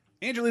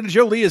Angelina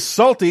Jolie is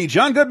salty,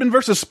 John Goodman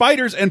versus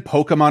spiders, and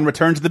Pokemon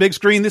return to the big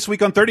screen this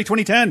week on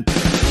 30-20-10. 30-20-10,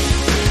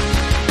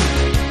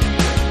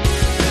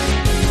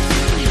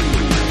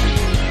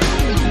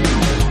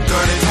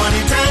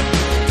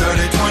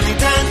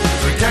 30-20-10.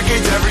 For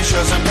decades, every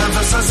show, sometimes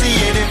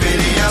associated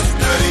videos.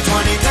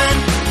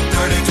 30-20-10,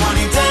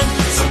 30-20-10.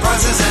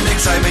 Surprises and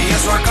excitement,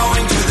 yes, we're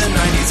going to the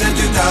 90s and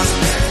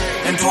 2000s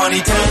and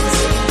 2010s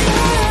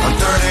on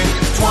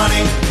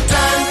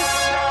 30-20-10.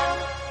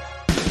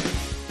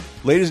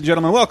 Ladies and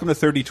gentlemen, welcome to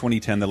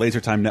 30-20-10, the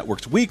Laser Time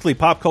Network's weekly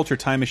pop culture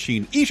time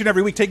machine. Each and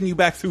every week, taking you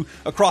back through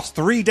across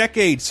 3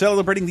 decades,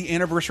 celebrating the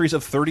anniversaries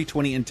of 30,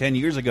 20, and 10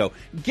 years ago.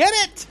 Get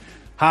it?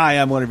 Hi,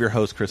 I'm one of your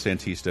hosts, Chris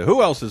Antista.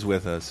 Who else is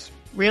with us?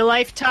 Real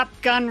life Top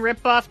Gun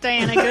ripoff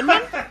Diana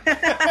Goodman.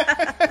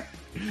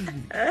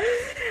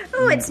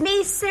 Oh, it's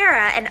me,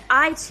 Sarah, and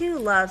I too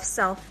love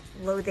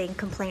self-loathing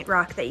complaint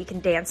rock that you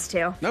can dance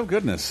to. Oh,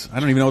 goodness. I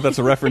don't even know what that's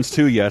a reference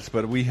to yet,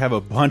 but we have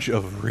a bunch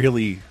of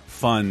really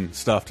fun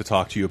stuff to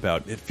talk to you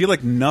about. I feel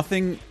like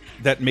nothing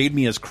that made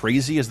me as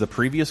crazy as the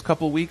previous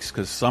couple weeks,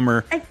 because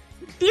summer... I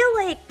feel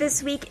like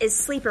this week is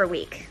sleeper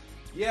week.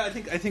 Yeah, I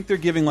think they're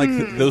giving like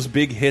those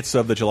big hits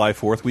of the July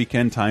 4th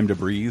weekend time to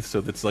breathe,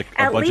 so that's like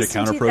a bunch of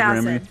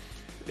counter-programming.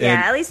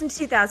 Yeah, at least in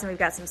 2000 we've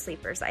got some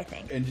sleepers, I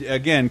think. And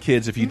again,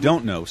 kids, if you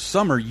don't know,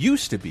 summer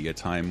used to be a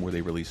time where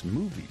they released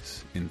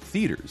movies in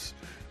theaters.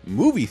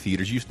 Movie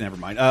theaters used to, never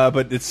mind.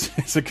 But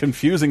it's a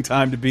confusing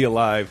time to be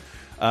alive.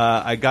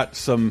 I got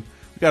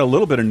a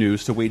little bit of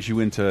news to wade you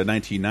into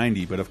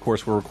 1990, but of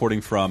course we're recording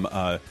from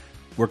July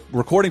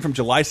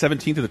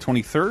 17th to the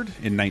 23rd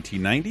in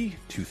 1990,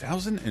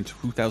 2000, and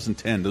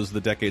 2010. Those are the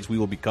decades we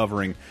will be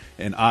covering,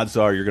 and odds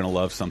are you're going to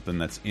love something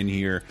that's in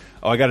here.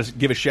 Oh, I got to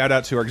give a shout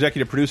out to our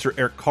executive producer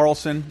Eric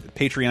Carlson,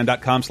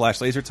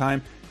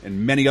 patreon.com/lasertime,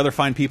 and many other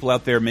fine people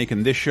out there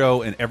making this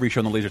show and every show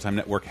on the Lasertime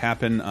Network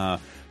happen.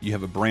 You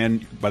have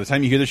by the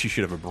time you hear this, you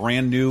should have a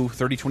brand new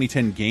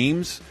 30-20-10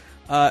 games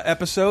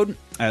episode,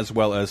 as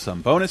well as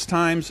some bonus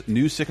times.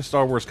 New Sick of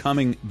Star Wars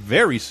coming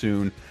very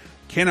soon.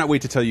 Cannot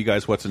wait to tell you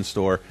guys what's in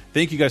store.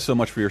 Thank you guys so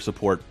much for your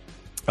support.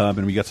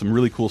 And we got some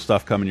really cool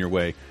stuff coming your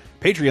way.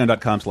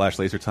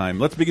 Patreon.com/lasertime.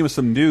 Let's begin with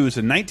some news.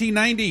 In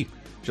 1990,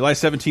 July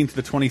 17th to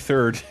the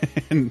 23rd.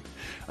 And,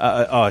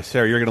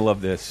 Sarah, you're going to love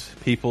this.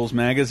 People's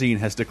Magazine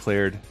has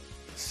declared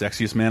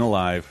sexiest man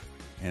alive.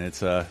 And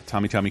it's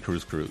Tommy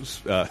Cruise.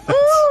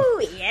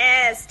 Ooh,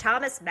 yes,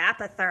 Thomas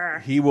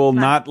Mapother. He will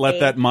not let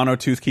that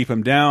monotooth keep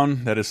him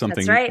down. That is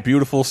something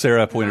beautiful.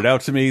 Sarah pointed out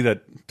to me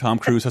that Tom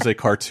Cruise has a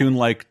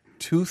cartoon-like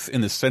tooth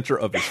in the center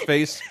of his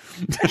face.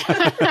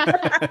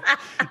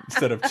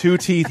 Instead of 2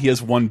 teeth, he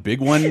has one big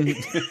one.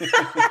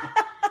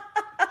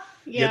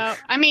 Yeah,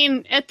 I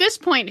mean, at this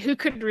point, who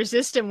could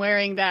resist him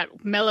wearing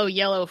that mellow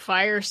yellow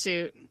fire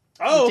suit?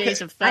 Oh, okay.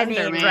 Days of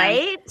Thunder, man.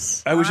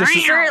 Right? I was just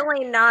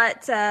certainly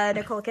not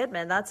Nicole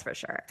Kidman, that's for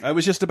sure. I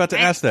was just about to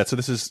ask that. So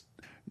this is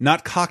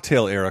not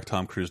cocktail era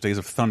Tom Cruise, Days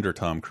of Thunder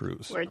Tom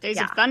Cruise. Or Days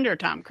of Thunder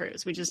Tom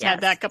Cruise. We just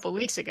had that a couple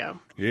weeks ago.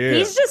 Yeah.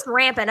 He's just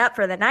ramping up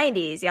for the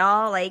 90s,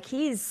 y'all. Like,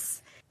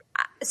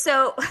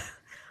 so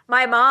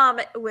my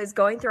mom was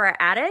going through our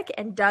attic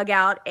and dug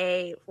out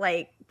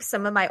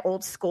some of my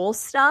old school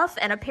stuff,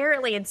 and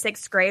apparently in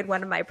 6th grade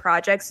one of my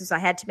projects was I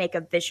had to make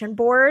a vision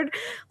board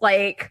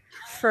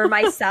for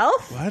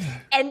myself. What?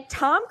 And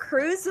Tom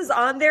Cruise was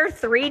on there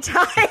 3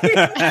 times.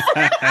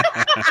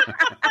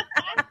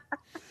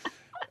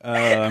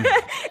 And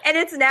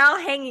it's now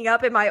hanging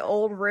up in my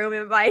old room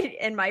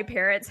in my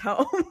parents'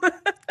 home.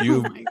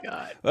 Oh my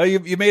God!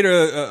 You made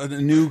a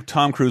new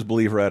Tom Cruise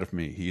believer out of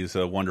me. He's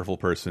a wonderful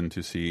person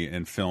to see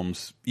in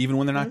films, even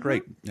when they're not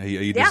great.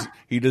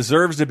 He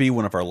deserves to be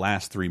one of our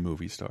last 3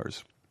 movie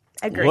stars.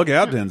 Agreed. Look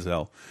out,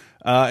 Denzel.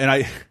 And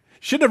I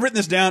shouldn't have written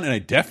this down, and I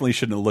definitely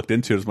shouldn't have looked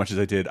into it as much as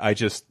I did. I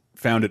just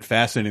found it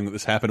fascinating that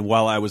this happened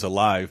while I was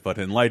alive. But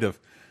in light of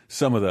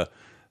some of the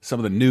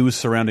news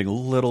surrounding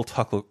little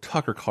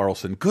Tucker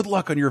Carlson, good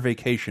luck on your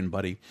vacation,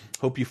 buddy.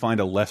 Hope you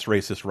find a less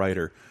racist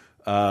writer.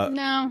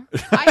 No,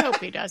 I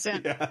hope he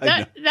doesn't.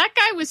 That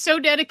guy was so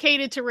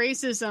dedicated to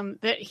racism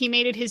that he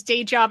made it his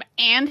day job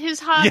and his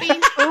hobby.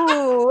 Yeah.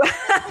 Ooh.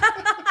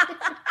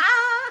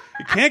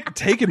 You can't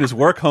take his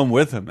work home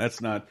with him. That's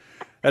not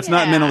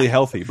mentally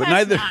healthy. But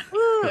neither.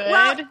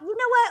 Well, you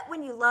know what?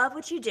 When you love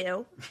what you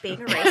do,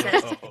 being a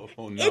racist,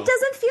 it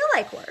doesn't feel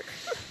like work.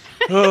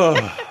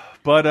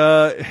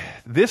 But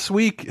this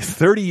week,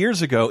 30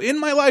 years ago, in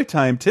my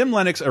lifetime, Tim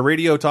Lennox, a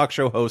radio talk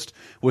show host,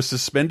 was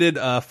suspended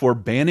for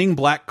banning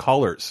black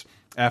callers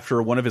after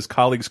one of his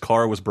colleagues'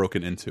 car was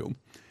broken into.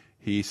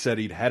 He said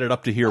he'd had it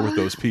up to here with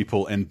those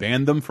people and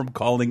banned them from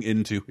calling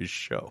into his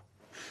show.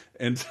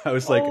 And I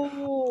was like,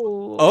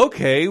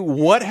 okay,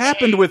 what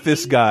happened with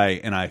this guy?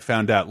 And I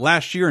found out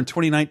last year in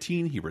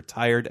 2019, he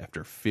retired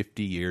after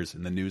 50 years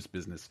in the news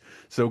business.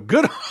 So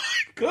good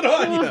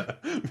on you.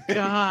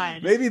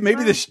 God. Maybe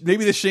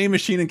the shame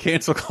machine and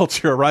cancel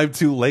culture arrived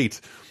too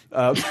late.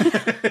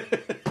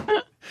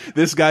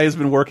 This guy has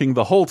been working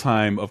the whole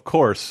time, of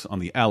course, on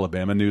the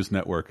Alabama News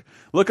Network.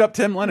 Look up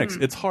Tim Lennox.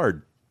 It's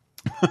hard.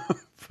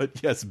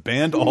 But yes,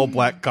 banned all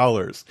black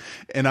collars.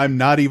 And I'm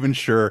not even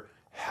sure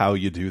how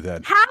you do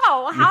that.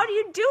 How? How do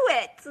you do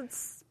it?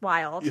 It's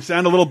wild. You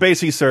sound a little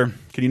bassy, sir.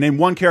 Can you name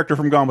one character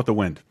from Gone with the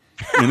Wind?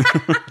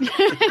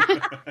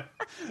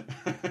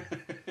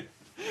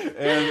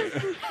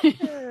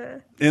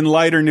 And in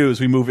lighter news,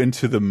 we move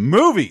into the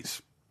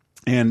movies.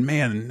 And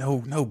man,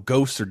 no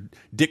ghosts or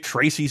Dick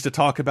Tracy's to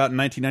talk about in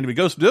 1990.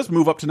 Ghosts does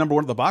move up to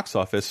 #1 at the box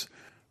office,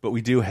 but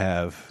we do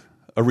have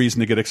a reason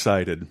to get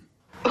excited.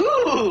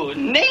 Ooh,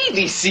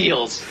 Navy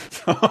SEALs.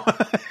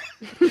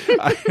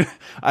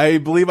 I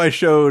believe I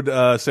showed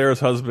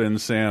Sarah's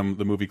husband, Sam,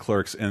 the movie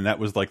Clerks, and that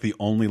was like the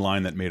only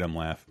line that made him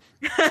laugh.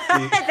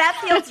 That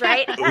feels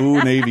right.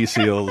 Ooh, Navy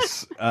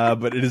SEALs.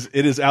 But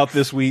it is out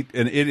this week,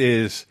 and it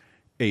is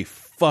a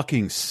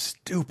fucking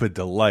stupid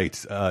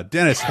delight.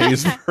 Dennis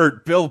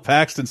Haysbert, Bill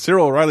Paxton,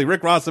 Cyril O'Reilly,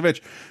 Rick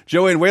Rossovich,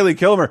 Joanne Whaley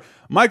Kilmer,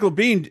 Michael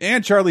Biehn,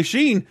 and Charlie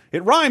Sheen.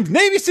 It rhymes.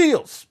 Navy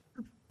SEALs.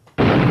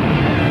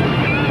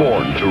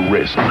 Born to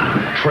risk,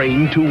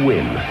 trained to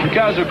win. You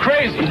guys are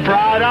crazy.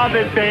 Proud of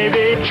it,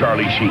 baby.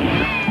 Charlie Sheen,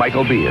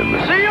 Michael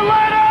Biehn. See you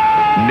later.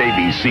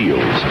 Navy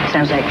SEALs.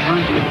 Sounds like fun.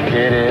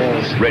 It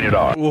is. Rated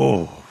R.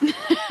 Whoa.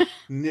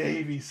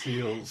 Navy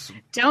SEALs.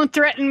 Don't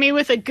threaten me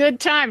with a good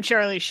time,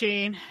 Charlie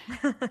Sheen.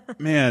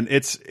 Man,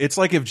 it's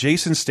like if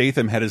Jason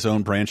Statham had his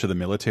own branch of the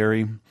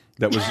military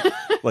that was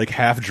like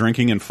half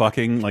drinking and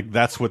fucking. Like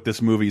that's what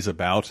this movie's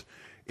about.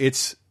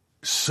 It's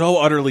so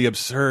utterly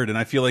absurd, and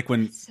I feel like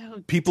when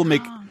people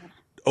make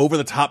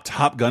over-the-top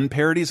Top Gun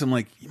parodies, I'm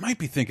like, you might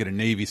be thinking of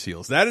Navy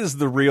SEALs. That is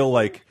the real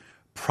like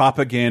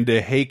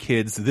propaganda. Hey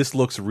kids, this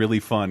looks really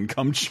fun.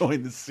 Come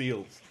join the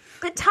SEALs.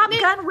 But Top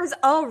Gun was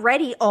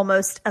already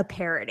almost a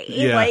parody.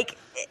 Yeah. Like,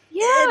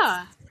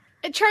 Yeah.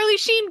 And Charlie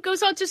Sheen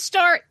goes on to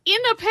star in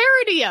a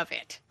parody of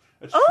it.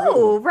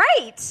 oh,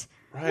 right.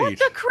 What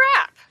the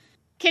crap?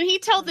 Can he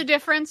tell the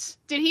difference?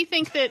 Did he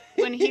think that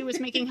when he was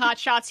making Hot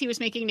Shots, he was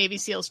making Navy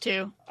SEALs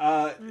too?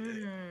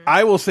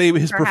 I will say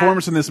his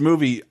performance in this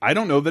movie, I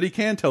don't know that he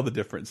can tell the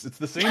difference. It's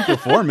the same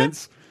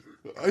performance.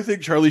 I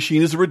think Charlie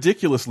Sheen is a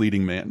ridiculous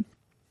leading man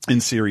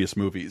in serious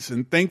movies.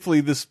 And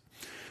thankfully this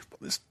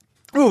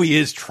movie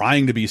is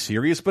trying to be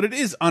serious, but it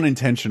is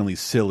unintentionally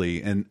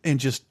silly and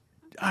just,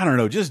 I don't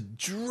know, just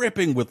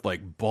dripping with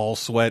like ball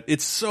sweat.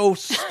 It's so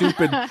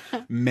stupid,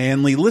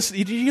 manly. Listen,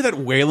 did you hear that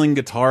wailing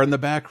guitar in the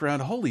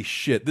background? Holy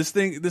shit!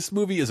 This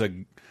movie is a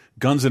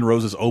Guns N'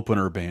 Roses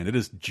opener band. It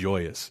is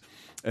joyous,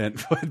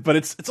 but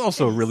it's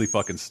also really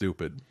fucking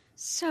stupid.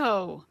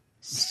 So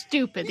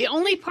stupid. The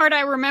only part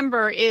I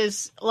remember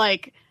is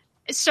like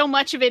so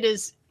much of it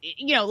is,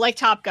 you know, like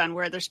Top Gun,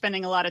 where they're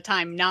spending a lot of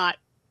time not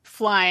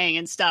flying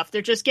and stuff.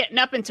 They're just getting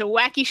up into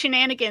wacky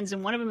shenanigans,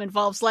 and one of them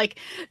involves like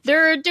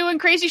they're doing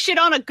crazy shit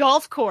on a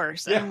golf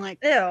course. And I'm like,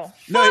 Ew.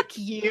 fuck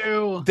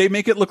you. They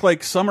make it look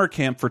like summer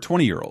camp for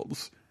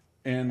 20-year-olds,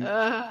 and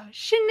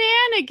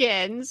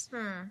Shenanigans.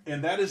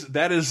 and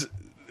that is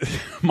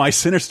my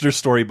sinister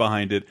story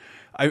behind it.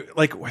 I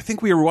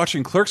think we were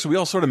watching Clerks, so we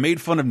all sort of made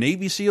fun of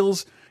Navy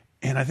SEAls.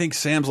 And I think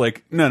Sam's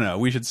like, no,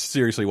 we should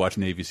seriously watch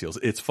Navy SEAls.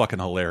 It's fucking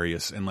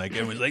hilarious. And like,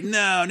 everyone's like,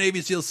 no,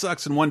 Navy SEAls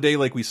sucks. And one day,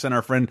 like, we sent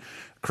our friend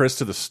Chris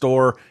to the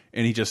store,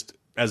 and he just,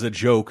 as a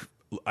joke,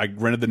 I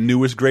rented the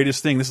newest,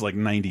 greatest thing. This is like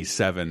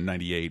 97,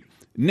 98,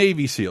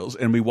 Navy SEAls.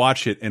 And we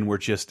watch it, and we're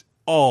just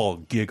all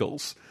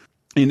giggles.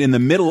 And in the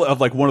middle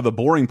of like one of the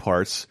boring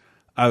parts,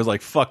 I was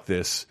like, fuck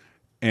this.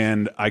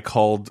 And I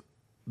called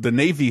the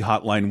Navy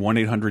hotline,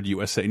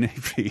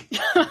 1-800-USA-NAVY.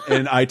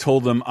 And I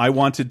told them I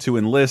wanted to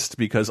enlist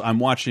because I'm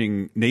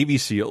watching Navy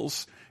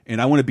SEALs and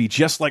I want to be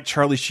just like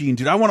Charlie Sheen.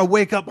 Dude, I want to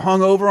wake up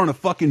hungover on a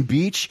fucking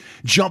beach,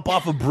 jump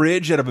off a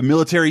bridge out of a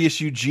military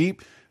issue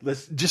Jeep.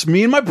 Just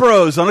me and my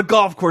bros on a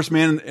golf course,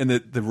 man. And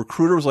the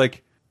recruiter was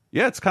like,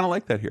 yeah, it's kind of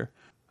like that here.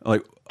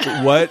 Like,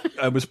 what?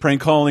 I was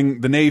prank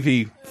calling the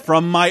Navy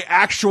from my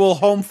actual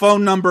home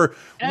phone number.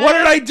 What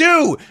did I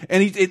do?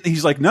 And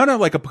he's like, no,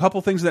 like a couple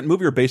things in that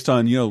movie are based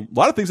on, you know, a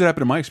lot of things that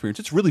happened in my experience.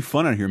 It's really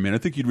fun out here, man. I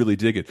think you'd really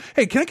dig it.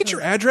 Hey, can I get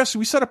your address?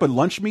 We set up a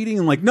lunch meeting,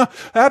 and like, no,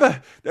 I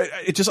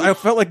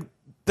felt like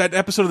that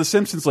episode of The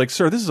Simpsons, like,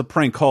 sir, this is a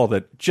prank call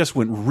that just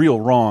went real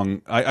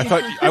wrong. I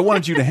thought I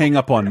wanted you to hang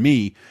up on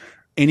me.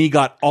 And he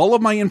got all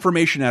of my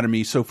information out of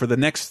me. So for the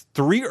next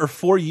 3 or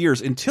 4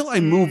 years, until I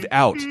moved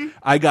out,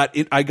 I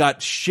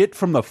got shit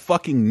from the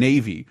fucking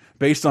Navy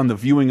based on the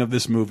viewing of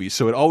this movie.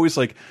 So it always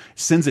like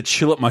sends a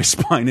chill up my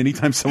spine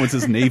anytime someone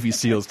says Navy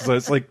SEALs,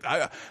 because it's like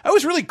I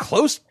was really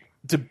close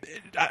to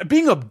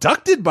being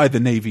abducted by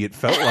the Navy. It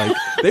felt like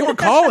they were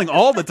calling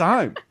all the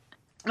time,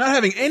 not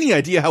having any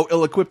idea how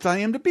ill-equipped I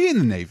am to be in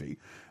the Navy.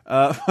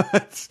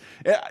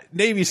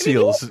 Navy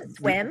SEALs.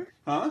 Swim?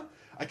 Huh?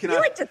 I You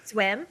like to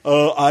swim?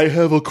 I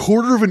have a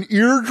quarter of an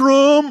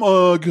eardrum.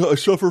 I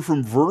suffer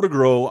from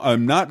vertigo.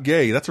 I'm not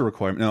gay. That's a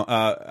requirement.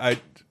 No,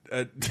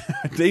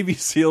 Navy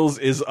SEAls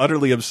is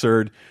utterly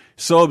absurd.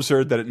 So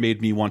absurd that it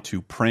made me want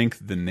to prank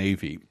the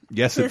Navy.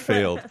 Yes, it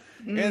failed.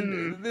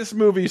 And this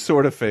movie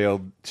sort of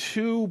failed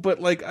too,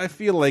 but like I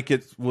feel like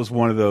it was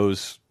one of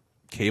those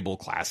cable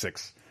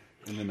classics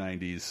in the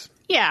 90s.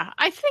 Yeah,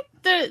 I think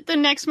the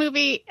next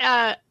movie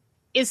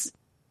is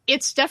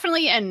it's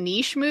definitely a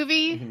niche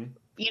movie.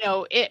 You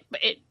know, it,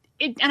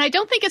 and I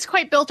don't think it's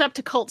quite built up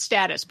to cult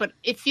status, but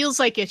it feels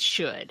like it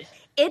should.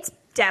 It's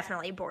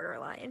definitely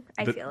borderline.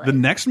 I feel like the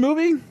next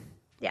movie.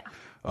 Yeah.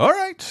 All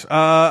right.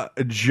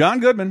 John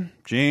Goodman,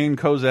 Jane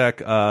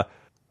Kozak,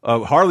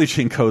 Harley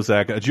Jane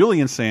Kozak,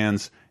 Julian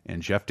Sands,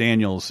 and Jeff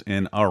Daniels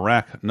in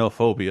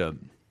Arachnophobia.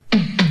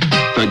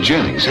 The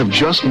Jennings have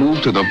just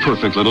moved to the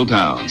perfect little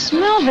town.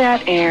 Smell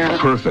that air.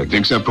 Perfect,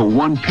 except for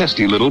one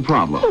pesky little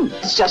problem.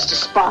 It's just a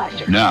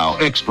spider. Now,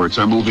 experts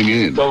are moving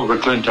in. Over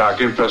McClintock,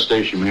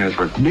 infestation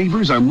management.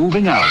 Neighbors are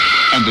moving out.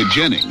 And the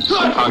Jennings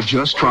are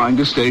just trying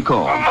to stay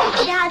calm.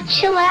 Dad,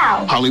 chill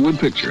out. Hollywood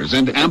Pictures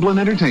and Amblin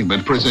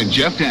Entertainment present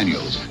Jeff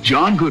Daniels,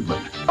 John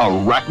Goodman,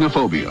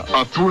 Arachnophobia,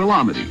 a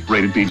thrillamedy,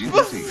 rated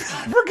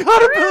PG-13.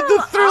 Forgot about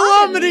the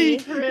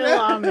thrillamedy.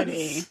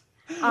 Thrillamedy.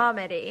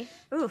 Comedy.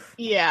 Oof.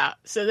 Yeah,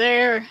 so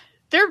they're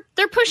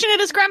pushing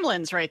it as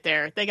Gremlins right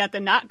there. They got the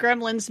not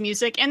Gremlins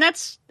music, and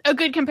that's a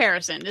good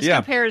comparison. This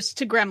compares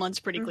to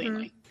Gremlins pretty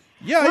cleanly.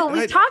 Yeah, Well,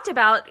 we talked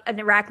about an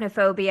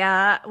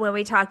arachnophobia when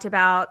we talked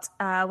about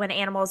when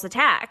animals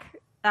attack,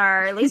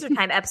 our Laser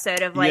Time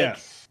episode of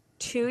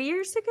 2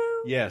 years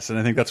ago. Yes, and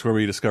I think that's where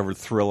we discovered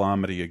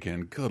thrillamedy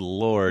again. Good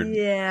Lord.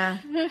 Yeah.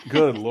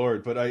 Good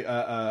Lord. But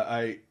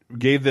I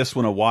gave this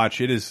one a watch.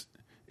 It is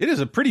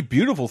a pretty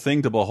beautiful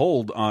thing to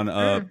behold on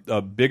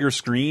a bigger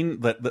screen.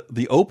 That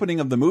the opening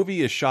of the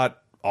movie is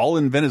shot all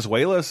in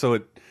Venezuela, so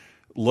it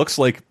looks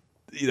like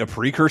a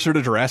precursor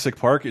to Jurassic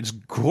Park. It's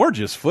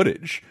gorgeous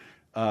footage,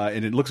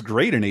 and it looks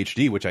great in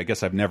HD, which I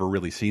guess I've never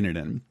really seen it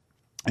in,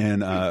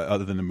 and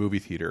other than the movie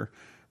theater.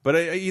 But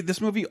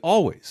this movie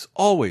always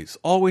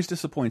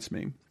disappoints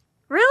me.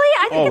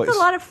 Really? I think it's a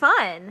lot of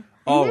fun.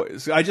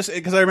 Always.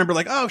 Because I remember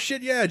oh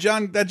shit, yeah,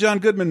 that John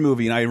Goodman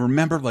movie. And I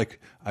remember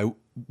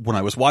when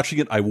I was watching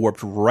it, I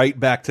warped right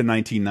back to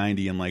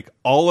 1990 and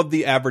all of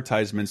the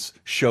advertisements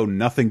show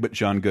nothing but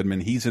John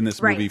Goodman. He's in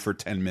this movie for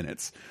 10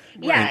 minutes.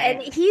 Yeah,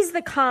 and he's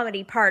the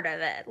comedy part of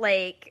it.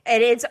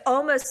 And it's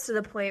almost to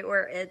the point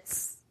where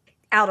it's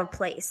out of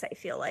place, I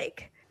feel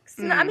like.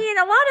 I mean,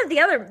 a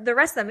lot of the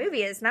rest of the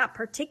movie is not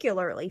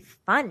particularly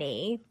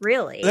funny,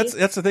 really.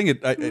 That's the thing.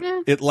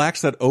 It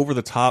lacks that over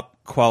the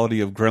top quality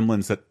of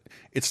Gremlins. That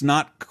it's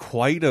not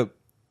quite a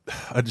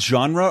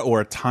genre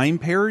or a time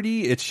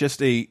parody.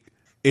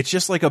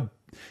 It's like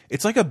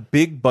a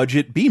big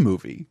budget B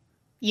movie.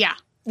 Yeah.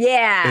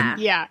 Yeah.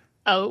 Yeah.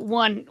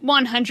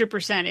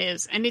 100%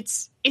 is, and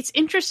it's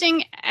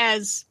interesting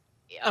as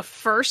a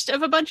first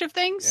of a bunch of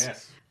things.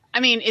 Yes. I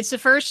mean, it's the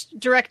first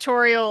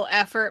directorial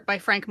effort by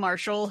Frank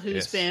Marshall,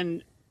 who's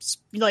been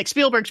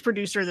Spielberg's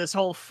producer this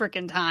whole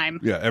frickin'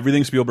 time. Yeah,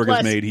 everything Spielberg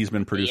has made, he's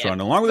been producer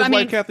on, along with his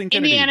wife Kathleen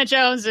Kennedy. Indiana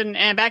Jones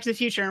and Back to the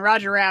Future and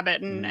Roger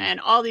Rabbit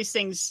and all these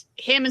things.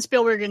 Him and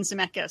Spielberg and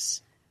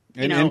Zemeckis,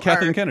 and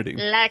Kathleen Kennedy,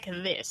 like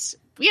this.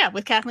 Yeah,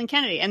 with Kathleen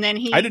Kennedy, and then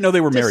I didn't know they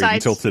were married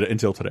until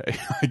today.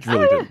 I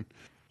really didn't.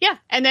 Yeah,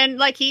 and then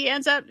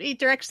he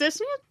directs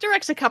this,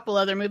 directs a couple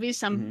other movies,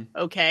 some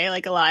okay,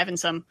 like Alive, and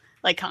some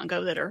like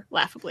Congo that are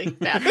laughably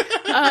bad.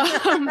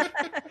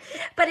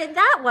 But in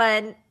that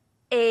one,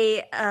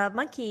 a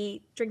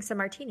monkey drinks a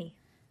martini.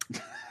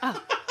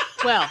 Oh,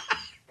 well,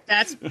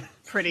 that's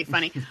pretty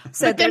funny.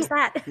 So but there's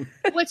that.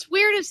 What's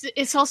weird is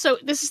it's also,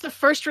 this is the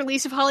first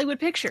release of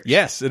Hollywood Pictures.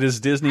 Yes, it is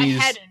Disney's.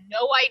 I had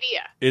no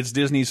idea. It's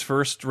Disney's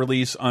first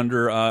release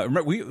under.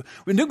 Remember, we've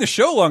been doing the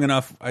show long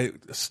enough.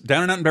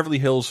 Down and Out in Beverly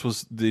Hills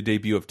was the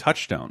debut of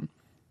Touchstone,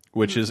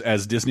 which is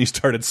as Disney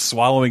started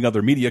swallowing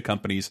other media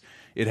companies,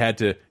 it had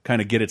to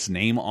kind of get its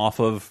name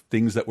off of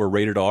things that were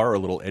rated R or a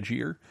little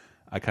edgier.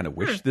 I kind of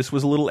wish this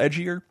was a little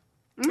edgier.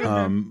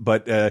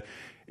 But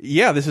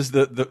yeah, this is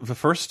the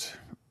first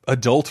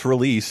adult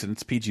release, and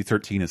it's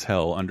PG-13 as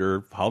hell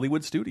under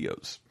Hollywood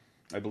Studios.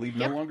 I believe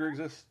no longer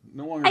exists.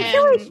 No longer. I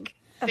feel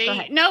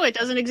like no, it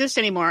doesn't exist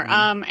anymore.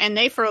 And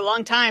they for a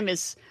long time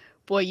is.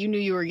 Boy, you knew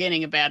you were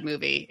getting a bad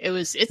movie.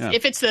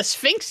 If it's the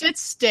Sphinx, it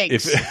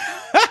stinks.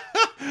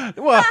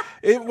 Well,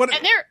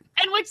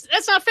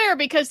 that's not fair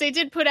because they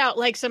did put out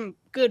some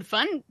good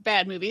fun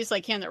bad movies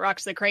like Hand That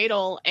Rocks the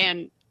Cradle,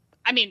 and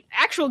I mean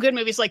actual good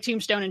movies like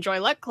Tombstone and Joy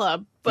Luck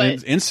Club. But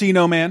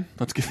Encino Man,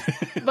 let's get.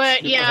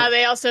 But yeah,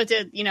 they also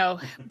did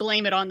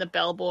Blame It on the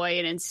Bellboy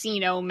and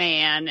Encino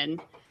Man and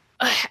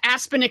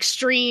Aspen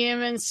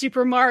Extreme and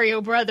Super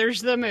Mario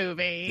Brothers the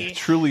movie.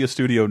 Truly a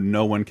studio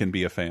no one can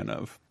be a fan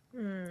of.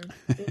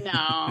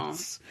 No.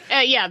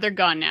 Yeah, they're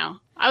gone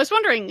now. I was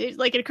wondering,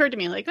 it occurred to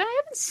me, I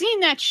haven't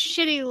seen that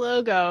shitty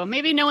logo.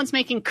 Maybe no one's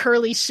making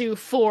Curly Sue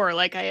 4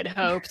 like I had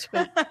hoped.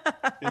 But...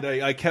 And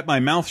I kept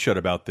my mouth shut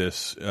about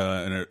this in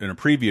a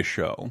previous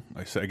show.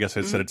 I guess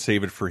I said I'd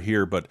save it for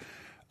here, but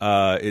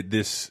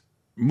this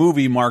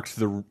movie marked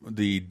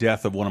the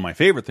death of one of my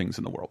favorite things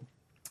in the world,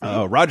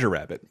 Roger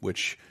Rabbit,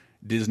 which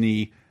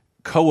Disney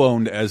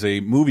co-owned as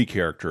a movie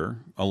character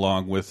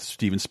along with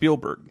Steven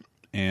Spielberg.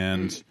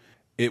 And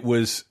it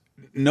was,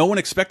 no one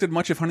expected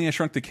much of Honey, I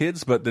Shrunk the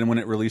Kids, but then when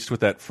it released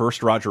with that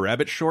first Roger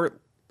Rabbit short,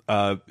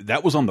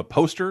 that was on the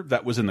poster,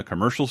 that was in the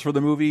commercials for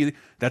the movie,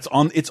 it's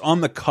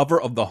on the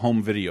cover of the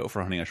home video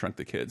for Honey, I Shrunk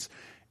the Kids.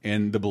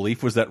 And the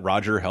belief was that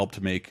Roger helped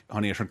make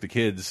Honey, I Shrunk the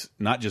Kids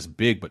not just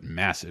big, but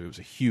massive. It was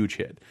a huge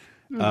hit.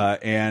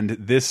 And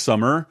this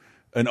summer,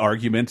 an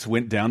argument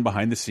went down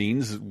behind the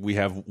scenes. We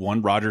have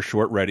one Roger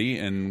short ready,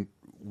 and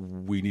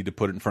we need to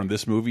put it in front of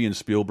this movie. And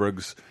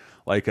Spielberg's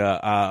like,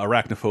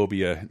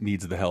 Arachnophobia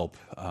needs the help.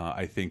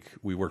 I think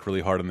we worked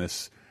really hard on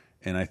this,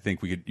 and I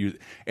think we could use.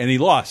 And he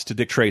lost to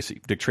Dick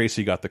Tracy. Dick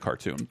Tracy got the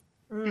cartoon.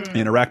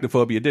 And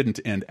Arachnophobia didn't.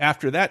 And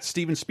after that,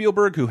 Steven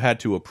Spielberg, who had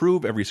to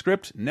approve every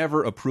script,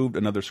 never approved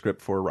another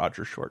script for a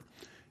Roger short.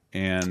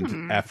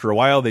 And after a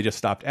while, they just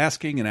stopped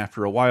asking. And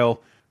after a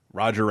while,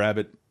 Roger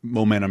Rabbit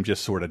momentum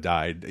just sort of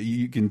died.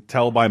 You can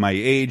tell by my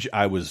age,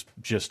 I was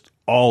just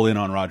all in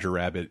on Roger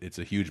Rabbit. It's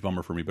a huge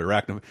bummer for me.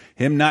 But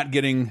him not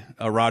getting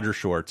a Roger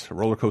short, a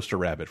Roller Coaster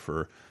Rabbit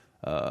for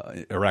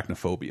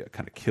Arachnophobia,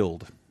 kind of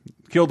killed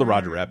the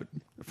Roger Rabbit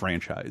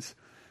franchise.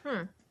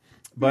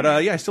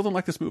 But yeah, I still don't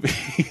like this movie.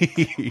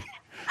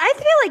 I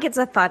feel like it's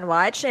a fun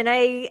watch, and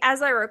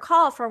as I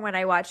recall from when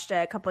I watched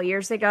it a couple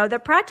years ago, the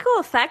practical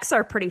effects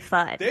are pretty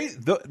fun.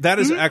 That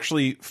is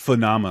actually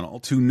phenomenal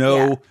to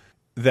know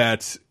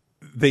that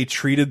they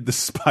treated the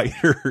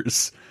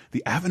spiders,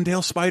 the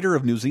Avondale spider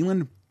of New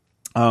Zealand,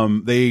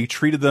 they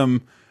treated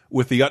them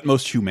with the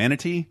utmost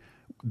humanity.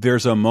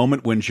 There's a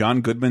moment when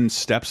John Goodman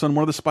steps on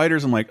one of the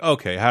spiders. I'm like,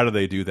 okay, how do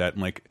they do that?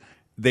 And like,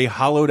 they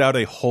hollowed out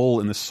a hole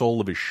in the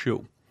sole of his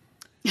shoe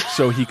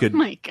so he could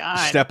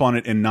step on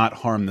it and not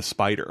harm the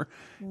spider.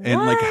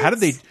 And like,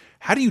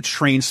 how do you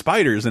train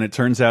spiders? And it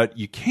turns out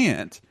you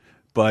can't.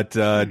 But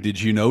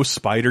did you know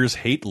spiders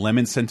hate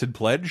lemon-scented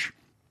pledge?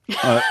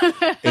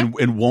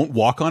 And won't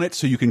walk on it,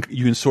 so you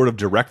can sort of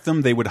direct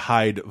them. They would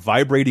hide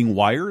vibrating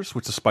wires,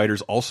 which the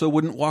spiders also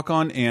wouldn't walk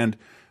on, and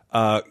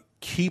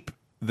keep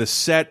the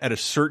set at a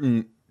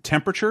certain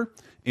temperature,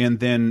 and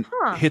then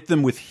hit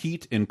them with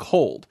heat and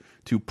cold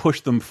to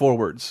push them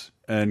forwards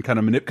and kind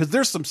of manipulate. Because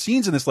there's some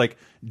scenes in this, like,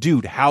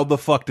 dude, how the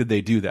fuck did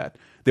they do that?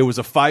 There was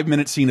a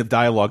 5-minute scene of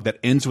dialogue that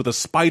ends with a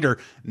spider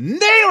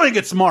nailing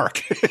its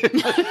mark.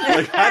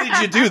 Like,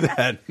 how did you do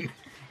that?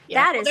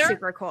 Yeah, that is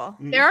super cool.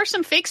 There are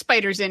some fake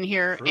spiders in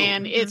here,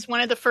 and it's one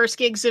of the first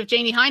gigs of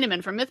Janie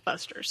Heineman from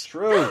Mythbusters.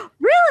 True.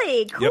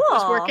 Really? Cool. He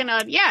was working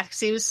on, because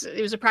he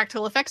was a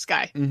practical effects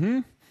guy.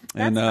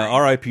 And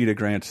R.I.P. to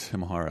Grant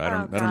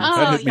Imahara.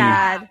 I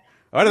sad.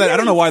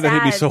 don't know why that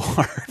hit me so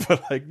hard,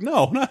 but like,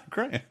 no, not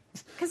Grant.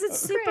 Because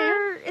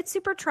it's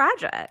super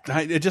tragic.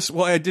 I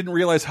didn't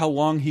realize how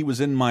long he was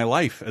in my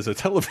life as a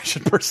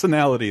television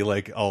personality,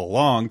 like a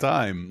long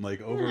time,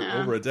 like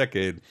over a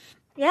decade.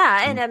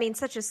 Yeah, and I mean,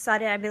 such a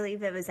sudden, I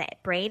believe it was a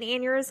brain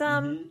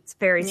aneurysm. It's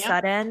very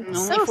sudden. Only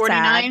so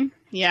 49. Sad.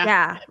 Yeah.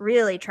 Yeah,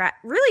 really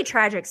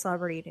tragic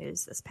celebrity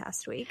news this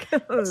past week.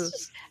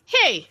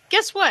 Hey,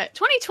 guess what?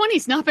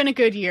 2020's not been a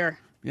good year.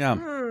 Yeah.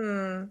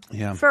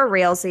 Yeah. For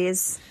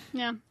realsies.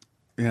 Yeah.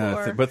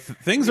 Yeah, but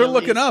things are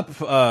looking up.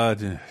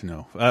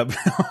 No.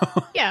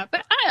 Yeah,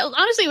 but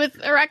honestly, with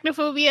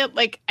Arachnophobia,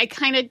 like, I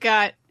kind of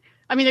got...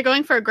 I mean, they're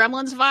going for a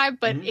Gremlins vibe,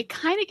 but it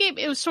kind of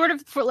it was sort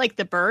of for like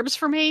The Burbs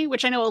for me,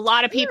 which I know a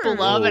lot of people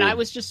love. And I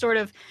was just sort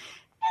of,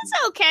 it's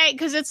okay.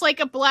 Cause it's like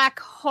a black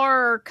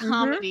horror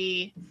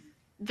comedy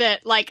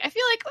that like, I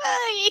feel like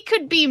it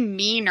could be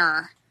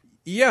meaner.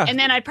 Yeah. And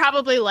then I'd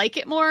probably like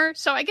it more.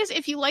 So I guess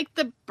if you like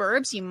The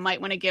Burbs, you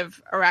might want to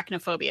give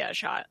Arachnophobia a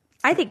shot.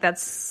 I think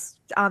that's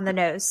on the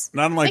nose.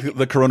 Not unlike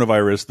the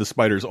coronavirus, the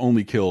spiders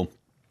only kill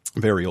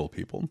very old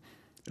people.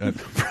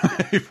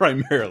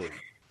 Primarily.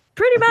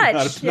 Pretty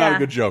much, not a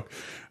good joke.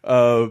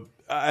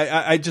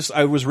 I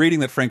was reading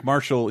that Frank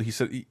Marshall, he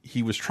said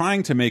he was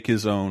trying to make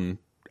his own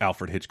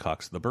Alfred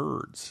Hitchcock's The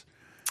Birds,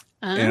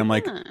 and I'm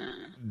like,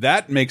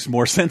 that makes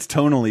more sense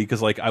tonally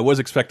because like I was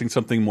expecting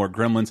something more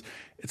Gremlins.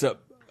 It's a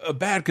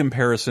bad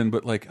comparison,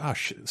 but like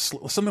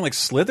something like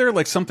Slither,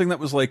 like something that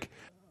was like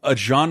a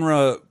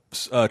genre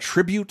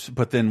tribute,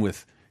 but then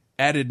with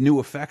added new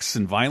effects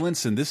and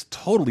violence, and this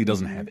totally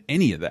doesn't have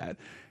any of that.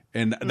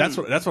 And that's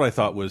what I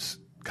thought was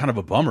kind of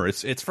a bummer.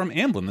 It's from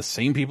Amblin, the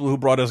same people who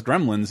brought us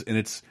Gremlins, and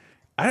it's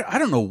I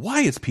don't know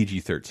why it's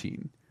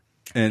PG-13.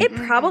 And it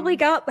probably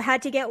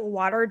had to get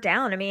watered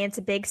down. I mean, it's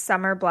a big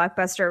summer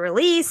blockbuster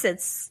release.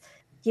 It's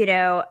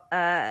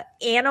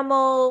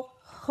animal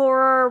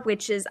horror,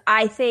 which is,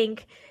 I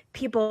think,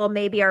 people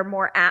maybe are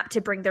more apt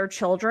to bring their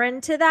children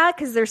to that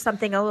because there's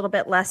something a little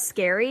bit less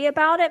scary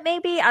about it.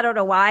 Maybe I don't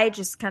know why. It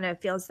just kind of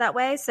feels that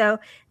way. So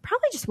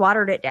probably just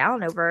watered it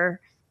down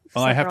over.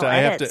 Well, I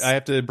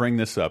have to bring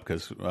this up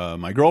because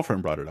my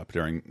girlfriend brought it up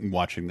during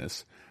watching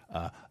this.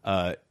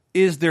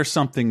 Is there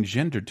something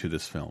gendered to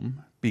this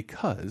film?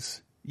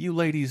 Because you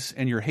ladies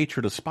and your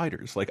hatred of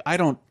spiders, like I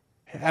don't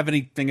have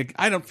anything.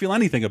 I don't feel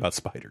anything about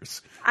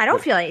spiders. I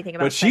don't feel anything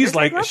about. But spiders. she's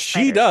like,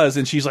 she does,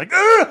 and she's like,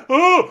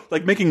 oh,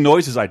 like making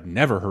noises I'd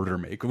never heard her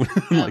make when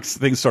like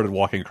things started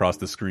walking across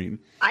the screen.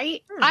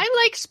 I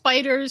like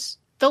spiders.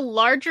 The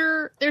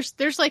larger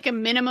there's like a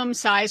minimum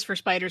size for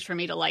spiders for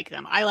me to like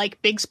them. I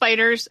like big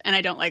spiders and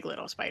I don't like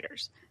little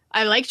spiders.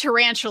 I like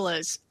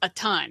tarantulas a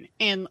ton.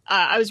 And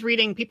I was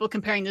reading people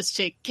comparing this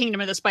to Kingdom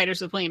of the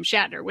Spiders with William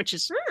Shatner, which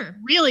is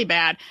really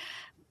bad.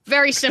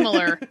 very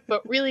similar,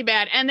 but really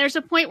bad. And there's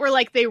a point where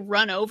like they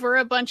run over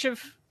a bunch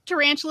of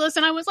tarantulas,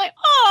 and I was like,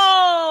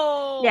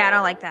 oh, Yeah, I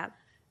don't like that.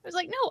 I was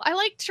like, no, I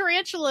like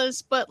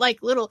tarantulas, but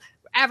like little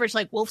average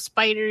like wolf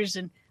spiders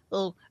and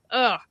little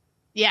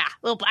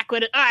little black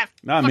widow.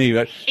 Not me.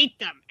 I hate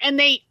them, and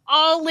they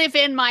all live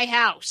in my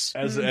house.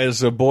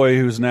 As a boy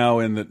who's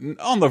now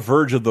on the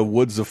verge of the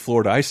woods of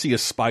Florida, I see a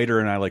spider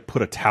and I like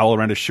put a towel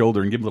around his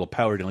shoulder and give him a little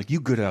powder and like, you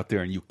get out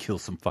there and you kill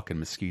some fucking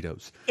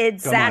mosquitoes.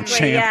 Exactly. Come on,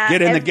 champ, yeah.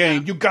 get in the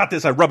game. You got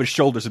this. I rub his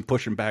shoulders and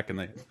push him back, and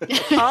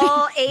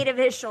All 8 of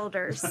his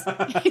shoulders.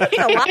 It's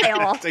a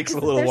while. It takes a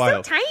little They're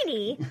while. so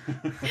tiny.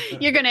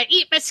 You're gonna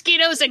eat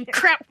mosquitoes and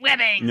crap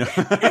webbing.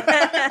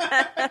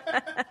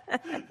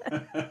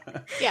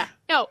 Yeah.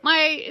 No,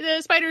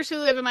 the spiders who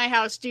live in my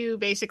house do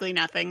basically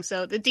nothing.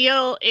 So the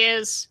deal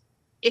is,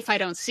 if I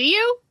don't see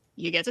you,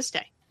 you get to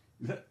stay.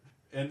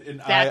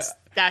 And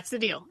That's the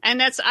deal.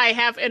 And I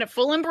have a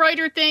full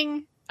embroidered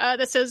thing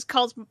that says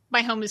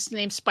my home is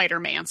named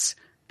Spider-Mance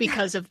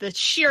because of the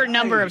sheer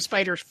number of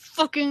spiders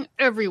fucking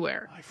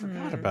everywhere. I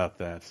forgot about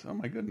that. Oh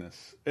my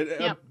goodness.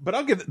 Yeah. But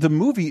I'll give the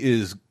movie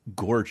is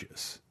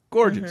gorgeous.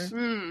 Gorgeous.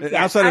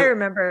 Yes, I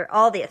remember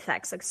all the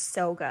effects look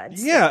so good.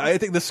 Yeah, I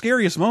think the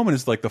scariest moment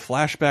is like the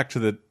flashback to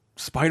the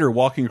spider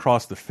walking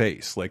across the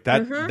face. Like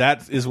that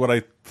that is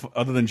what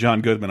other than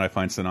John Goodman, I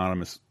find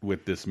synonymous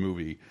with this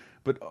movie.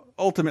 But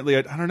ultimately,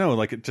 I don't know,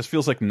 like it just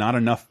feels like not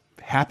enough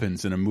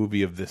happens in a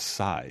movie of this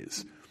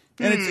size.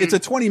 And it's a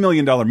 $20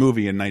 million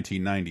movie in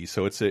 1990,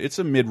 so it's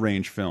a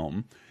mid-range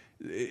film.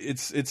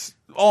 It's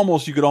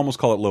almost, you could almost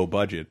call it low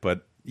budget,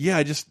 but yeah,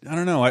 I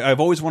don't know. I've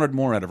always wanted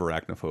more out of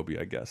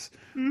Arachnophobia, I guess.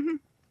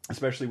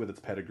 Especially with its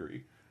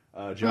pedigree.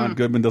 John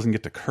Goodman doesn't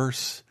get to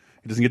curse.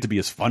 He doesn't get to be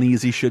as funny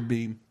as he should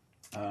be.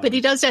 But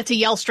he does that to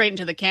yell straight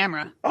into the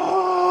camera.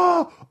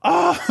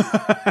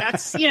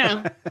 That's,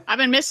 I've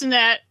been missing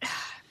that.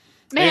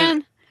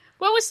 Man,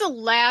 what was the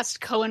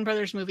last Coen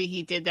Brothers movie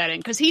he did that in?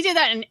 Because he did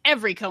that in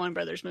every Coen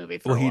Brothers movie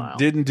for a while. He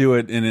didn't do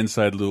it in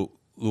Inside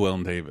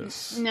Llewellyn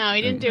Davis. No,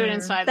 he didn't do it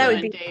inside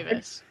Llewellyn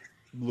Davis.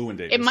 Llewellyn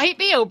Davis. It might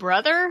be Oh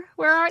Brother,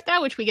 Where Art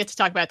Thou, which we get to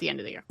talk about at the end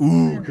of the year.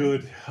 Ooh,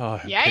 good.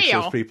 Yeah, pick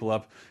those people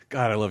up.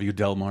 God, I love you,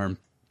 Delmar.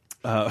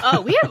 We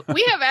have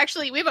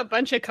a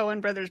bunch of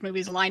Coen Brothers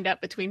movies lined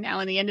up between now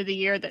and the end of the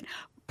year. That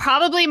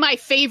probably my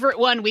favorite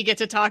one we get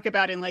to talk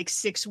about in like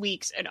 6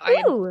 weeks, and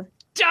I'm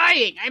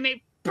dying. I'm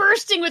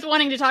bursting with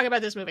wanting to talk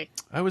about this movie.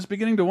 I was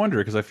beginning to wonder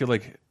because I feel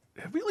like,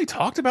 have we only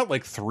talked about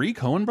like 3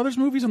 Coen Brothers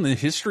movies in the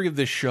history of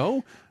this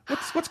show?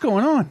 What's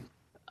going on?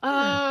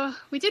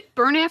 We did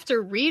Burn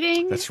After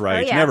Reading. That's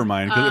right. Oh, yeah. Never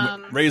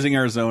mind. Raising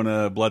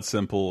Arizona, Blood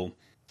Simple.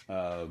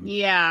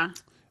 Yeah.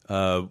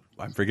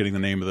 I'm forgetting the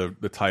name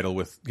of the title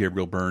with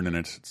Gabriel Byrne, and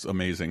it's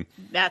amazing.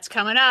 That's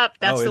coming up.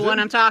 That's the one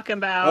I'm talking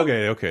about.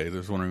 Okay. I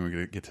was wondering when we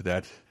could get to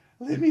that.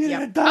 Let me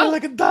die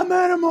like a dumb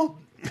animal.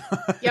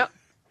 Yep.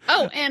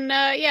 Oh, and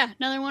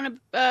another one.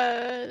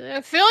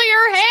 Fill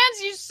your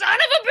hands, you son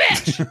of a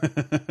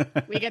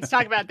bitch. We get to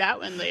talk about that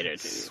one later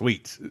too.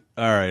 Sweet.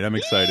 All right, I'm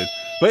excited.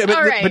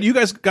 But you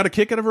guys got a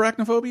kick out of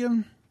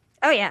Arachnophobia?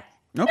 Oh yeah.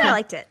 Okay. Yeah, I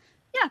liked it.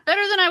 Yeah,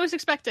 better than I was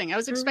expecting. I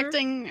was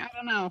expecting. I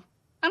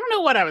don't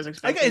know what I was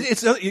expecting.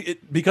 It's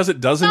because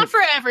it doesn't. Not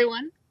for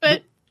everyone,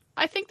 but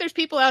I think there's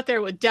people out there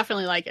who would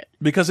definitely like it.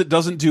 Because it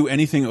doesn't do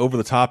anything over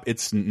the top.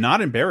 It's not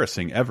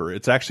embarrassing ever.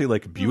 It's actually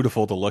like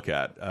beautiful to look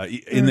at.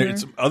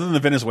 It's other than the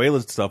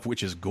Venezuela stuff,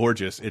 which is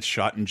gorgeous. It's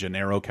shot in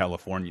Gennaro,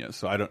 California.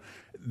 So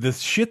the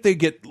shit they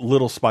get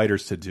little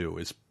spiders to do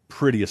is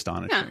pretty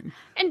astonishing. Yeah.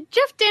 And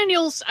Jeff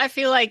Daniels, I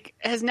feel like,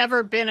 has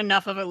never been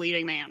enough of a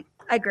leading man.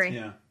 I agree.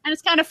 Yeah. And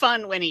it's kind of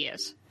fun when he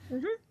is.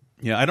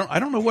 Yeah, I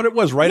don't know what it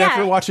was. Right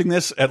after watching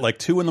this at like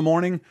 2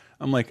 a.m,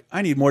 I'm like,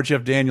 I need more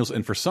Jeff Daniels,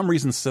 and for some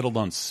reason settled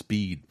on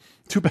Speed.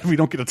 Too bad we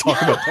don't get to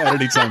talk about that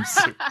anytime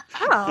soon.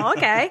 Oh,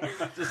 okay.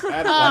 Just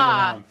add it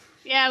along.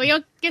 Yeah, we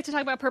don't get to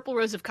talk about Purple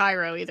Rose of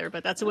Cairo either,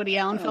 but that's a Woody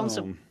Allen film,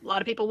 so a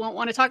lot of people won't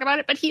want to talk about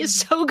it, but he is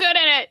so good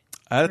at it.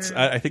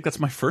 I think that's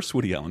my first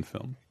Woody Allen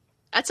film.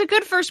 That's a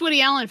good first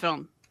Woody Allen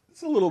film.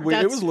 It's a little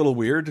weird. It was a little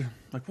weird.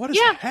 Like, what is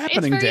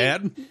happening, it's very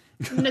Dad?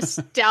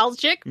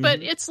 Nostalgic,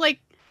 but it's like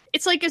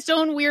its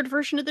own weird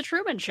version of the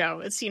Truman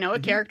Show. It's a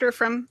character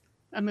from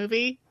a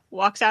movie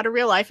walks into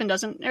real life and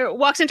doesn't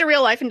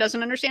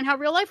understand how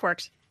real life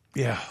works.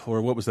 Yeah,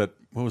 or what was that?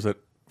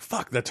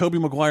 Fuck, that Tobey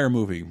Maguire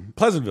movie,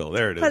 Pleasantville.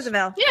 There it is.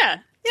 Pleasantville. Yeah.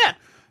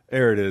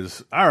 There it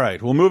is. All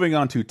right. Well, moving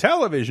on to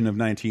television of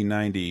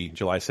 1990,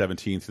 July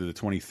 17th through the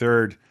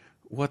 23rd.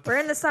 We're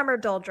in the summer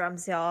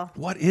doldrums, y'all.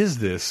 What is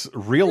this?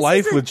 Real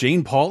Life with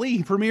Jane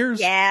Pauley premieres?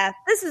 Yeah,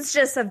 this is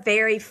just a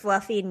very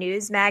fluffy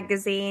news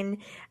magazine,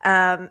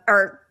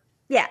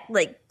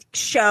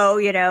 show,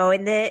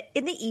 in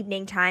the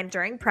evening time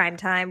during prime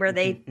time, where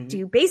they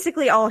do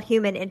basically all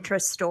human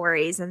interest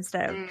stories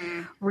instead of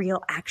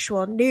real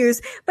actual news.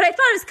 But I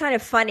thought it was kind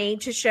of funny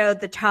to show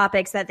the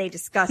topics that they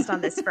discussed on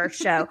this first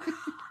show.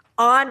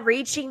 On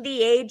reaching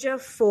the age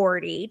of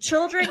 40,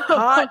 children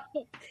caught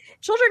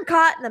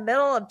in the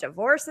middle of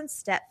divorce and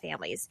step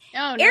families.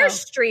 Oh, no.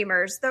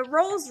 Airstreamers, the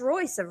Rolls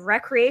Royce of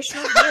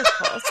recreational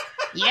vehicles.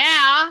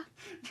 Yeah.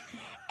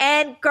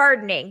 and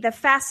gardening, the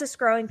fastest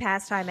growing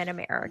pastime in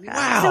America.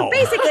 Wow. So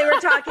basically, we're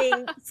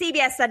talking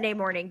CBS Sunday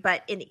morning,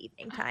 but in the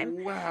evening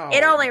time. Wow.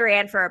 It only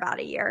ran for about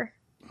a year.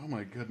 Oh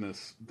my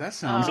goodness. That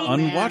sounds Oh,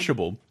 man.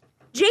 unwatchable.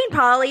 Jane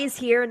Polly's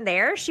here and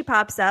there. She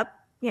pops up,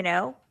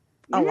 a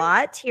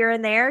lot here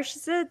and there.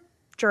 She's a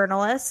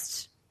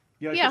journalist.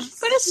 Yeah,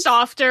 but a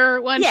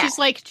softer one. Yeah. She's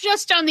like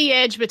just on the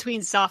edge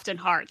between soft and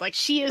hard. Like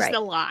she is the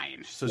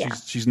line. So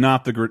she's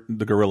not the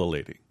gorilla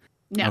lady.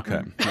 No.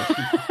 Okay.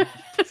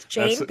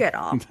 Jane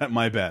Goodall.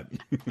 My bad.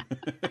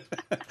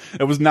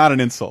 It was not an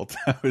insult.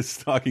 I was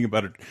talking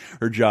about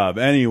her job.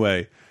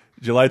 Anyway,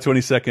 July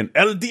 22nd,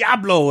 El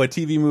Diablo, a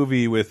TV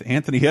movie with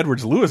Anthony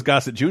Edwards, Louis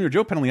Gossett Jr.,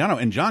 Joe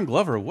Pantoliano, and John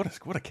Glover. What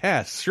a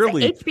cast!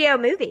 Surely It's an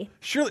HBO movie.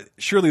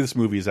 Surely this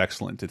movie is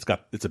excellent.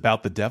 It's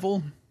about the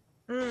devil.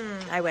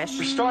 I wish.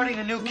 We're starting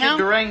a new Kid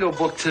Durango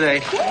book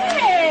today.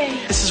 Yay!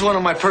 This is one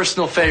of my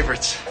personal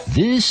favorites.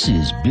 This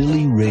is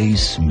Billy Ray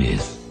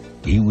Smith.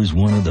 He was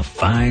one of the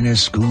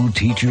finest school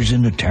teachers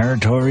in the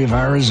territory of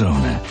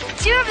Arizona.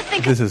 Do you ever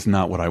think this is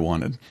not what I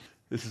wanted?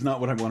 This is not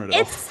what I wanted at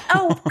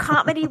all. It's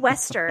comedy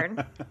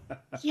western.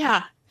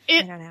 Yeah,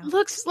 it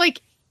looks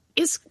like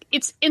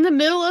it's in the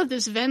middle of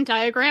this Venn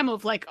diagram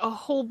of like a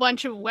whole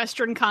bunch of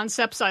Western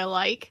concepts I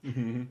like.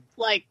 Mm-hmm.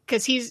 Like,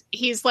 because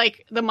he's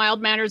like the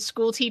mild-mannered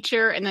school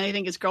teacher, and then I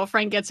think his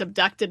girlfriend gets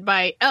abducted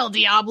by El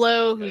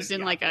Diablo, who's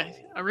in like a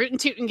rootin'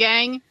 tootin'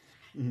 gang.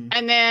 Mm-hmm.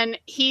 And then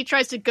he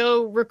tries to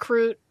go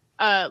recruit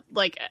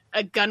like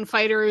a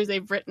gunfighter who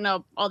they've written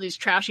up all these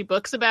trashy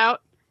books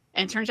about,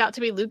 and it turns out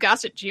to be Lou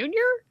Gossett Jr.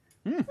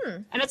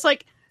 And it's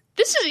like,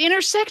 this is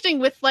intersecting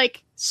with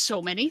like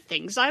so many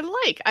things I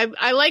like.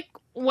 I like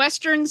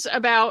Westerns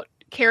about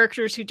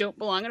characters who don't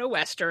belong in a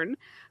Western.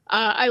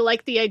 I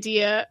like the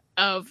idea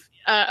of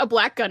a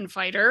black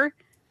gunfighter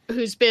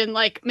who's been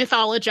like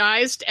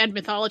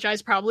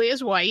mythologized probably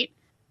as white.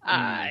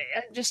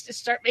 Just to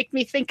start making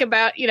me think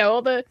about,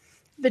 all the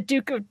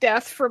Duke of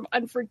Death from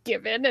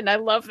Unforgiven. And I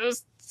love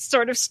those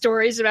sort of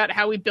stories about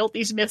how we built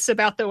these myths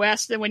about the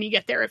West. And when you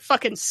get there, it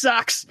fucking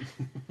sucks.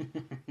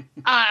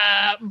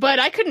 But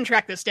I couldn't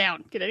track this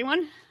down. Did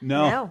anyone?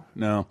 No.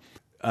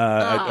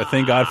 I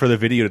thank God for the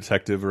Video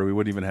Detective, or we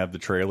wouldn't even have the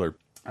trailer.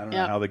 I don't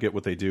know how they get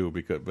what they do,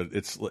 but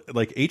it's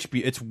like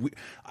HBO.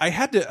 I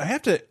have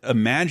to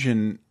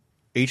imagine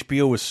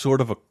HBO was sort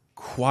of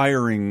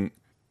acquiring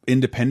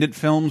independent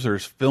films or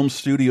film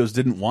studios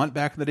didn't want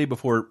back in the day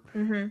before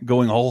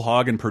going whole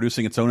hog and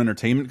producing its own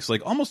entertainment. Because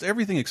like almost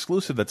everything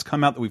exclusive that's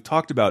come out that we've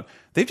talked about,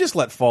 they've just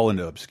let fall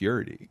into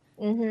obscurity.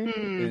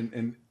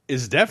 And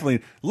is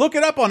definitely look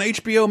it up on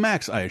HBO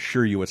Max. I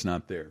assure you, it's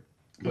not there.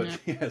 But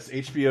yes,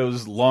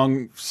 HBO's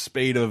long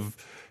spate of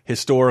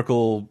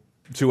historical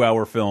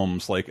 2-hour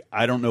films, like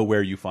I don't know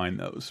where you find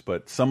those,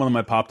 but some of them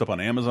I popped up on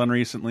Amazon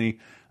recently.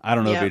 I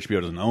don't know if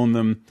HBO doesn't own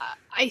them.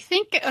 I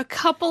think a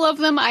couple of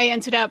them I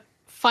ended up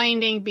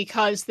finding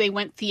because they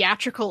went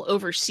theatrical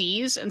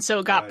overseas, and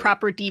so got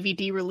proper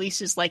DVD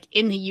releases like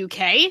in the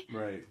UK.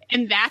 Right.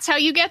 And that's how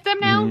you get them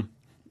now?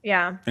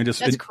 Yeah. And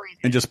that's crazy.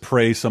 And just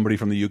pray somebody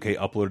from the UK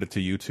uploaded it to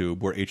YouTube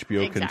where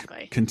HBO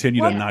can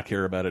continue to not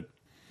care about it.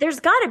 There's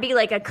got to be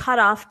like a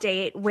cutoff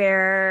date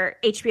where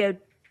HBO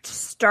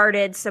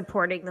started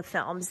supporting the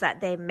films that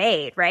they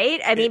made,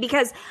 right? I mean,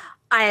 because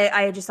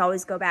I just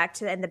always go back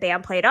to, and The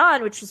Band Played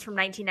On, which was from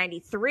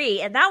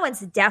 1993, and that one's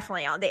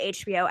definitely on the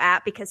HBO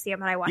app because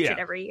Sam and I watch it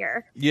every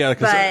year. Yeah,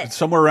 because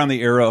somewhere around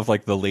the era of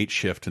like the Late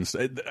Shift, and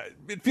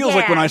it feels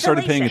like when I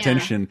started paying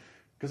attention,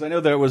 because I know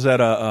there was that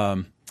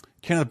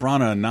Kenneth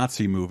Branagh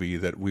Nazi movie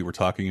that we were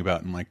talking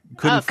about, and like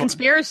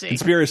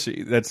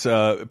Conspiracy. That's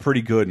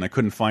pretty good, and I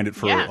couldn't find it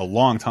for a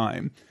long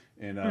time,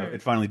 and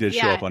it finally did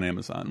show up on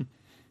Amazon.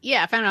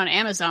 Yeah, I found it on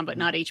Amazon, but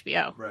not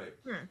HBO. Right.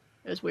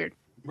 It was weird.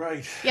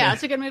 Right. Yeah,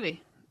 it's a good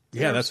movie.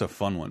 Yeah, that's a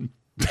fun one.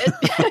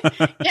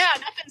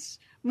 Nothing's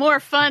more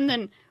fun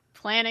than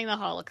planning the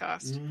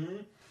Holocaust.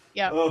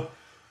 Yeah. Oh,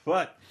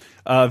 but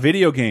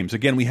video games.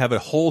 Again, we have a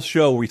whole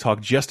show where we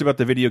talk just about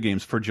the video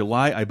games. For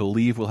July, I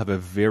believe we'll have a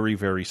very,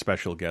 very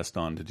special guest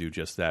on to do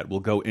just that. We'll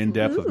go in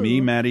depth with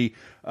me, Maddie,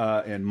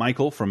 and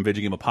Michael from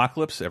Video Game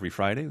Apocalypse every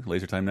Friday,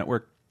 Laser Time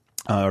Network,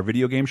 our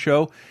video game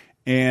show.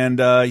 And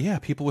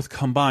people with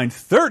combined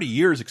 30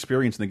 years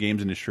experience in the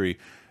games industry.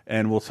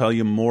 And we'll tell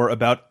you more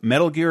about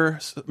Metal Gear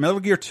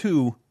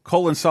 2,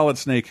 Solid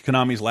Snake,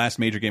 Konami's last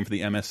major game for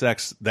the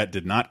MSX that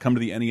did not come to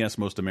the NES.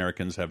 Most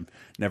Americans have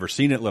never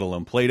seen it, let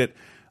alone played it.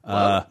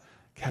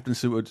 Captain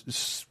Suba,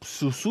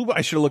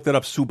 I should have looked that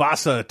up.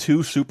 Tsubasa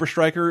 2 Super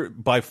Striker,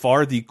 by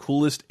far the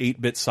coolest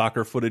 8-bit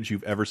soccer footage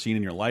you've ever seen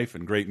in your life,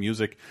 and great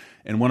music.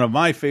 And one of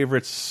my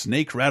favorites,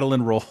 Snake Rattle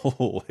and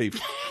Roll, a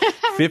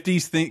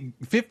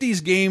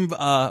 50s game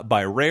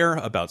by Rare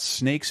about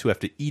snakes who have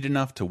to eat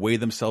enough to weigh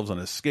themselves on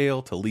a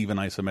scale to leave an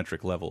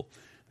isometric level.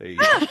 They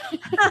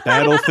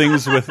battle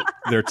things with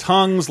their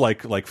tongues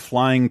like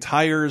flying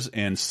tires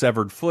and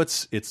severed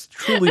foots. It's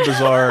truly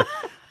bizarre.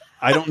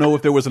 I don't know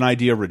if there was an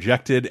idea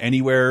rejected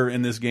anywhere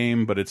in this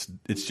game, but it's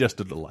just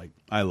a delight.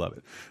 I love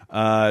it.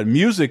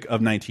 Music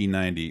of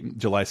 1990,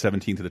 July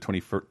 17th to the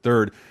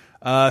 23rd.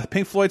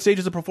 Pink Floyd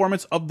stages a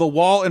performance of The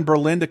Wall in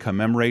Berlin to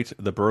commemorate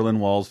the Berlin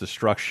Wall's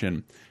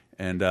destruction.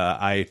 And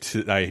I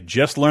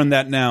just learned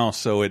that now,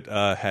 so it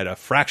had a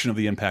fraction of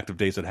the impact of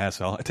David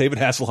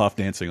Hasselhoff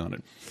dancing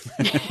on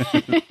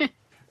it.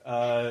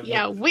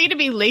 Yeah, way to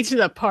be late to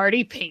the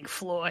party, Pink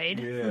Floyd.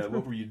 Yeah,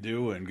 what were you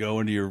doing?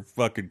 Going to your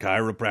fucking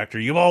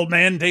chiropractor. You old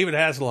man, David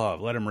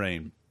Hasselhoff. Let him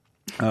reign.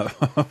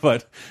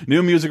 But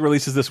new music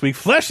releases this week.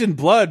 Flesh and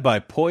Blood by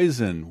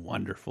Poison.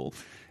 Wonderful.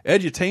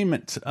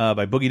 Edutainment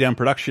by Boogie Down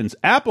Productions.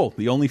 Apple,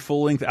 the only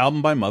full-length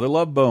album by Mother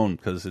Love Bone,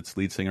 because its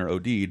lead singer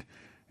OD'd.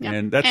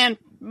 Yep. And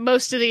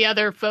most of the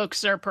other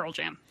folks are Pearl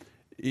Jam.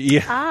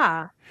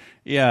 Yeah.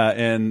 Yeah,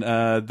 and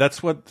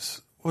that's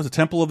what was it,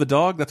 Temple of the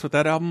Dog? That's what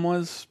that album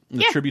was? A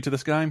tribute to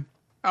this guy?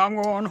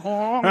 I'm going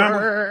home.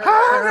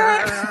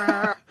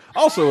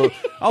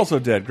 Also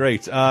dead.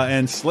 Great.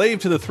 And Slave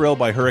to the Thrill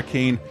by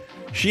Hurricane.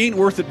 She Ain't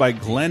Worth It by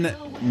Glenn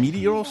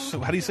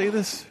Medeiros. How do you say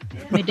this?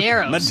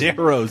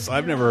 Medeiros.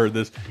 I've never heard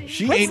this.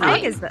 What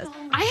song is this?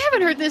 I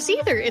haven't heard this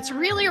either. It's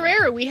really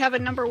rare. We have a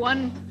 #1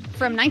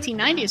 from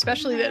 1990,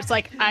 especially that it's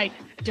like, I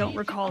don't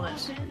recall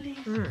this.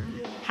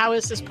 How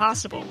is this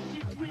possible?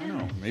 I don't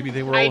know. Maybe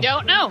they were I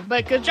don't know,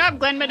 but good job,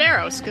 Glenn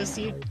Medeiros, because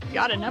you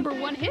got a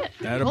 #1 hit.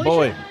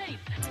 Attaboy.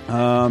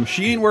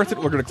 She Ain't Worth It.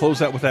 We're going to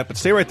close out with that, but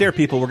stay right there,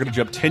 people. We're going to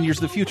jump 10 years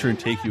in the future and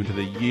take you into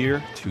the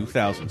year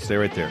 2000. Stay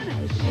right there.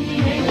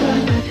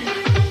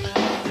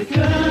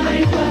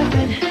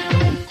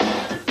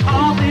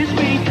 All this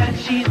week that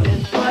she's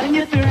been putting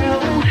you through.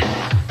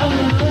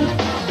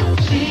 Oh,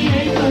 she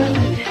ain't worth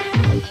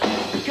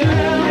it.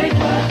 Girl ain't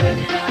worth it.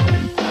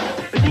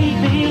 Believe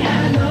me, I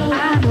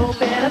know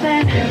better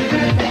than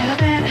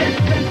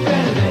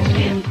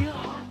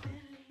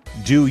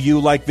Do you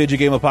like Video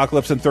Game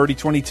Apocalypse in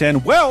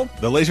 30-2010? Well,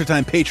 the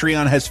LaserTime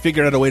Patreon has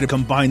figured out a way to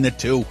combine the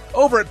two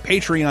over at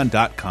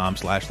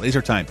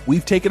patreon.com/lasertime.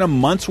 We've taken a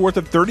month's worth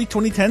of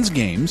 30-2010's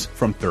games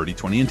from 30,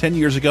 20, and 10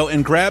 years ago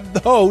and grabbed the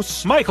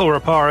hosts, Michael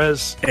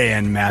Raparez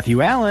and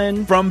Matthew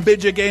Allen, from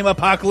Video Game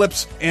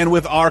Apocalypse. And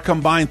with our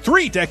combined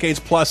 3 decades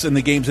plus in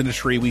the games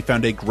industry, we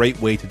found a great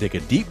way to take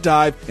a deep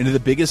dive into the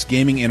biggest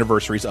gaming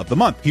anniversaries of the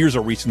month. Here's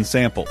a recent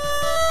sample.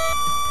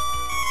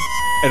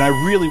 And I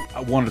really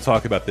want to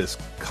talk about this,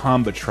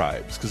 Combat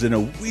Tribes, because in a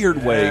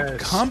weird way,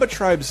 Combat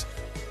Tribes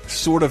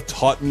sort of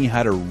taught me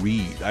how to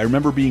read. I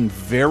remember being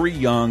very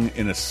young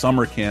in a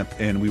summer camp,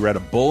 and we were at a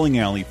bowling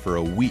alley for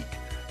a week.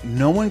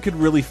 No one could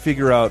really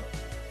figure out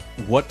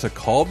what to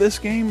call this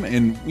game,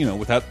 and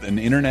without an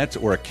internet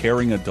or a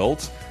caring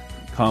adult.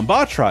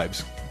 Combat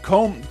Tribes,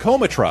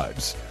 Coma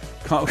Tribes.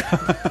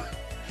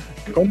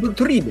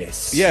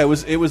 Yeah,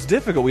 it was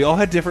difficult. We all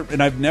had different,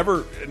 and I've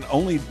never, and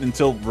only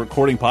until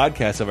recording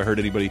podcasts have I heard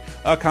anybody,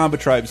 Combat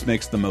Tribes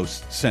makes the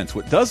most sense.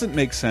 What doesn't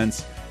make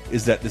sense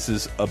is that this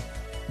is a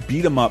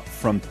beat 'em up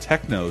from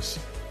Technos,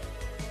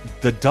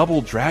 the Double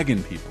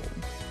Dragon people,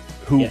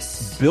 who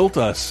built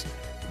us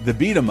the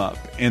beat 'em up,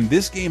 and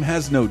this game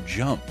has no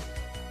jump.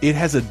 It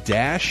has a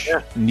dash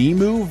knee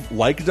move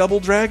like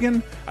Double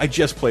Dragon. I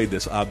just played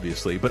this,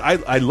 obviously, but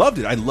I loved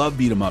it. I love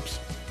beat 'em ups.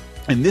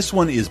 And this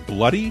one is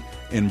bloody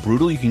and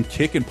brutal. You can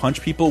kick and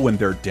punch people when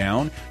they're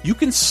down. You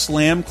can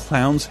slam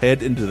Clown's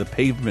head into the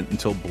pavement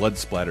until blood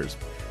splatters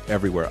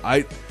everywhere.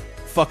 I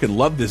fucking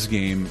love this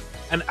game.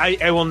 And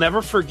I will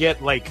never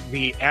forget, like,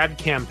 the ad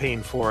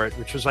campaign for it,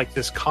 which was like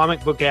this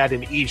comic book ad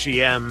in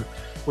EGM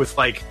with,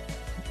 like,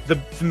 the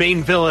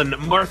main villain,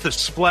 Martha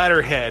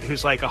Splatterhead,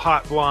 who's like a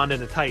hot blonde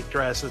in a tight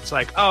dress. It's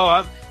like,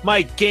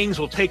 my gangs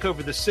will take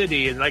over the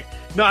city, and like,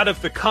 not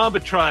if the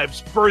Combat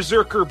Tribes,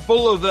 Berserker,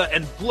 Bulova,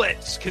 and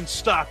Blitz can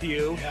stop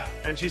you. Yeah.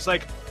 And she's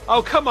like,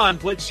 oh, come on,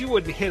 Blitz, you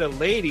wouldn't hit a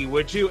lady,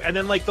 would you? And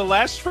then, like, the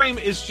last frame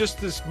is just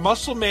this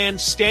muscle man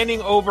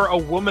standing over a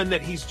woman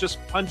that he's just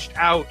punched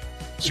out,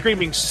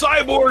 screaming,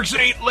 cyborgs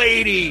ain't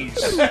ladies!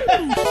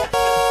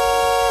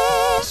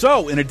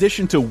 So, in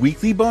addition to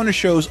weekly bonus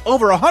shows,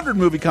 over 100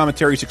 movie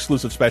commentaries,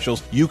 exclusive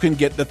specials, you can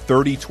get the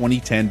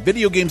 30-2010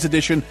 Video Games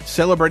Edition,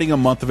 celebrating a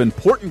month of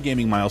important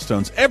gaming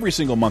milestones every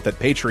single month at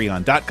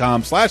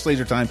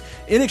patreon.com/lasertime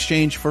in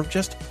exchange for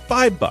just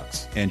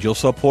 $5. And you'll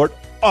support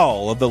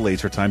all of the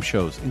LaserTime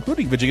shows,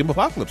 including Video Game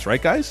Apocalypse,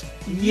 right, guys?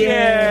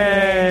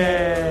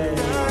 Yeah!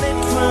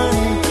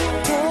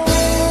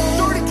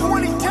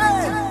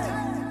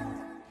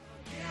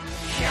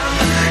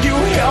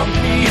 Help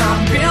me,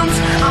 I'm bent.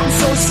 I'm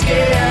so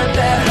scared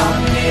that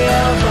I'll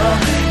never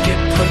get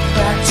put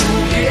back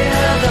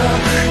together.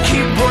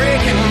 Keep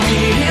breaking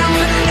me in,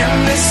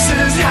 and this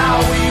is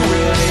how we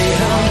really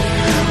end.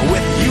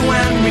 With you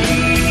and me.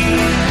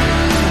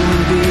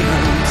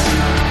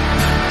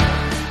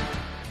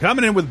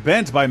 Coming in with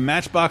Bent by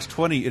Matchbox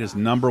 20. It is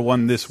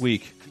 #1 this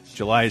week,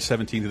 July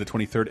 17th to the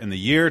 23rd in the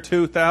year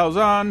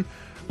 2000.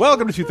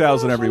 Welcome to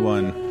 2000,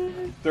 everyone.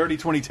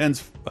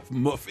 30-2010's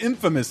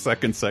infamous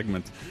second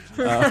segment.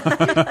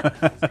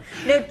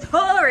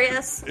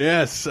 Notorious.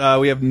 Yes,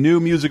 we have new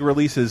music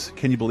releases.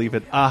 Can you believe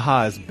it?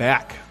 Aha is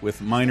back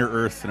with Minor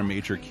Earth and a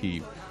Major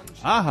Key.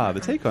 Aha, the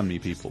Take on Me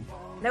people.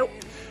 Nope.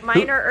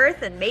 Minor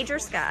Earth and Major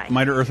Sky.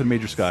 Minor Earth and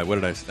Major Sky. What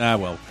did I say?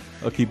 Well,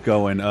 I'll keep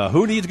going.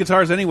 Who Needs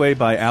Guitars Anyway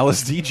by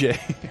Alice DJ.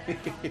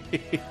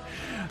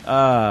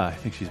 I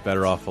think she's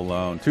better off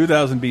alone.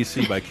 2000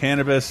 BC by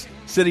Cannabis.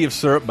 City of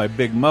Syrup by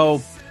Big Mo.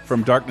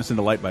 From Darkness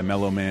into Light by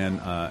Mellow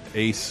Man.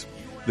 Ace.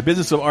 The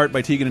Business of Art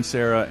by Tegan and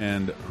Sarah.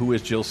 And Who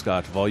is Jill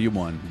Scott? Volume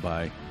 1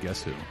 by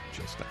Guess Who?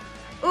 Jill Scott.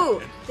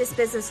 Ooh, This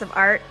Business of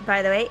Art,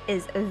 by the way,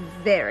 is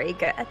very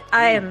good.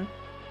 I am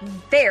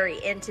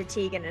very into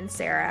Tegan and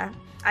Sarah.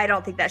 I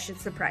don't think that should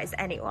surprise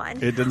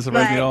anyone. It doesn't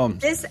surprise me at all.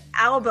 This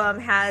album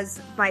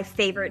has my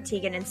favorite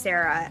Tegan and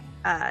Sarah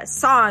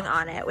song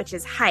on it, which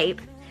is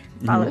Hype,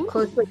 followed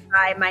closely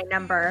by My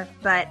Number.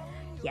 But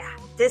yeah,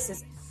 this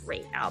is a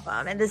great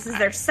album. And this is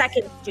their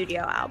second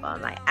studio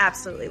album. I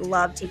absolutely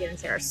love Tegan and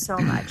Sarah so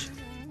much.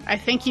 I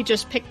think you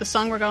just picked the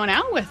song we're going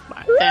out with.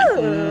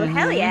 Ooh,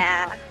 hell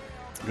yeah.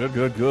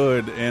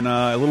 Good. And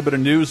a little bit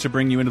of news to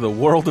bring you into the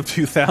world of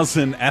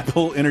 2000.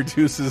 Apple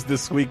introduces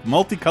this week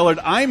multicolored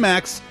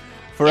IMAX,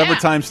 forever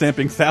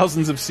time-stamping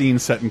thousands of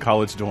scenes set in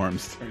college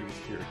dorms.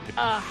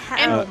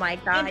 Oh my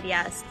God,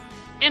 yes.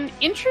 And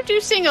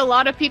introducing a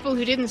lot of people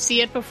who didn't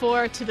see it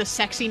before to the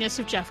sexiness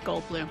of Jeff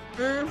Goldblum.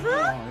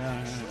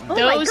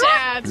 Those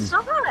ads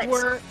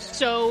were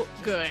so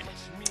good.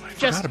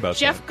 Just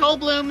Jeff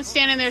Goldblum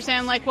standing there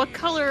saying, like, what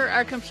color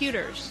are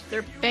computers?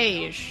 They're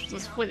beige.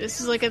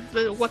 This is like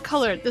what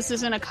color? This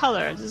isn't a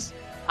color. This is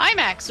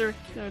IMAX or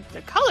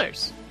the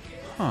colors.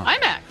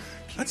 IMAX.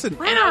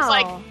 And I was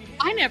like,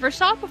 I never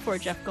saw it before,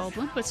 Jeff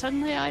Goldblum, but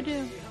suddenly I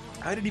do.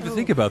 I didn't even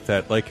think about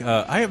that. Like,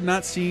 I have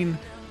not seen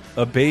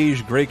a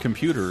beige gray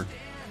computer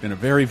in a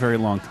very, very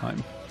long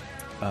time.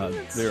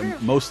 They're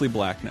mostly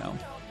black now,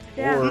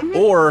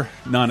 or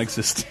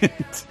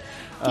non-existent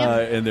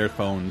in their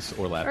phones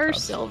or laptops. Or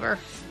silver.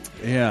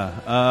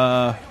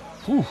 Yeah.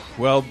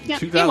 Well,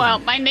 2000. Meanwhile,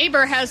 my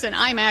neighbor has an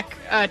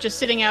iMac just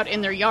sitting out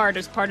in their yard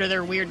as part of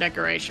their weird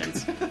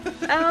decorations.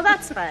 Oh,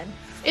 that's fun.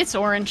 It's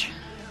orange.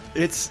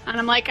 And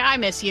I'm like, I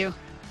miss you.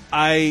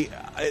 I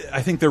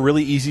think they're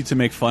really easy to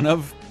make fun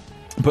of,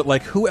 but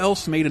like, who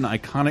else made an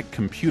iconic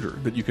computer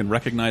that you can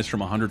recognize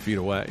from 100 feet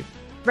away?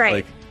 Right.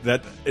 Like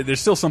that.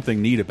 There's still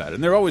something neat about it,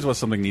 and there always was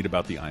something neat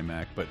about the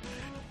iMac. But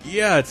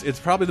yeah, it's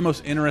probably the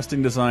most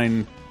interesting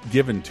design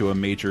given to a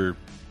major.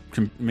 I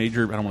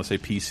don't want to say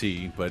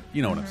PC, but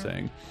you know what I'm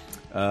saying.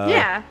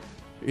 Yeah.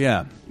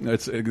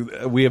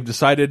 We have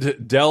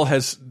decided Dell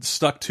has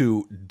stuck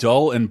to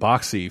dull and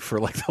boxy for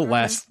like the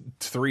last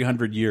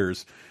 300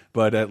 years,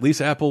 but at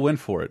least Apple went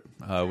for it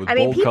with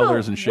bold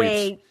colors and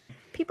shapes.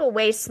 People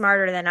way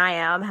smarter than I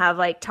am have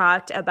like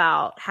talked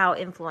about how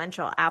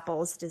influential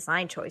Apple's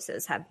design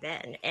choices have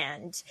been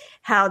and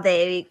how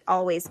they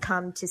always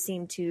come to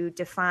seem to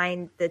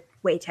define the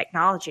way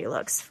technology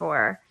looks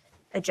for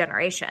a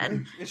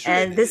generation.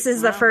 And this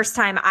is the first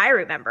time I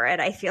remember it,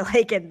 I feel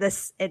like,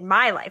 in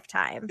my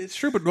lifetime. It's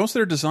true, but most of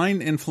their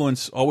design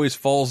influence always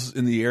falls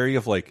in the area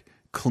of like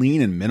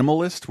clean and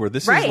minimalist, where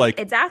this is like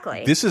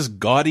this is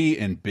gaudy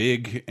and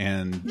big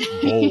and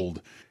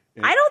bold.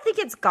 I don't think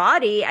it's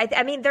gaudy.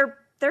 I mean, they're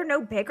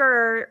no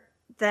bigger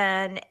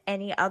than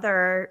any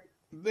other.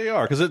 They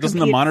are, because doesn't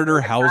the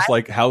monitor house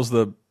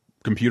the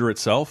computer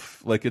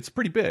itself? Like, it's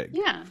pretty big.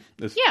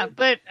 Yeah,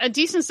 but a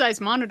decent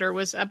sized monitor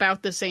was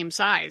about the same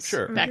size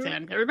back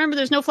then. Remember,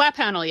 there's no flat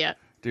panel yet.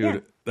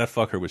 Dude, that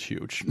fucker was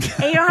huge. And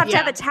you don't have to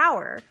have a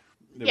tower.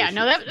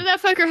 That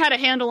fucker had a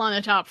handle on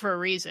the top for a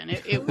reason.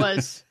 It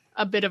was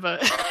a bit of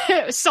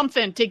a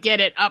something to get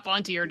it up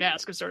onto your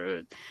desk. It's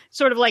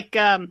sort of like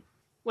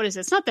what is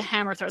it? It's not the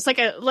hammer throw. It's like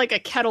a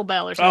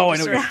kettlebell or something. Oh, I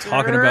know what you're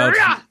talking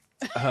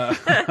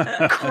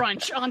about.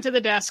 Crunch onto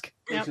the desk.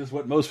 Which is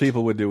what most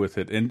people would do with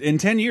it. And in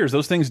 10 years,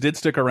 those things did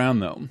stick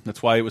around, though.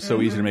 That's why it was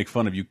so easy to make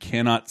fun of. You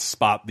cannot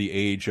spot the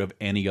age of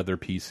any other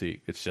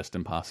PC. It's just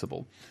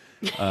impossible.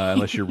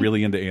 Unless you're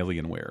really into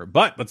Alienware.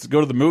 But let's go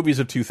to the movies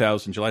of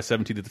 2000, July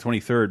 17th to the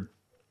 23rd.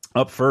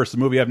 Up first, a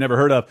movie I've never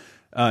heard of.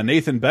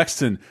 Nathan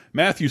Bexton,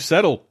 Matthew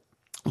Settle,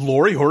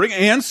 Lori Horing,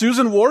 and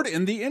Susan Ward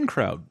in The In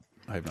Crowd.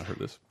 I have not heard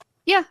this.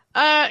 Yeah,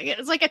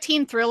 it's like a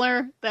teen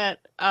thriller that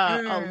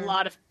a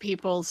lot of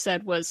people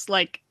said was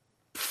like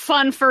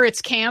fun for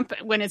its camp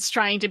when it's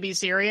trying to be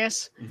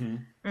serious.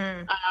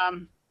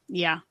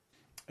 Yeah,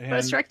 but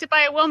it's directed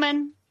by a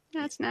woman.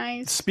 That's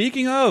nice.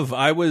 Speaking of,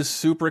 I was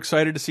super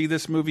excited to see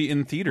this movie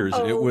in theaters.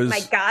 Oh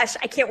my gosh,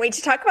 I can't wait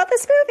to talk about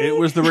this movie. It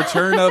was the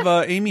return of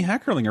Amy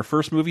Heckerling, her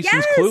first movie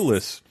since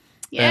Clueless.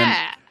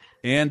 Yeah,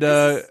 and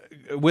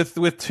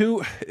with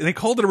two, they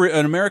called it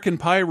an American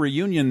Pie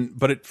reunion,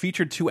 but it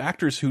featured two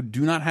actors who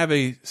do not have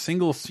a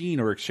single scene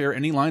or share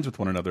any lines with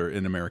one another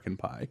in American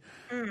Pie.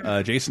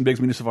 Jason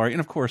Biggs, Mina Savari, and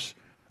of course,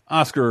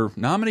 Oscar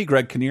nominee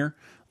Greg Kinnear,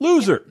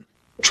 loser.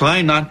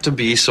 Try not to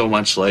be so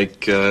much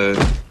like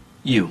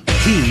you.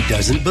 He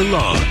doesn't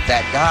belong.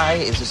 That guy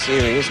is a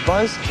serious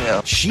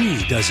buzzkill.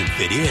 She doesn't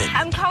fit in.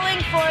 I'm calling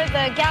for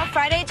the Gal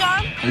Friday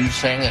job. Are you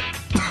saying it?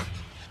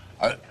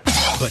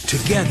 But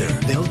together,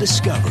 they'll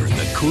discover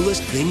the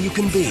coolest thing you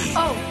can be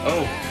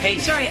Oh, hey.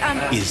 Sorry,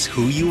 is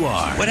who you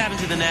are. What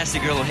happened to the nasty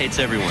girl who hates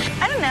everyone?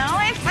 I don't know.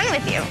 I have fun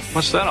with you.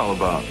 What's that all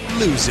about?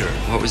 Loser.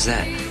 What was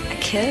that? A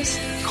kiss?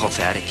 Call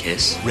that a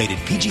kiss? Rated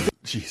PG.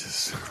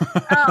 Jesus.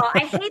 Oh,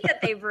 I hate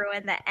that they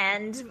ruined the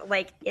end,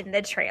 like in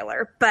the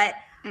trailer, but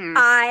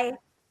I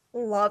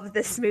love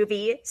this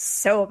movie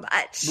so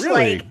much.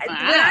 Really? Like when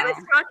I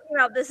was talking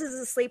about this is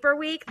a sleeper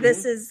week,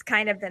 this is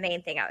kind of the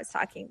main thing I was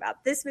talking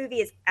about. This movie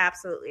is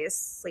absolutely a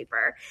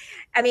sleeper.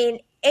 I mean,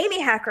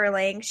 Amy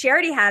Heckerling, she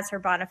already has her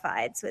bona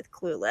fides with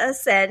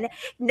Clueless, and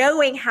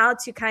knowing how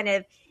to kind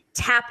of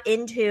tap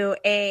into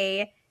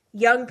a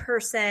young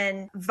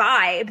person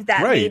vibe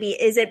that maybe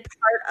isn't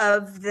part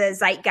of the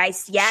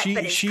zeitgeist yet,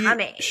 but is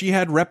coming. She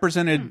had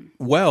represented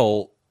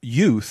well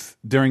youth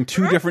during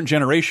two different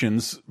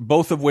generations,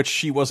 both of which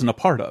she wasn't a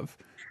part of.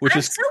 Which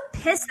I'm so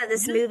pissed that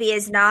this movie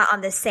is not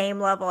on the same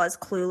level as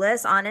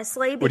Clueless,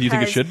 honestly. What do you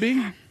think it should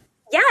be?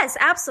 Yes,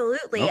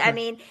 absolutely. Okay. I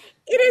mean,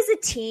 it is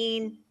a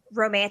teen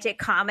romantic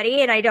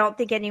comedy, and I don't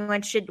think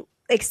anyone should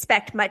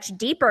expect much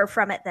deeper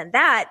from it than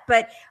that.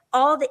 But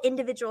all the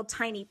individual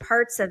tiny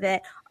parts of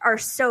it are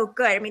so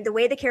good. I mean, the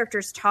way the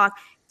characters talk,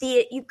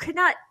 you could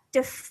not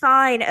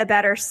define a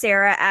better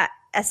Sarah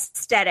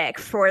aesthetic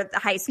for the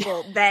high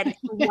school than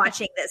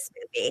watching this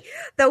movie.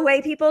 The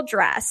way people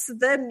dress,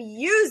 the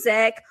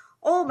music.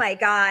 Oh my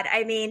God.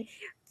 I mean,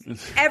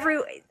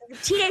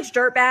 Teenage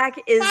Dirtbag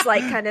is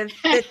like kind of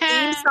the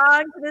theme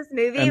song to this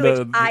movie,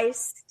 which I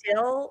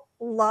still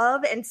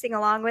love and sing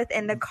along with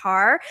in the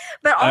car.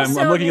 But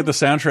also, I'm looking at the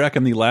soundtrack,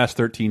 and the last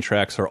 13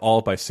 tracks are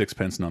all by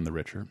Sixpence None the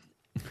Richer.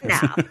 No,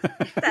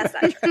 that's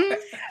not true.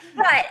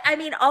 But I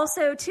mean,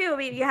 also too, I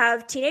mean, you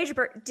have Teenage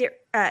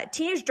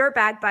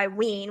Dirtbag by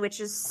Ween, which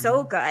is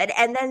so good,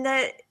 and then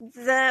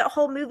the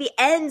whole movie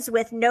ends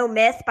with No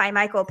Myth by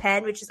Michael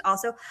Penn, which is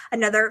also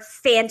another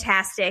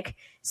fantastic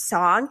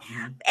song.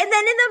 And then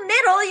in the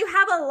middle, you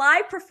have a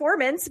live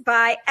performance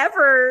by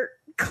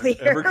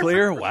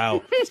Everclear,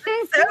 wow.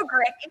 So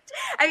great.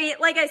 I mean,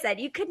 like I said,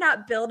 you could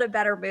not build a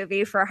better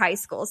movie for high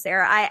school,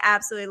 Sarah. I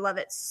absolutely love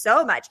it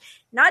so much.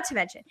 Not to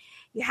mention,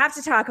 you have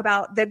to talk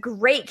about the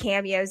great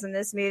cameos in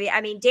this movie. I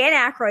mean, Dan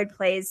Aykroyd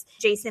plays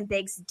Jason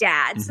Biggs'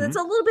 dad, so it's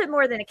a little bit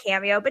more than a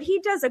cameo, but he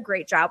does a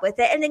great job with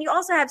it. And then you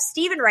also have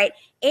Stephen Wright,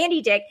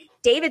 Andy Dick,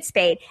 David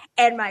Spade,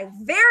 and my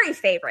very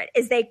favorite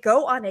is they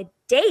go on a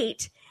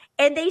date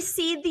and they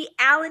see the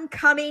Alan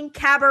Cumming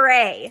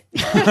Cabaret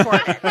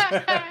performance.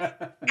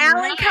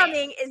 Alan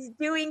Cumming is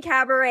doing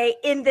cabaret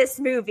in this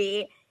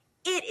movie.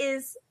 It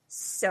is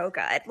so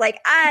good. Like,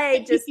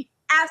 I just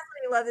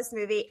absolutely love this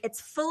movie. It's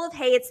full of,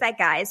 hey, it's that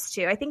guys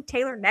too. I think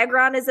Taylor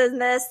Negron is in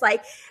this.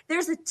 Like,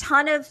 there's a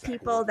ton of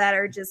people that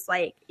are just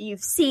like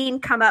you've seen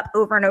come up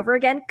over and over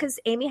again because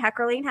Amy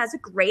Heckerling has a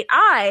great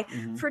eye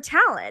for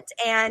talent.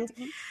 And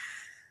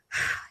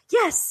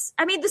yes,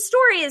 I mean, the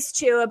story is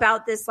too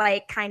about this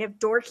like kind of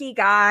dorky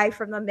guy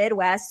from the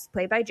Midwest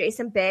played by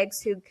Jason Biggs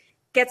who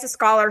gets a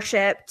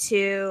scholarship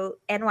to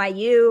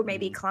NYU,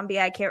 maybe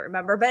Columbia, I can't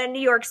remember, but a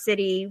New York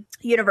City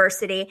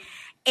university.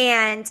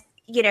 And,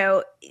 you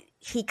know,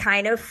 he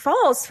kind of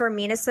falls for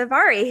Mina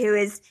Savari,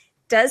 who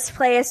does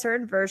play a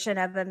certain version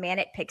of a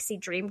manic pixie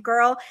dream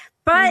girl,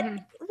 but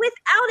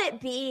without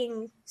it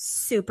being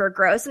super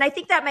gross. And I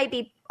think that might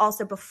be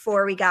also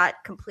before we got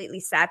completely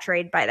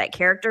saturated by that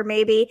character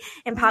maybe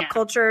in pop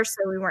culture,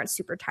 so we weren't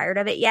super tired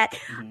of it yet.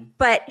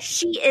 But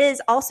she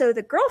is also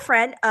the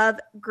girlfriend of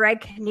Greg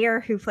Kinnear,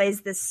 who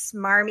plays this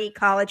smarmy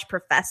college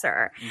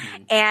professor.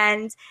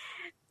 And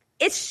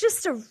it's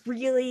just a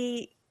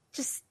really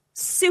just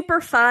super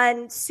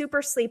fun,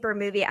 super sleeper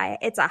movie.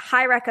 It's a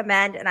high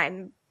recommend, and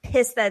I'm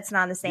pissed that it's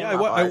not on the same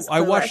level as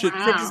I watched it.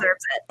 It deserves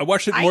it. I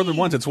watched it more than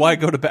once. It's why I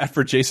go to bat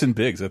for Jason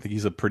Biggs. I think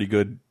he's a pretty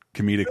good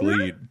comedic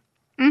lead.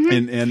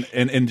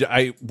 And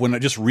I when I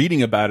just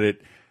reading about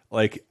it,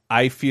 like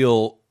I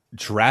feel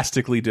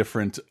drastically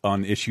different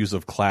on issues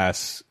of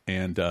class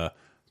and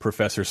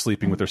professors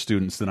sleeping with their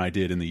students than I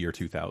did in the year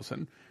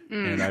 2000.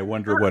 And I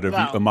wonder what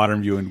a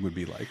modern viewing would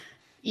be like.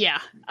 Yeah.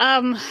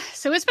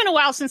 So it's been a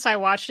while since I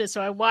watched it.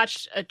 So I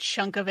watched a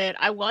chunk of it.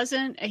 I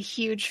wasn't a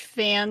huge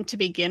fan to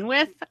begin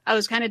with. I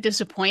was kind of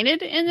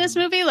disappointed in this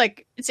movie.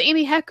 Like, it's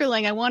Amy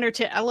Heckerling. I want her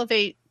to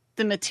elevate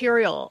the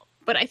material,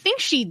 but I think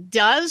she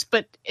does,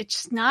 but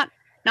it's not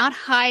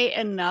high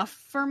enough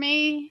for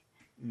me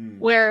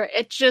where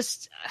it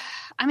just,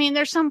 I mean,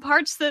 there's some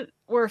parts that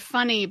were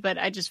funny, but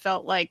I just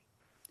felt like,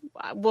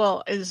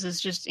 well, this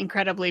is just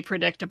incredibly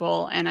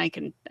predictable. And I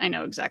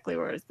know exactly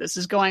where this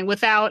is going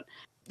without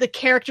the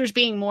characters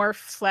being more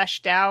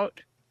fleshed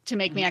out to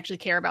make me actually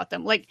care about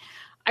them. Like,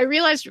 I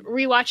realized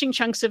rewatching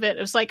chunks of it, it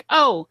was like,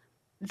 oh,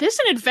 this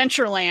and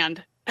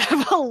Adventureland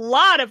have a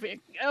lot of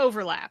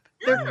overlap.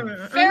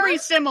 They're very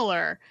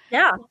similar.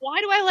 Yeah. Why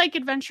do I like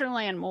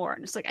Adventureland more?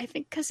 And it's like, I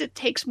think because it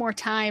takes more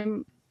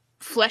time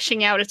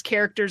fleshing out its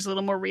characters a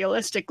little more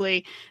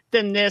realistically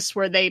than this,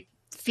 where they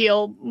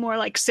feel more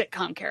like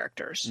sitcom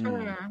characters.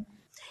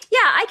 Yeah,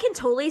 I can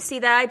totally see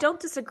that. I don't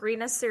disagree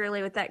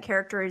necessarily with that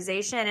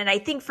characterization. And I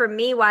think for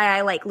me, why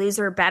I like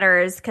Loser better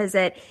is because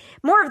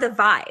more of the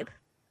vibe.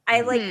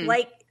 I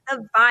like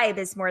the vibe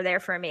is more there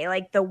for me,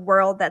 like the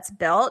world that's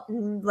built,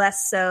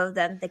 less so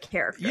than the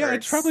characters. Yeah,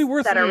 it's probably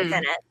worth that are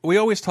within it. We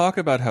always talk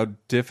about how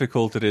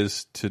difficult it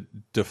is to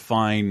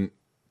define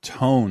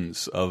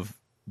tones of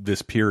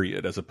this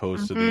period as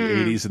opposed to the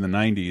 80s and the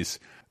 90s.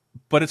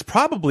 But it's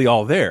probably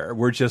all there.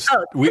 We're just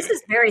this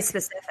is very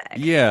specific.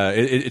 Yeah,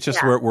 it's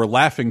just we're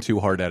laughing too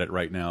hard at it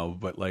right now.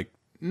 But like,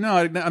 no,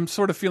 I'm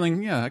sort of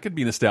feeling I could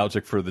be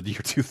nostalgic for the year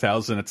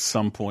 2000 at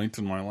some point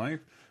in my life.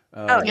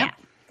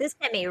 This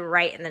hit me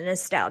right in the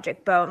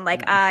nostalgic bone.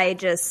 Like I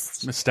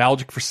just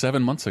nostalgic for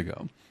 7 months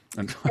ago.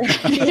 Yeah,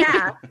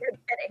 you're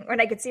kidding. When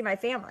I could see my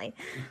family,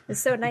 it's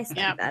so nice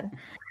back then.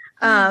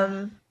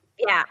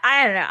 Yeah,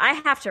 I don't know. I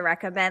have to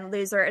recommend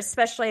Loser,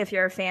 especially if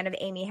you're a fan of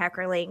Amy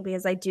Heckerling,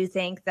 because I do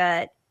think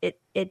that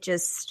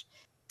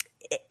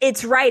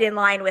it's right in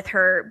line with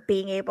her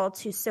being able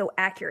to so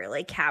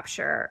accurately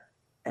capture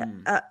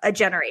a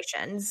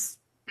generation's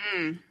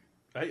tone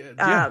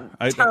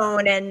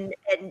and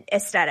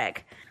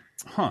aesthetic.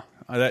 Huh.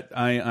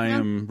 I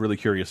am really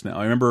curious now.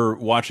 I remember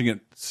watching it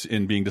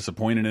and being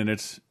disappointed in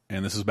it,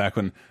 and this is back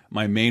when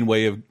my main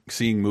way of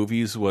seeing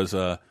movies was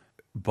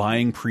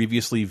buying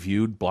previously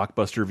viewed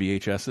Blockbuster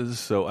VHSs.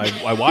 So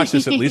I watched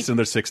this at least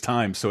another 6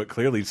 times, so it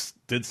clearly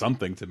did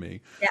something to me.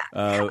 Yeah.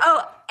 And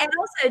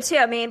also, too,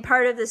 I mean,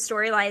 part of the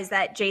storyline is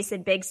that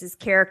Jason Biggs'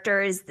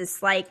 character is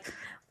this, like,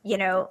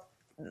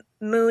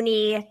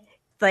 moony,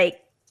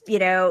 like,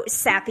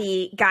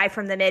 sappy guy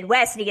from the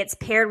Midwest, and he gets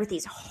paired with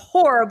these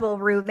horrible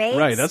roommates.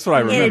 Right, that's what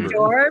I remember. In a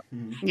dorm,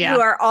 who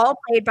are all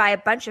played by a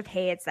bunch of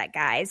Hey-It's-That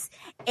guys.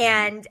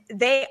 And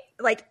they,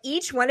 like,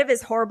 each one of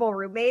his horrible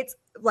roommates,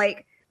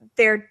 like,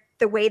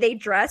 the way they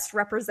dress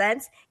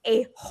represents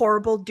a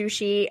horrible,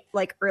 douchey,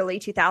 like early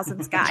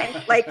 2000s guy.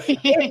 Like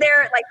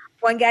they're like,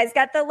 one guy's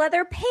got the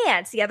leather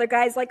pants, the other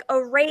guy's like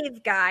a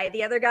rave guy,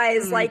 the other guy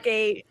is like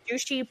a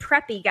douchey,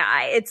 preppy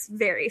guy. It's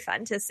very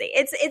fun to see.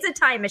 It's a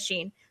time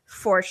machine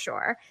for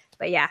sure.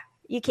 But yeah,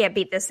 you can't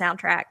beat this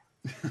soundtrack.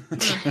 I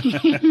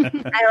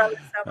love it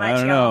so much. I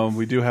don't know.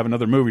 We do have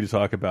another movie to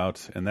talk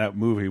about, and that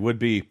movie would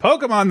be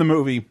Pokemon the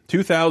movie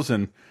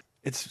 2000.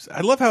 I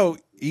love how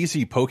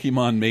easy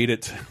Pokemon made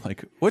it.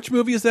 Like, which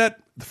movie is that?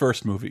 The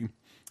first movie.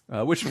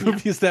 Which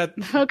movie is that?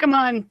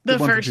 Pokemon, the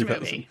first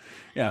movie.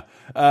 Yeah.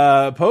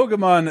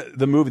 Pokemon,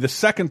 the movie, the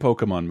second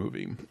Pokemon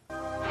movie.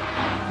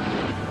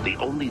 The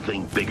only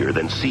thing bigger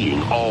than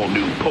seeing all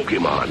new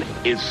Pokemon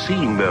is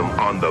seeing them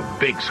on the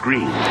big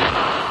screen.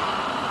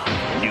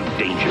 New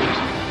dangers,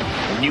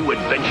 new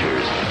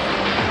adventures,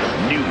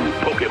 new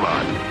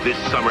Pokemon. This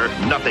summer,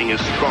 nothing is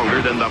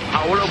stronger than the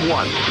power of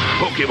one.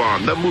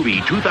 Pokemon, the movie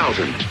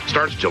 2000,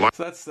 starts July.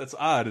 So that's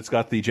odd. It's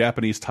got the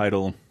Japanese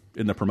title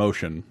in the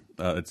promotion.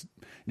 In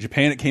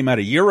Japan, it came out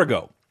a year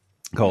ago,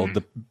 called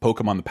the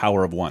Pokemon, the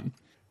Power of One.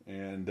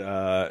 And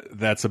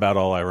that's about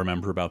all I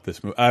remember about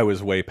this movie. I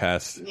was way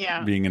past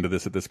being into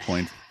this at this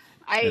point.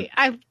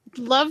 I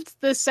loved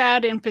this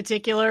ad in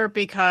particular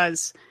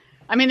because,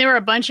 I mean, there were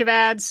a bunch of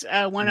ads.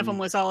 One of them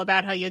was all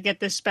about how you'll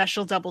get this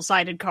special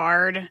double-sided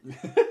card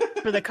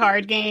for the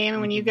card game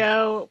when you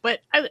go. But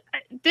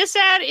this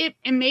ad, it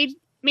made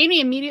me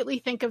immediately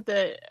think of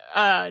the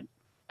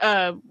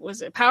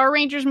was it Power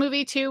Rangers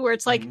movie too, where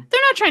it's like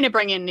they're not trying to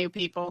bring in new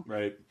people.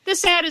 Right.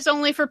 This ad is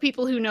only for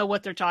people who know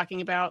what they're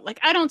talking about. Like,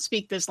 I don't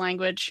speak this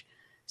language,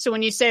 so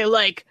when you say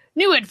like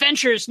new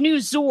adventures, new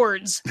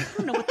Zords, I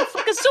don't know what the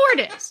fuck a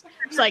Zord is.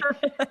 It's like.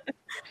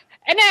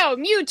 And now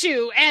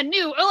Mewtwo and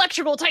new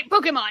electrical type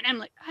Pokemon. I'm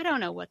like, I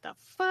don't know what the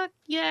fuck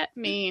that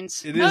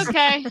means.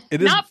 Okay,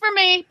 not for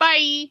me.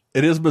 Bye.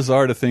 It is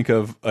bizarre to think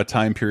of a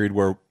time period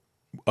where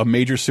a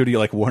major studio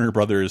like Warner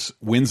Brothers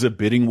wins a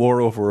bidding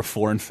war over a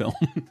foreign film.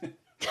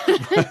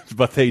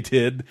 But they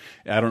did.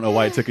 I don't know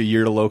why it took a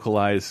year to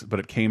localize, but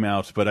it came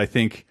out. But I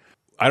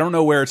don't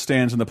know where it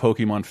stands in the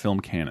Pokemon film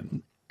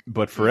canon.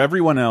 But for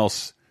everyone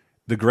else,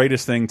 the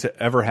greatest thing to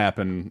ever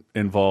happen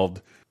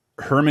involved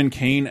Herman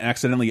Cain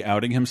accidentally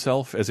outing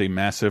himself as a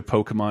massive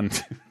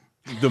Pokemon,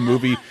 the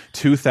movie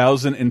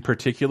 2000 in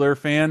particular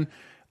fan.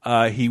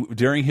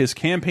 During his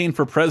campaign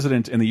for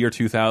president in the year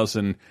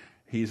 2000,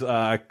 he's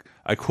I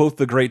quote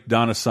the great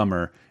Donna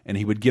Summer, and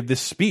he would give this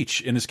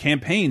speech in his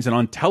campaigns and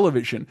on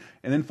television,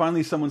 and then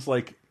finally someone's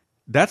like,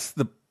 "That's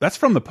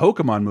from the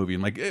Pokemon movie."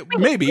 I'm like,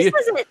 maybe he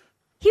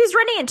was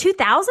running in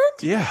 2000.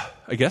 Yeah,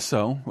 I guess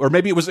so, or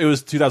maybe it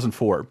was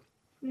 2004.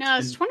 No,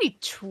 it's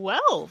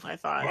 2012, I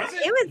thought.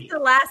 It was the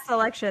last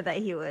election that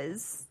he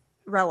was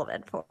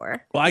relevant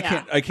for. Well, I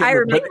can't. I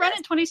remember. He ran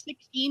in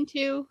 2016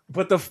 too.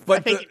 But the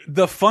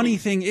funny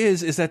thing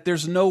is that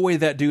there's no way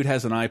that dude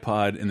has an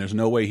iPod, and there's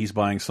no way he's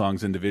buying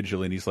songs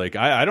individually. And he's like,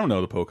 I don't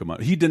know the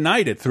Pokemon. He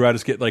denied it throughout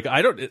his like,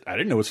 I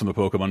didn't know it's from the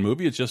Pokemon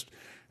movie. It's just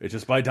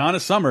by Donna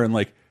Summer, and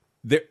like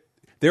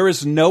there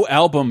is no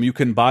album you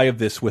can buy of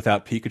this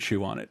without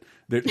Pikachu on it.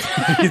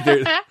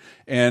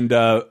 And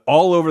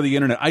all over the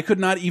internet, I could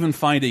not even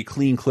find a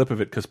clean clip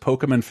of it because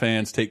Pokemon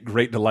fans take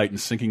great delight in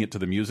syncing it to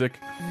the music.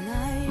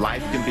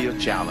 Life can be a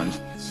challenge.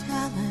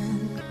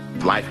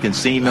 Life can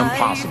seem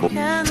impossible.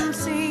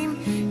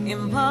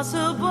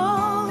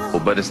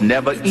 But it's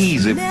never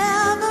easy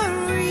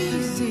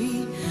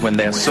when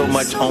there's so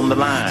much on the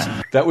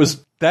line. That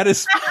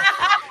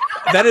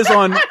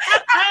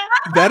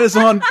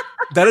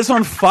is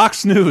on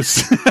Fox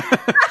News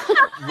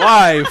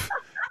live.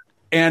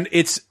 And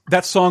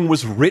that song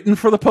was written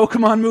for the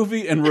Pokemon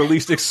movie and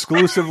released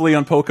exclusively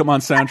on Pokemon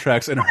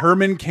soundtracks. And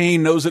Herman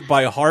Cain knows it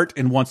by heart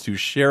and wants to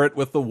share it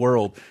with the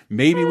world.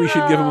 Maybe we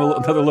should give him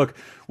another look.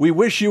 We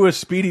wish you a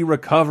speedy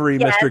recovery,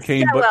 Mr.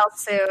 Cain. Get well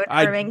soon,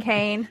 Herman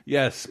Cain.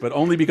 Yes, but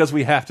only because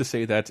we have to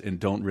say that and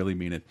don't really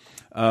mean it.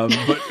 But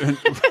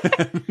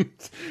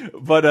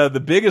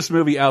the biggest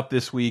movie out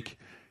this week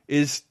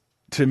is,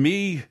 to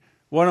me,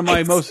 one of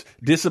my most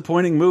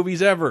disappointing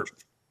movies ever.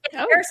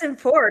 Harrison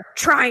Ford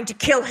trying to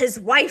kill his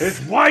wife.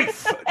 His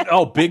wife!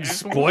 Oh, big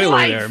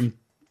spoiler there.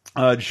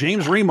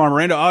 James Remar,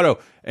 Miranda Otto,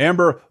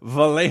 Amber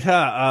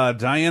Valletta,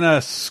 Diana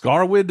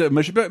Scarwood,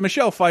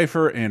 Michelle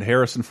Pfeiffer, and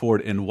Harrison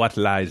Ford in What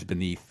Lies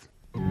Beneath.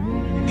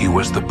 He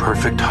was the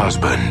perfect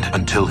husband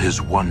until his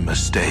one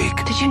mistake.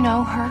 Did you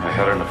know her? I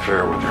had an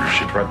affair with her.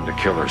 She threatened to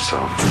kill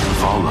herself.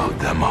 Followed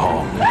them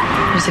home.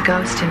 There's a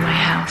ghost in my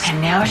house,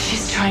 and now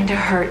she's trying to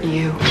hurt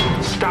you.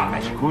 Stop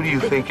it. Who do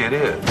you think it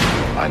is?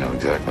 I know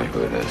exactly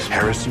who it is.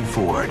 Harrison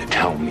Ford.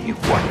 Tell me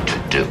what to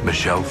do.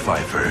 Michelle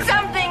Pfeiffer.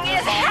 Something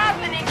is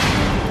happening.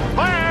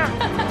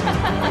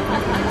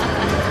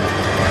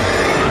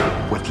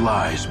 What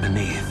Lies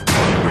Beneath.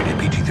 Rated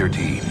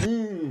PG-13.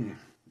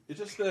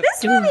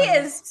 This movie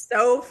is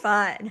so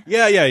fun.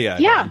 Yeah.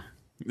 Yeah.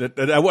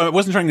 I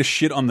wasn't trying to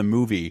shit on the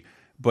movie,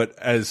 but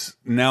as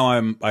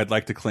now I'd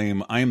like to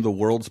claim I am the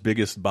world's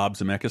biggest Bob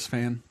Zemeckis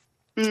fan.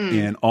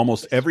 And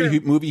almost every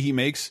movie he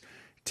makes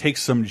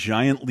takes some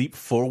giant leap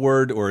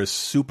forward or is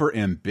super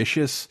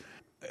ambitious.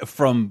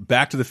 From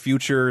Back to the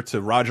Future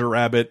to Roger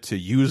Rabbit to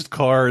Used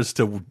Cars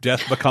to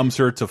Death Becomes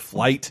Her to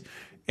Flight.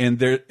 And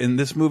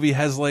this movie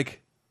has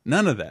like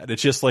none of that.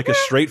 It's just like a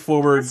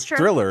straightforward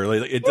thriller.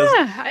 Like, it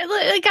doesn't.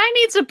 The guy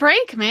needs a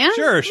break, man.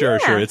 Sure.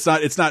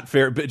 It's not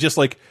fair, but just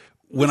like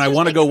when I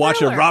want to go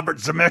watch a Robert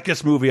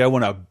Zemeckis movie, I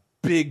want a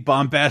big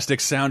bombastic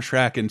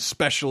soundtrack and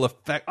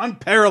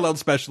unparalleled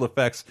special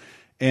effects.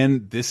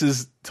 And this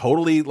is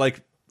totally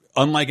like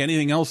unlike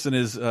anything else in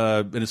his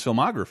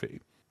filmography.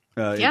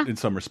 In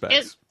some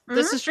respects,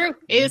 this is true.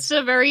 It's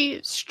a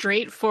very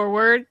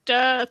straightforward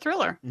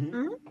thriller.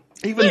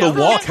 Even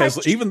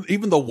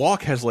the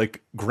walk has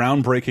like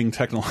groundbreaking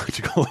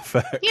technological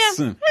effects.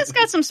 Yeah, it's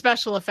got some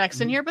special effects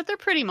in here, but they're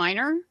pretty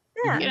minor.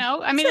 Yeah. You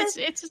know, I mean,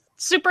 it's a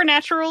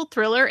supernatural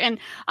thriller, and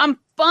I'm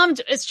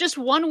bummed. It's just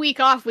 1 week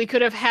off. We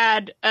could have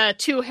had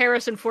 2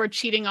 Harrison Ford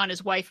cheating on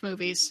his wife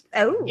movies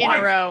in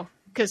a row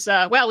because,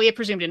 we have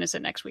Presumed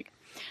Innocent next week.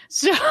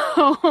 So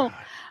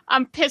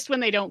I'm pissed when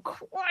they don't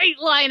quite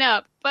line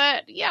up.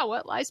 But yeah,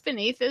 What Lies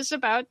Beneath is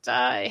about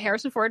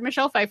Harrison Ford and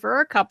Michelle Pfeiffer,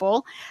 a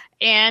couple,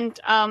 and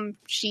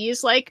she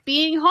is like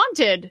being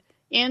haunted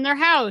in their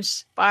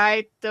house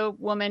by the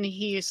woman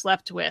he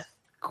slept with. ?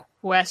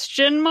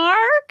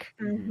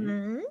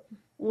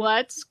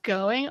 What's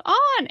going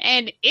on?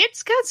 And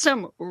it's got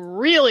some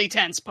really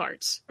tense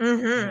parts.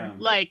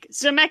 Like,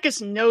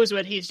 Zemeckis knows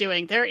what he's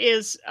doing. There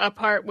is a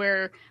part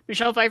where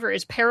Michelle Pfeiffer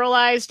is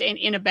paralyzed and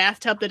in a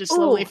bathtub that is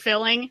slowly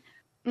filling.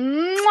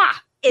 Mwah!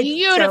 It's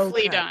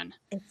beautifully so done.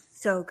 It's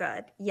so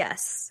good.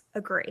 Yes,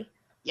 agree.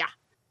 Yeah.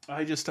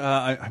 I just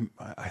I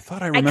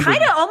thought I remembered. I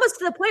kind of almost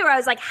to the point where I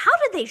was like, how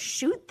did they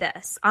shoot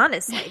this?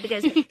 Honestly,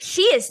 because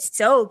she is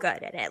so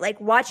good at it.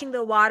 Like watching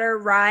the water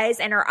rise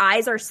and her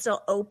eyes are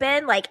still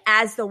open, like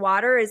as the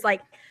water is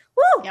like,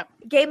 woo,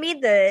 gave me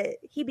the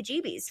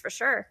heebie-jeebies for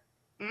sure.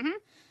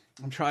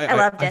 I'm trying. I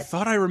loved it. I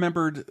thought I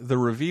remembered the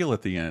reveal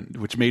at the end,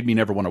 which made me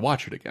never want to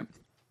watch it again.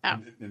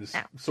 And it's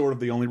sort of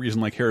the only reason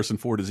like Harrison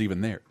Ford is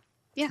even there.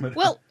 Yeah.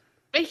 Well,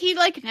 but he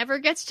like never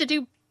gets to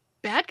do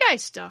bad guy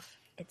stuff.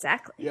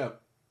 Exactly.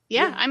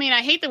 Yeah, I mean,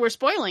 I hate that we're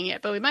spoiling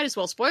it, but we might as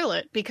well spoil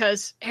it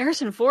because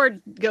Harrison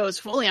Ford goes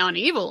fully on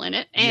evil in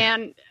it,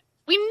 and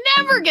we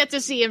never get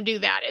to see him do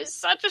that. It's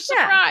such a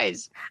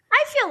surprise.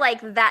 I feel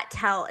like that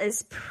tell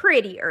is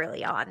pretty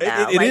early on,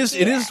 though. It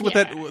is with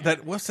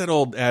that. What's that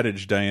old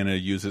adage Diana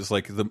uses?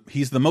 Like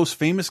he's the most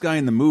famous guy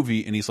in the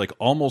movie, and he's like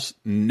almost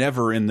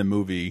never in the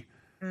movie,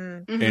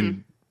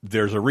 and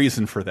there's a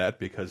reason for that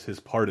because his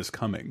part is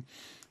coming.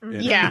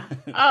 Yeah.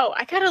 Oh,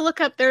 I gotta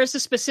look up. There's a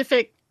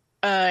specific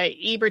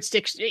Ebert's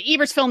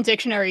film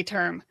dictionary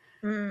term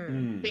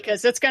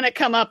because it's going to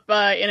come up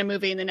in a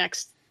movie in the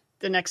next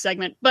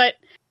segment. But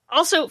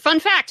also, fun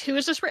fact: who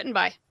is this written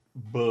by?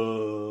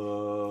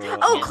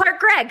 Clark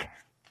Gregg.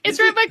 It's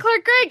written by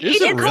Clark Gregg.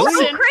 Agent Coulson.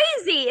 So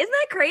crazy! Isn't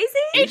that crazy?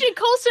 Agent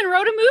Coulson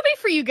wrote a movie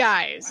for you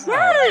guys. Yes. Isn't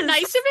that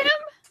nice of him?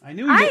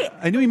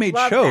 I knew he made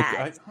Choke.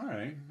 All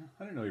right,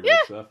 I didn't know he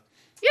wrote stuff.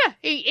 Yeah,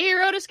 he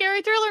wrote a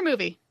scary thriller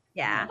movie.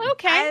 Yeah.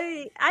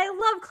 Okay. I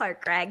love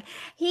Clark Gregg.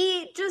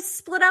 He just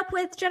split up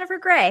with Jennifer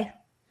Grey.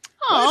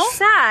 Oh,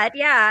 sad.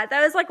 Yeah,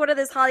 that was like one of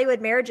those Hollywood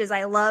marriages.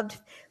 I loved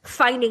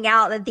finding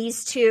out that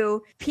these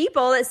two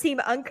people that seem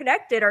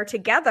unconnected are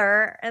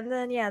together, and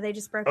then they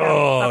just broke up.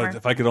 Oh, Bummer.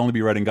 if I could only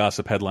be writing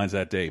gossip headlines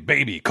that day.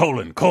 Baby,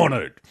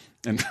 cornered.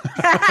 And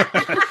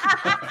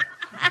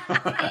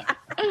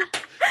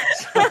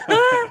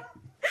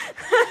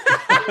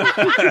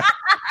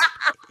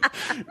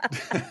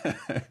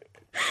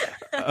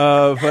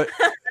but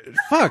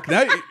fuck,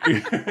 now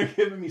you're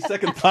giving me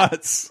second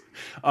thoughts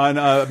on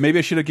maybe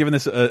I should have given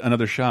this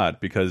another shot,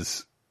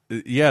 because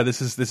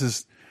this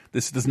is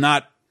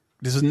not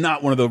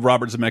one of the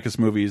Robert Zemeckis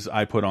movies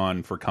I put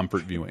on for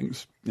comfort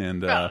viewings.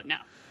 And no.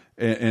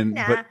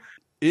 But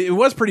it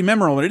was pretty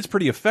memorable, and it's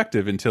pretty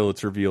effective until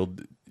it's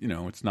revealed,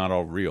 it's not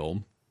all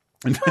real.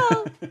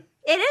 Well,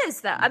 it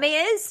is, though. I mean,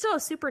 it is still a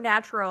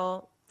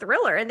supernatural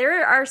thriller, and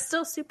there are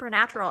still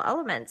supernatural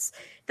elements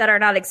that are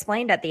not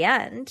explained at the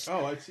end.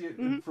 Oh, I see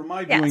it. From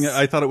my viewing,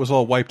 I thought it was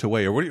all wiped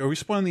away. Are we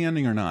spoiling the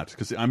ending or not?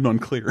 Because I'm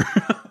unclear.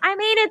 I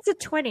mean, it's a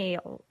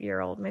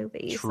 20-year-old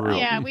movie. True. So.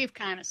 Yeah, we've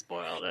kind of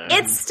spoiled it.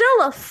 It's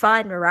still a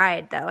fun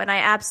ride, though, and I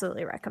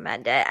absolutely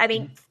recommend it. I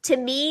mean, to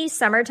me,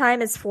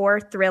 summertime is for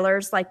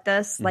thrillers like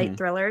this, light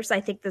thrillers. I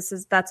think it's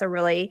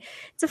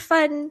a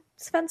fun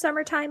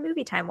summertime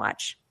movie time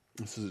watch.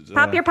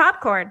 Pop your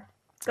popcorn.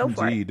 Go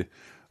for it. Indeed.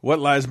 What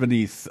Lies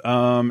Beneath.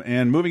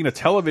 And moving to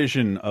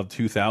television of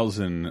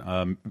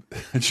 2000,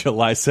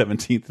 July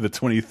 17th to the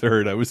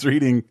 23rd, I was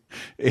reading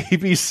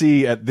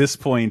ABC at this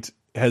point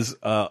has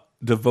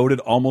devoted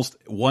almost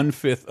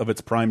 1/5 of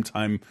its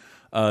primetime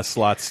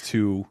slots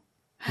to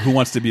Who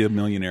Wants to Be a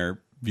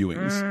Millionaire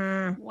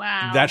viewings.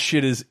 Wow. That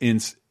shit is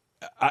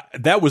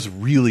that was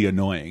really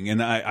annoying.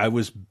 And I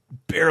was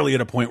barely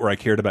at a point where I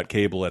cared about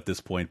cable at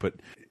this point. But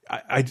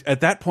I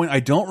at that point,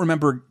 I don't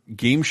remember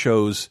game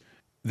shows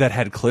that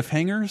had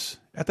cliffhangers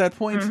at that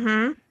point,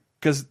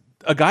 because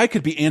a guy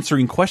could be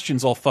answering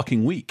questions all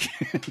fucking week.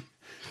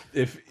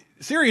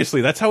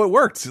 Seriously, that's how it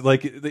worked.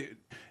 Like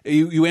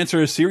you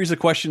answer a series of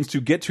questions to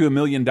get to $1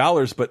 million,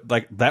 but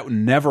like that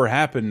never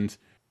happened.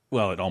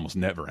 Well, it almost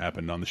never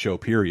happened on the show,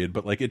 period.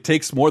 But like it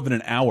takes more than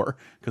an hour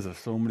because of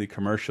so many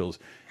commercials.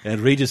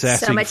 And Ray just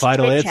asking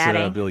final answer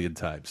a billion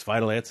times.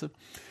 Final answer.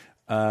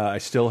 I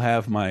still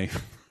have my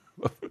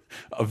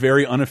a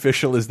very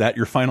unofficial "is that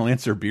your final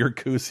answer" beer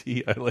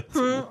koozie I like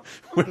to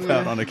whip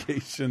out on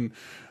occasion.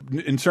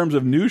 In terms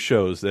of new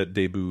shows that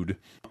debuted,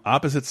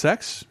 Opposite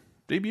Sex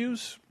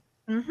debuts.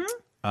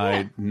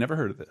 I never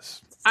heard of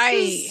this.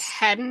 I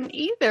hadn't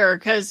either,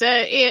 because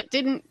it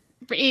didn't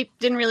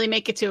really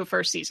make it to a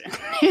first season.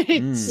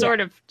 It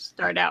sort of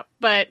started out,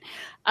 but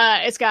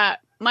it's got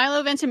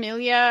Milo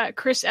Ventimiglia,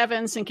 Chris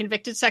Evans, and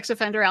convicted sex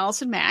offender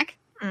Allison Mack.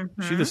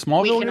 She the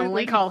Smallville? We can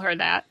only call her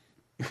that.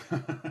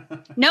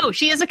 No,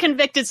 she is a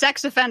convicted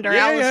sex offender,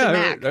 Allison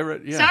Mack. I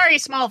read, Sorry,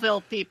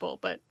 Smallville people,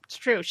 but it's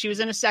true. She was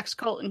in a sex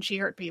cult and she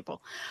hurt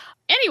people.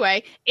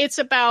 Anyway, it's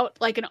about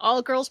like an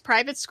all-girls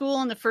private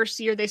school in the first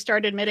year they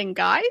started admitting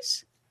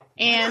guys.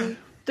 And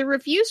the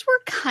reviews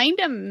were kind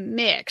of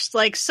mixed.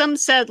 Like some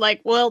said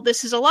like, well,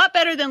 this is a lot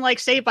better than like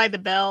Saved by the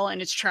Bell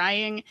and it's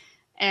trying.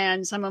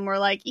 And some of them were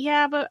like,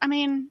 yeah, but I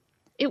mean,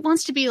 it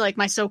wants to be like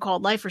My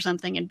So-Called Life or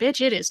something. And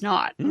bitch, it is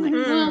not. I'm like,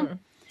 well,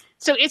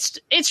 so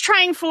it's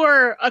trying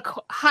for a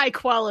high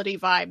quality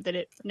vibe that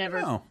it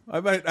never. No, I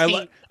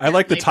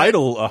like the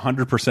title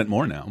 100%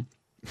 more now.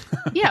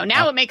 Yeah,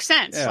 now it makes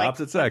sense. Yeah, like,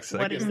 Opposite Sex.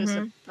 What is this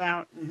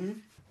about?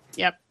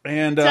 Yep.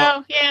 And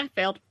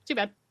failed. Too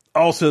bad.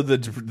 Also,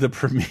 the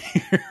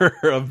premiere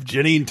of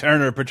Janine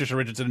Turner, Patricia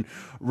Richardson,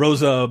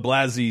 Rosa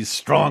Blasi's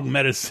Strong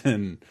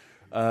Medicine,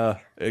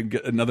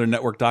 another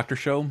network doctor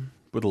show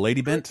with a lady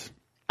bent.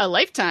 A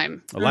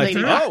Lifetime.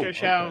 Lady doctor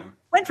show. Okay.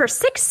 Went for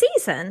 6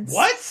 seasons.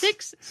 What?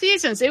 6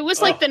 seasons. It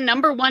was like the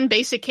 #1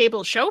 basic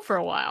cable show for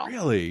a while.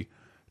 Really?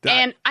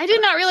 And I did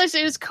not realize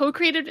it was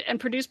co-created and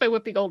produced by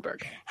Whoopi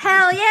Goldberg.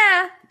 Hell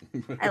yeah.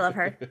 I love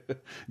her.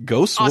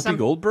 Ghost Awesome. Whoopi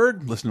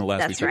Goldberg? Listen to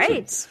last week's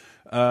That's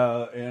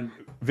right. And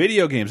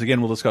video games. Again,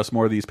 we'll discuss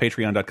more of these.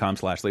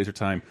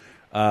 Patreon.com/LaserTime.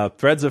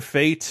 Threads of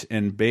Fate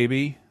and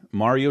Baby.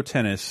 Mario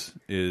Tennis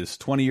is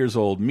 20 years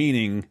old,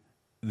 meaning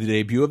the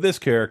debut of this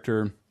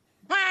character.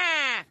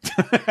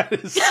 That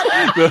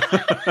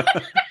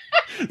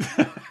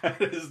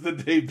is the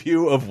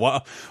debut of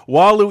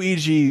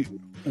Waluigi,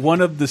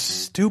 one of the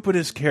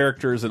stupidest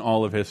characters in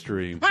all of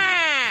history.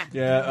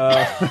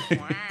 Yeah.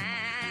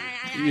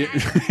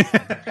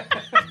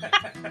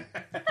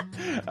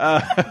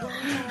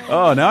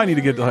 Now I need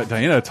to get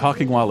Diana a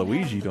talking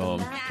Waluigi doll.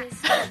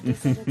 I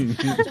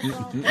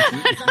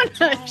don't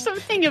know. There's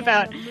something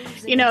about,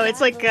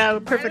 it's like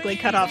perfectly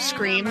cut off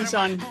screams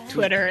on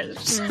Twitter. There's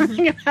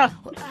something about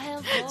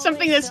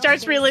something that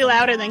starts really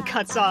loud and then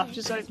cuts off.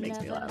 Just always makes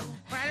me laugh.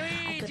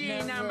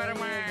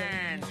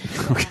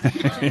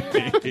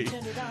 Okay.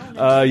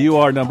 You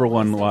are number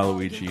one,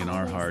 Waluigi, in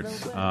our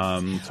hearts.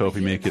 So if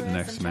we make it the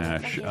next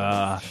Smash.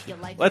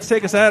 Let's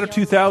take us out of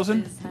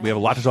 2000. We have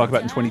a lot to talk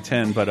about in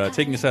 2010, but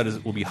taking us out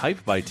will be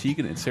Hype by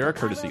Tegan and Sarah,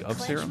 courtesy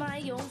of Sarah.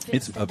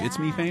 It's of It's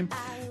Me fame.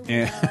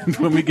 And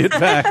when we get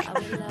back,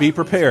 be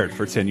prepared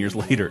for 10 years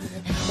later.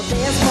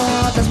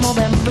 There's more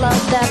than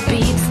blood that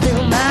beats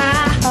through my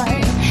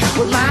heart.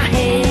 With my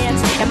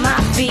hands and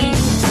my feet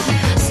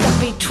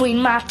stuck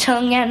between my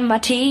tongue and my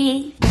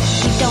teeth.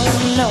 We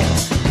don't know,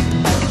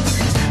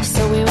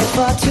 so we wait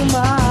for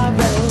tomorrow.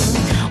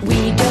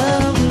 We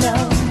don't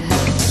know,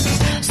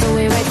 so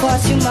we wait for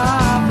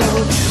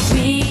tomorrow.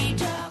 We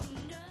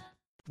don't know.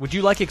 Would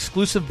you like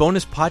exclusive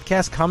bonus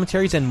podcast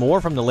commentaries and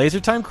more from the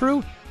LaserTime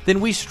crew? Then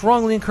we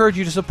strongly encourage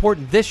you to support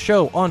this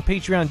show on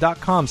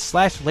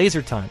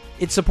patreon.com/lasertime.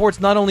 It supports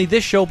not only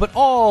this show, but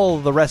all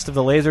the rest of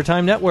the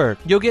LaserTime network.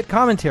 You'll get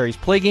commentaries,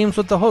 play games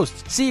with the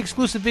hosts, see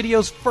exclusive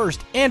videos first,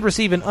 and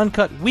receive an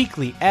uncut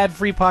weekly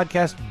ad-free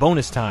podcast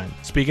bonus time.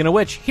 Speaking of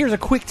which, here's a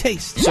quick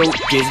taste. So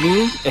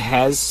Disney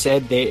has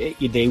said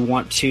they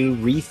want to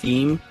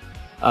retheme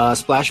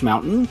Splash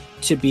Mountain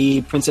to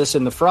be Princess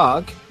and the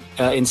Frog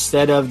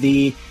instead of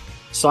the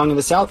Song of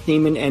the South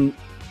theme, and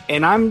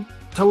I'm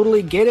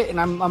totally get it, and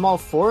I'm all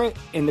for it.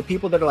 And the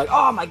people that are like,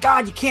 oh my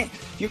god, you can't,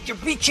 you're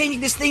changing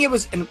this thing. It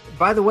was, and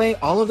by the way,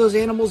 all of those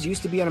animals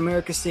used to be on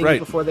America's Singing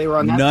before they were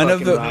on that. None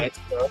of the ride,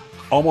 so.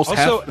 Almost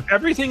also half.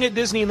 Everything at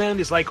Disneyland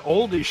is like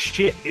old as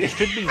shit. It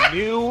should be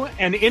new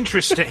and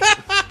interesting.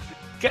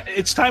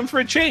 It's time for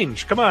a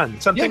change. Come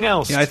on, something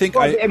else. Yeah, I think.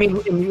 Well, I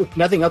mean, if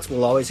nothing else,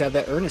 we'll always have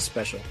that Ernest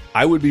special.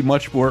 I would be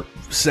much more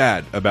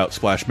sad about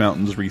Splash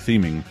Mountain's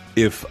retheming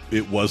if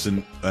it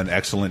wasn't an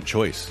excellent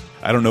choice.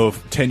 I don't know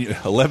if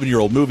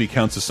 11-year-old movie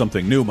counts as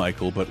something new,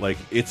 Michael, but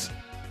it's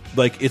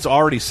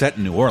already set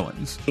in New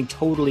Orleans. It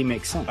totally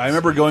makes sense. I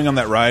remember going on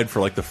that ride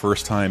for the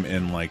first time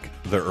in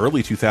the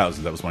early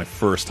 2000s. That was my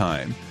first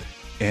time,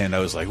 and I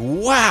was like,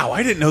 "Wow!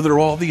 I didn't know there were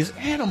all these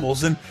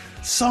animals in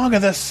Song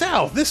of the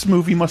South. This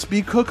movie must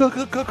be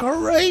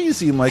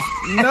crazy." I'm like,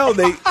 no,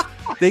 they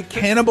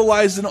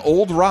cannibalized an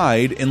old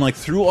ride and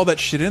threw all that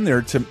shit in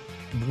there to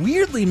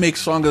weirdly make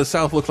Song of the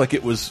South look like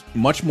it was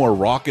much more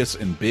raucous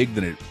and big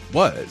than it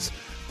was.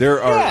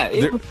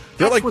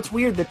 That's what's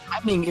weird. The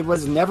timing, it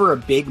was never a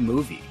big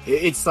movie.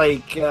 It's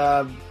like,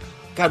 God,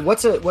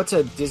 what's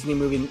a Disney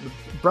movie?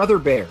 Brother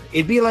Bear.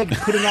 It'd be like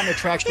putting out an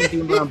attraction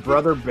theme around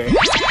Brother Bear.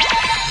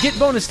 Get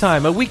Bonus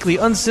Time, a weekly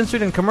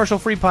uncensored and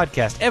commercial-free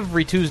podcast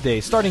every Tuesday,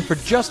 starting for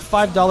just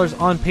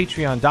 $5 on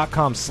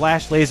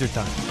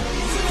patreon.com/lasertime.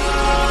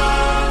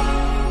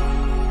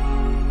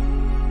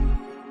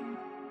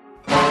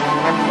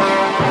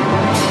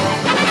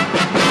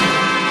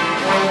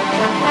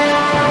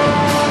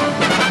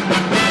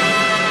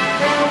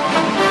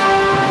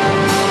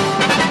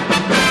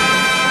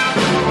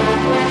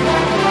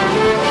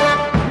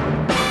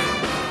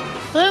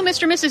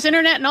 Mr. and Mrs.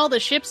 Internet and all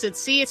the ships at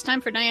sea, it's time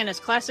for Diana's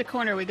Classic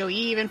Corner. We go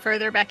even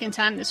further back in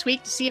time this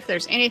week to see if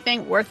there's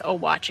anything worth a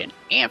watching.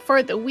 And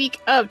for the week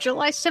of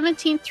July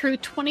 17th through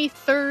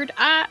 23rd,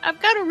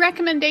 I've got a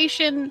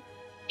recommendation.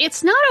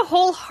 It's not a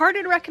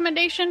wholehearted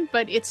recommendation,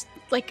 but it's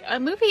like a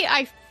movie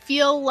I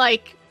feel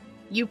like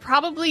you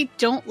probably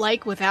don't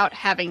like without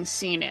having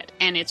seen it,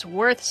 and it's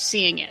worth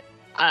seeing it.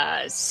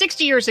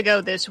 60 years ago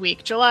this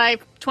week, July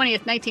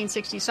 20th,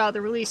 1960, saw the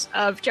release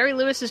of Jerry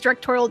Lewis's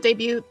directorial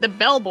debut, The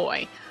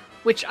Bellboy,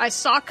 which I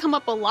saw come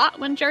up a lot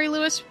when Jerry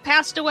Lewis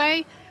passed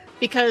away,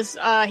 because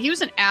he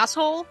was an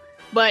asshole,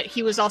 but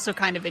he was also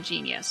kind of a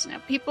genius. Now,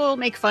 people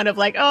make fun of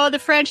the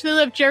French, they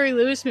love Jerry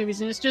Lewis movies,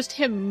 and it's just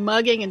him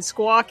mugging and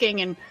squawking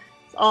and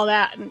all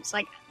that. And it's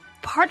like,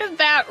 part of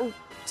that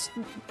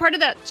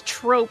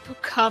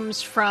trope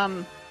comes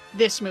from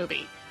this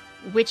movie,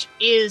 which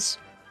is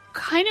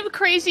kind of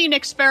crazy and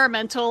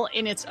experimental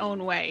in its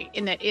own way,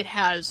 in that it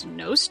has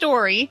no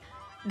story.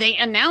 They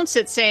announce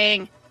it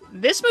saying,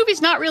 this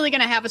movie's not really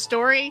going to have a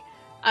story.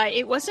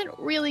 It wasn't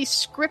really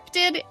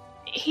scripted.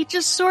 He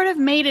just sort of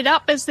made it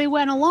up as they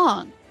went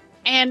along,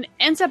 and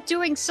ends up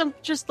doing some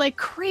just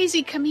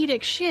crazy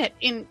comedic shit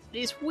in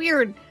these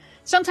weird.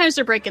 Sometimes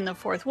they're breaking the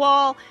fourth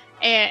wall,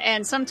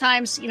 and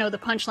sometimes, the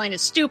punchline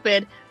is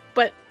stupid.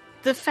 But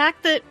the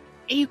fact that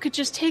you could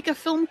just take a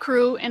film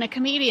crew and a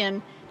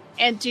comedian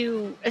and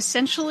do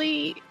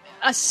essentially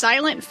a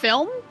silent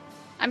film.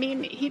 I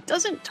mean, he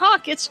doesn't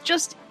talk. It's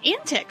just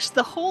antics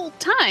the whole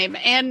time.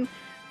 And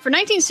for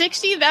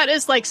 1960, that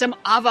is some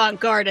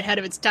avant-garde ahead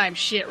of its time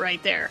shit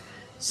right there.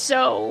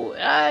 So,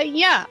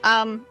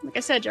 like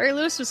I said, Jerry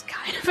Lewis was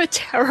kind of a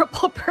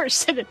terrible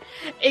person,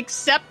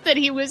 except that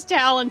he was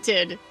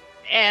talented.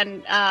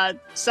 And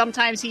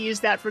sometimes he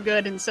used that for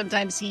good, and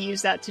sometimes he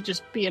used that to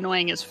just be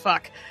annoying as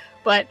fuck.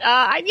 But,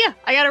 I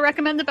gotta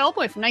recommend The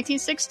Bellboy from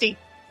 1960.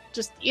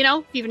 Just,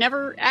 if you've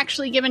never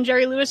actually given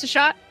Jerry Lewis a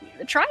shot,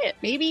 try it.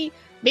 Maybe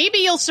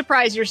you'll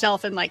surprise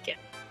yourself and like it.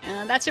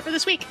 And that's it for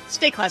this week.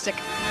 Stay classic.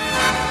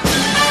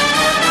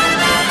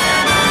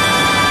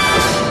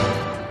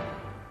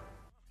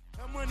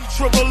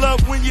 Triple up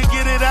when you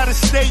get it out of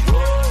state.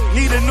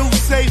 Need a new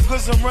safe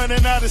cause I'm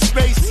running out of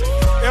space.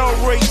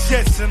 L. Ray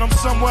Jets and I'm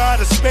somewhere out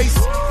of space.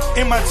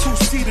 In my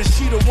two-seater,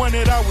 she the one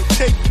that I would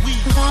take. We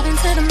vibing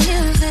to the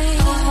music.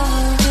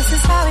 Oh, this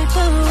is how we do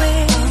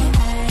it.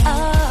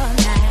 All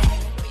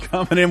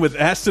night. Coming in with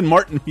Aston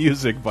Martin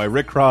music by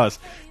Rick Ross,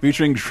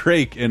 featuring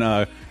Drake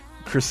and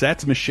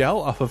Chrisette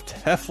Michelle off of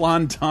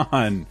Teflon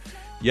Don.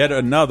 Yet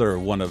another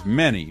one of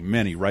many,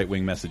 many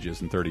right-wing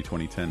messages in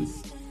 2010.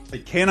 I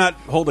cannot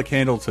hold a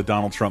candle to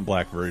Donald Trump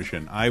Black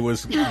version. I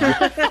was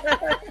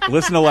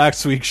listen to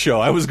last week's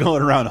show. I was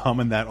going around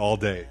humming that all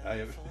day.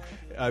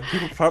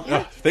 People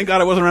probably thank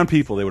God I wasn't around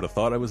people. They would have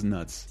thought I was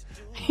nuts.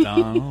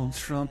 Donald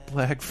Trump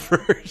Black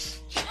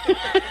version. You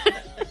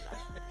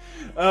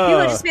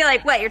would just be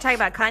like, "What? You're talking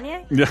about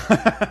Kanye?"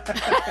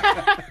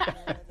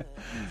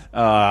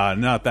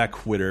 Not that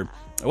quitter.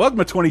 Welcome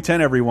to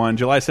 2010, everyone.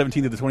 July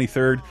 17th to the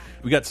 23rd.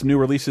 We got some new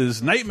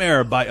releases.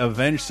 Nightmare by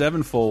Avenged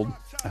Sevenfold.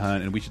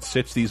 And we should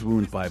stitch these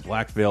wounds by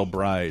Black Veil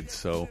Bride.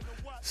 So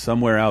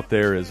somewhere out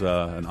there is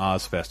an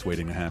Ozfest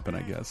waiting to happen,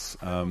 I guess.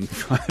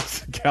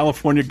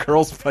 California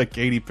Girls by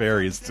Katy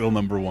Perry is still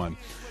 #1.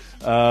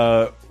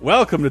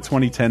 Welcome to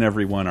 2010,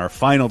 everyone. Our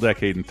final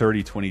decade in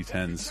 30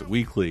 2010s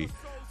weekly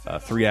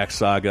 3-act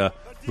saga.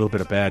 A little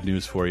bit of bad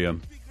news for you.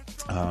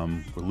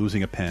 We're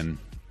losing a pen.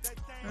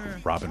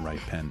 Robin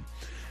Wright Penn.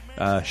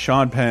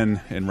 Sean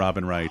Penn and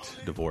Robin Wright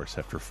divorce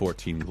after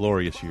 14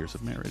 glorious years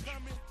of marriage.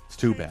 It's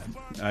too bad.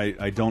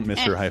 I don't miss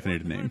her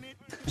hyphenated name.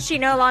 She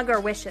no longer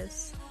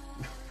wishes.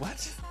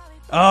 What?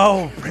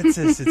 Oh,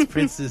 Princess. It's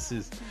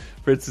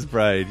Princess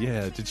Bride.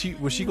 Yeah.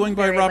 Was she going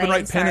by Very Robin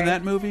lame, Wright Penn in sorry.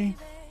 that movie?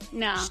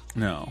 No.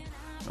 No.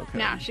 Okay.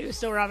 No, she was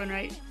still Robin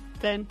Wright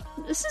then.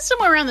 This is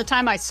somewhere around the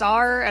time I saw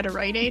her at a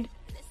Rite Aid.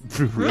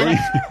 Really?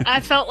 I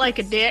felt like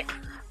a dick.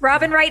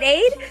 Robin Wright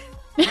Aid?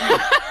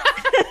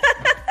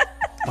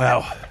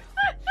 Wow.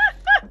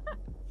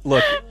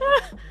 Look,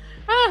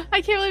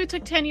 I can't believe it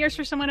took 10 years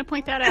for someone to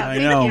point that out. I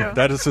Thank know. you.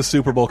 That is a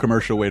Super Bowl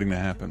commercial waiting to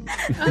happen.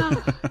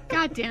 Oh,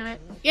 God damn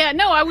it. Yeah,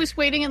 no, I was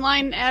waiting in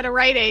line at a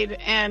Rite Aid,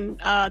 and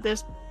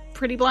this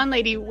pretty blonde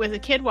lady with a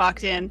kid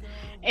walked in,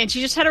 and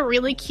she just had a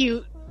really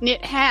cute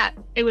knit hat.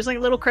 It was like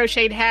a little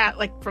crocheted hat,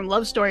 like from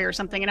Love Story or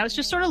something, and I was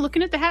just sort of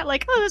looking at the hat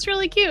like, oh, that's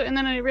really cute. And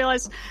then I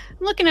realized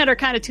I'm looking at her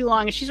kind of too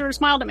long, and she sort of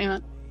smiled at me and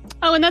went,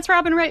 oh, and that's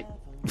Robin Wright.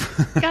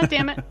 God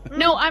damn it.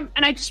 No, and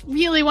I just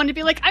really wanted to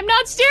be like, I'm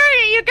not staring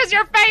at you because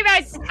you're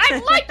famous. I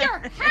like your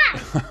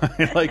hat.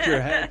 I like your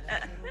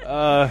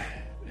hat.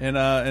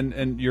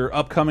 And your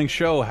upcoming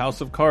show, House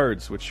of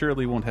Cards, which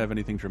surely won't have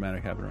anything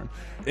dramatic happen around.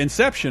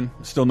 Inception,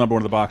 still #1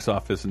 at the box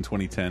office in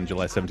 2010,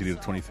 July 17th to the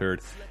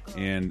 23rd.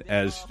 And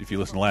if you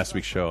listen to last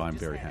week's show, I'm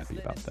very happy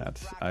about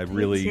that. I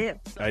really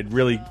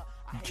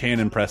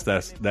can't impress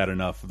that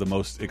enough. The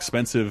most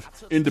expensive,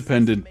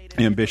 independent,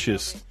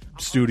 ambitious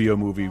studio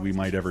movie we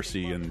might ever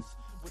see in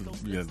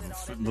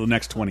the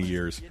next 20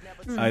 years.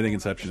 I think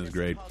Inception is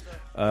great.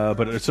 But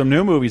there's some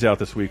new movies out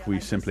this week we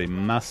simply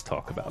must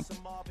talk about,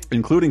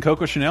 including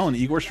Coco Chanel and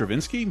Igor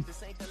Stravinsky,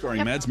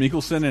 starring Mads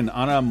Mikkelsen and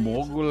Anna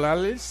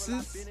Morgulalis.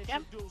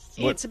 Yep.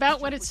 It's about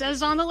what it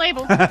says on the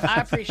label.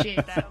 I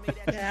appreciate that.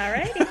 All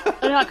right.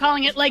 They're not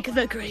calling it like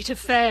The Great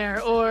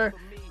Affair or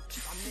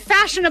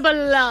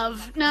Fashionable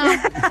Love. No.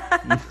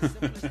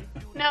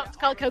 No, it's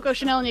called Coco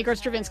Chanel and Igor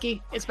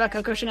Stravinsky. It's about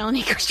Coco Chanel and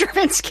Igor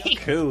Stravinsky.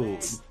 Cool.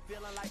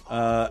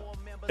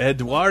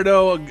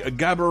 Eduardo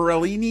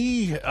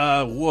Gabriellini,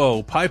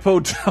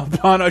 Pipo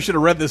Talbano, I should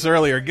have read this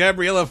earlier,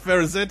 Gabriella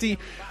Ferzetti,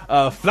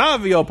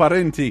 Flavio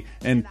Parenti,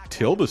 and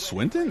Tilda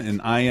Swinton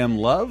in I Am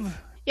Love.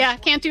 Yeah,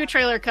 can't do a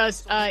trailer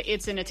because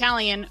it's in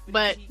Italian,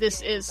 but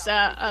this is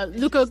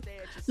Luca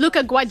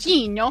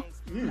Guadagnino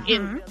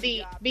in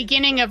the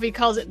beginning of, he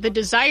calls it the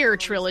Desire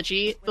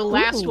trilogy, the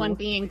last one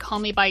being Call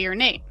Me By Your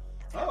Name.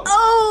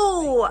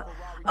 Oh,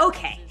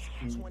 okay.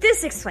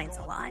 This explains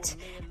a lot.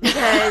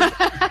 Because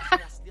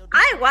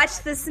I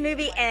watched this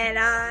movie and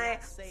I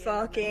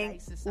fucking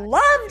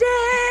loved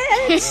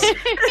it.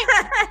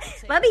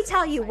 Let me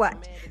tell you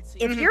what.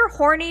 If you're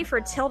horny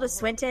for Tilda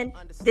Swinton,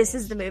 this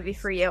is the movie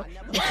for you.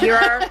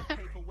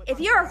 If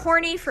you're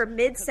horny for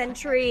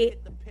mid-century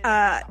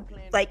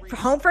like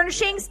home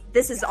furnishings,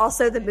 this is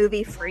also the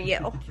movie for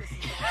you.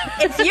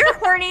 If you're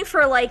horny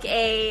for like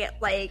a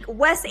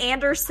Wes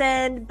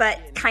Anderson but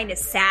kind of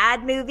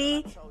sad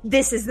movie,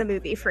 this is the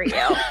movie for you.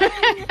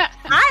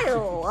 I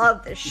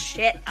love the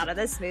shit out of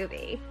this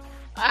movie.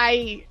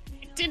 I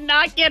did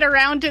not get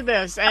around to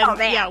this, and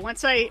yeah,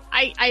 once I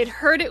had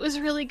heard it was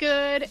really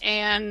good,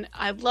 and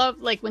I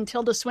love like when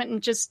Tilda Swinton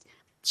just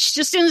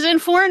is in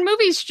foreign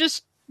movies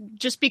just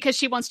because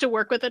she wants to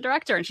work with a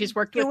director, and she's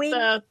worked with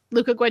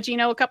Luca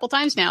Guadagnino a couple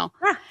times now.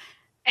 Yeah.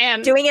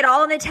 And doing it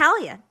all in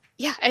Italian.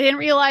 Yeah, I didn't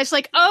realize,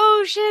 like,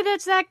 oh shit,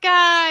 that's that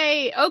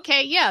guy.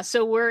 Okay, yeah,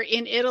 so we're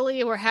in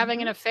Italy, we're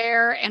having an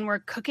affair, and we're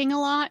cooking a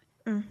lot.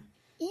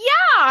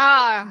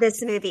 Yeah,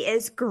 this movie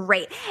is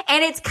great,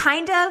 and it's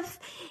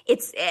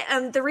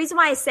the reason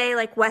why I say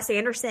like Wes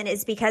Anderson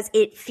is because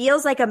it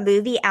feels like a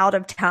movie out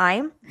of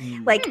time.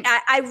 Like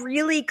I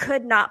really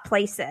could not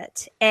place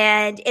it,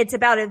 and it's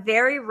about a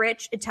very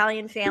rich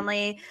Italian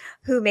family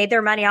who made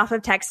their money off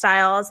of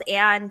textiles,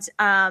 and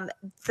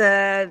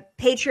the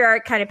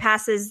patriarch kind of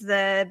passes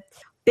the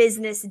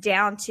business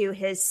down to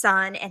his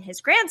son and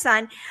his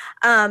grandson.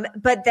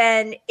 But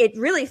then it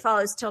really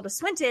follows Tilda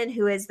Swinton,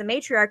 who is the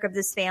matriarch of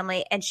this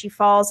family, and she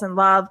falls in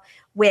love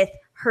with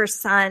her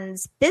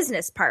son's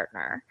business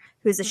partner,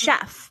 who's a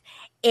chef.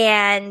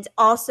 And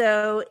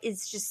also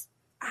is just,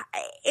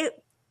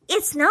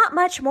 it's not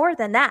much more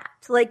than that.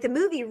 Like, the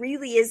movie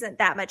really isn't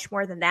that much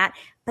more than that,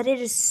 but it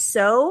is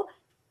so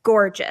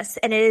gorgeous.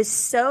 And it is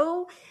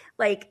so,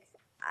 like,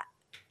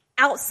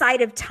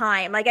 outside of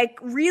time. Like, I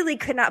really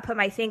could not put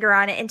my finger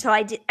on it until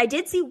I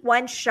did see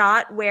one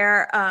shot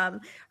where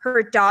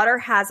her daughter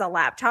has a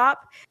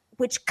laptop,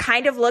 which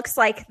kind of looks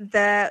like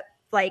the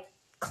like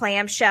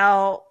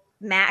clamshell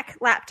Mac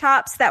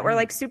laptops that were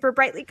like super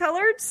brightly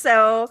colored.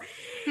 So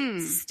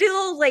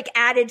still like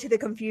added to the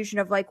confusion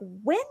of like,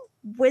 when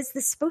was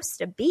this supposed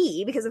to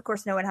be? Because of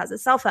course no one has a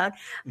cell phone,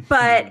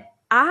 but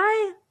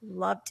I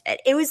loved it.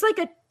 It was like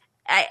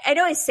I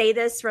know I say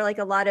this for like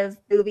a lot of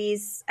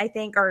movies, I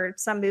think, or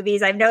some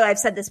movies. I know I've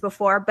said this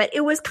before, but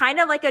it was kind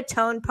of like a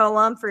tone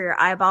poem for your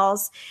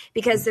eyeballs,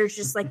 because there's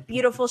just like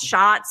beautiful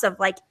shots of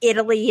like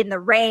Italy in the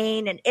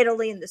rain and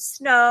Italy in the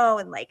snow,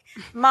 and like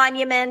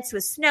monuments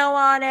with snow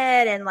on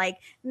it, and like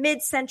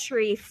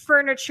mid-century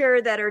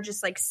furniture that are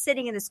just like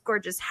sitting in this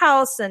gorgeous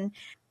house. And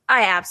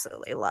I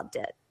absolutely loved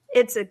it.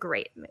 It's a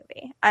great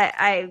movie.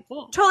 I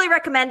totally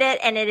recommend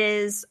it. And it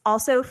is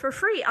also for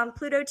free on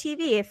Pluto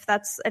TV, if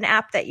that's an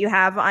app that you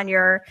have on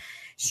your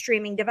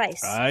streaming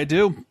device. I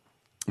do.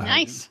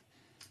 Nice.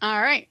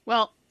 All right.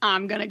 Well,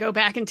 I'm going to go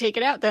back and take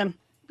it out then,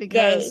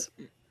 because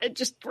it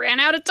just ran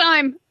out of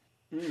time.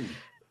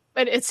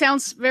 But it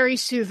sounds very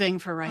soothing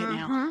for right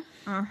now.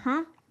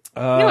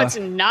 No, it's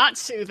not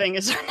soothing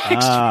is our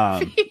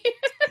next movie.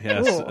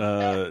 Yes.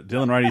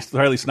 Dylan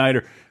Riley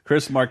Snyder,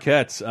 Chris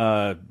Marquette,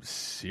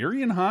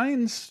 Syrian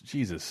Hines,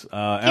 Jesus,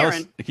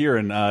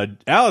 Kieran,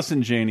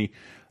 Allison Janney,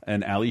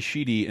 and Ali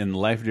Sheedy in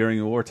Life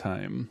During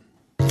Wartime.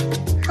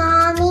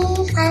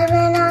 Mommy, I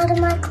ran out of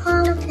my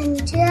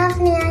Klonopin. Do you have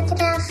any I could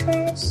have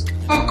first?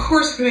 Of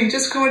course, honey.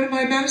 Just go into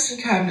my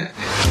medicine cabinet.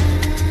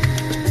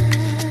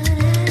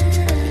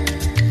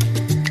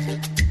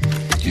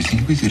 Do you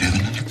think we could have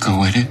another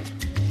go at it?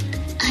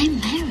 I'm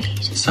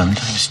married.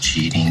 Sometimes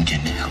cheating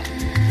can help.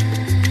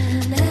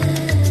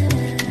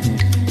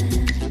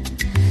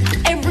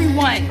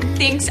 Everyone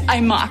thinks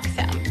I mock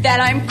them, that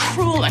I'm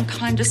cruel and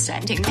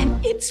condescending,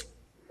 and it's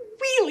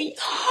really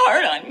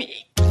hard on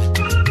me.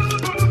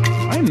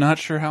 I'm not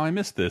sure how I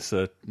missed this.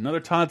 Another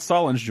Todd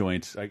Solondz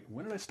joint.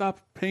 When did I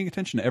stop paying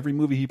attention to every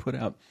movie he put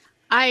out?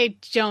 I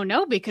don't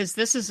know, because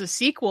this is a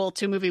sequel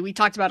to a movie we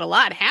talked about a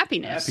lot,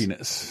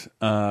 Happiness.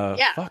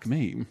 Fuck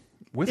me.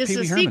 With This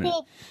Pee-wee is a Herman.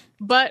 sequel,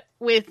 but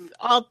with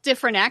all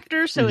different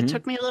actors, so it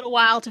took me a little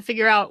while to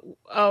figure out,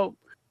 oh,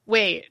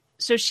 wait,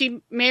 so she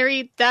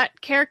married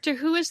that character?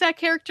 Who is that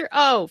character?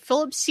 Oh,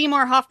 Philip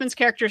Seymour Hoffman's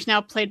character is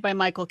now played by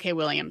Michael K.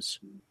 Williams.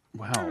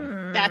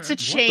 Wow. That's a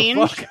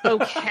change.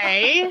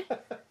 Okay.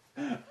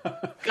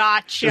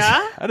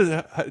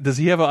 Gotcha. Does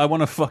he have a I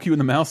want to fuck you in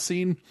the mouth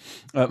scene?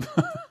 Yeah,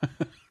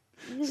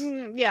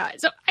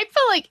 so I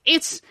feel like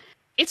it's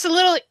a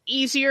little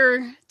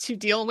easier to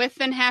deal with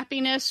than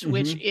Happiness,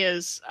 which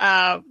is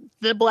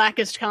the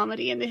blackest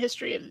comedy in the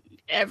history of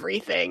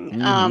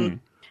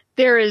everything.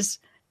 There is,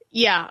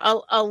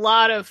 a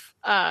lot of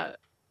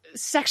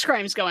sex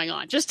crimes going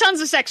on. Just tons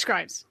of sex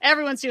crimes.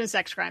 Everyone's doing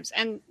sex crimes.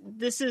 And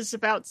this is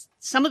about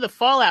some of the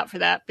fallout for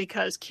that,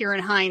 because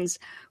Kieran Hines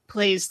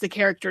plays the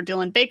character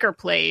Dylan Baker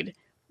played,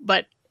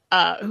 but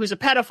who's a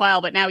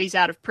pedophile, but now he's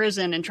out of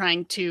prison and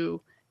trying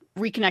to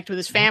reconnect with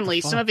his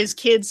family. Some of his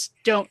kids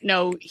don't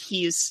know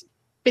he's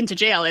been to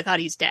jail. They thought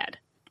he's dead.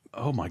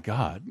 Oh my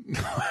God.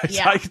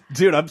 Yeah.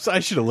 Dude, I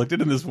should have looked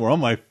into this more. Oh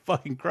my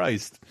fucking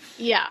Christ.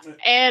 Yeah.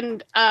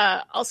 And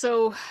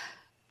also, I'm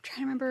trying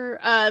to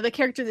remember, the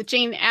character that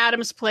Jane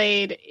Addams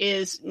played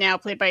is now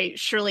played by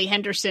Shirley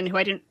Henderson, who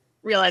I didn't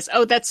realize.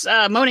 Oh, that's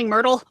Moaning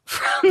Myrtle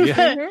from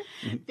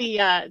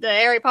the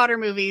Harry Potter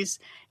movies.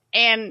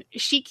 And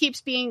she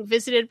keeps being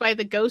visited by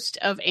the ghost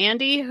of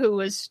Andy, who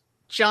was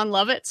John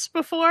Lovett's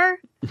before.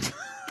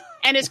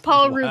 And it's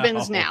Paul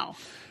Rubens now.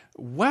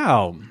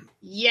 Wow.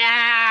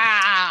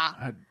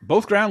 Yeah.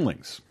 Both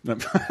groundlings.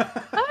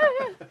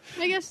 I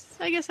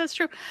guess that's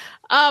true.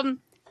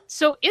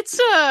 So it's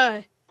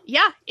a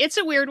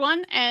weird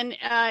one, and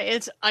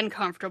it's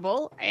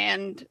uncomfortable,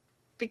 and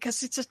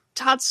because it's a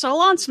Todd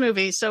Solondz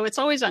movie, so it's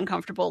always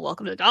uncomfortable.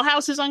 Welcome to the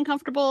Dollhouse is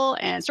uncomfortable,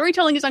 and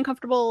storytelling is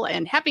uncomfortable,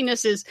 and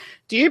Happiness is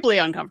deeply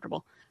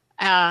uncomfortable.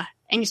 And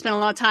you spend a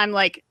lot of time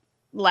like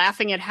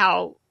laughing at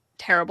how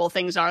terrible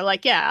things are.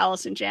 Like,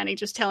 Allison Janney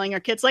just telling her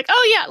kids, like,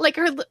 oh yeah, like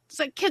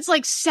kid's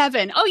like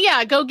 7. Oh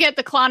yeah, go get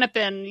the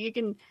Klonopin. You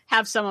can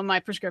have some of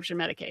my prescription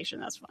medication.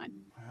 That's fine.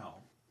 Wow.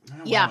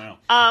 Yeah.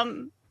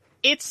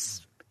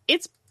 It's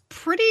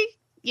pretty.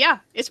 Yeah,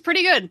 it's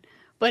pretty good,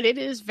 but it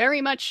is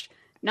very much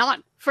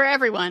not for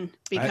everyone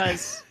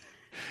because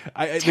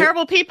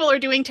terrible people are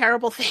doing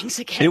terrible things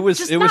again. It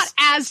was not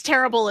as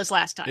terrible as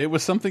last time. It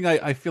was something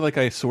I feel like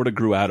I sort of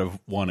grew out of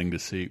wanting to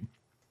see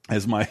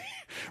as my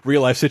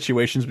real life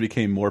situations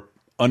became more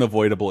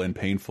unavoidable and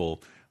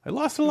painful. I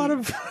lost a lot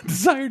of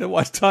desire to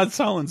watch Todd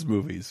Solondz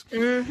movies.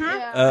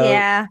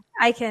 Yeah,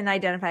 I can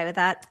identify with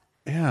that.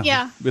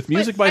 Yeah. With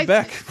music by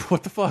Beck.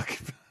 What the fuck?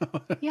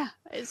 But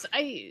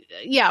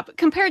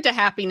compared to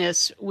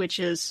Happiness, which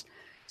is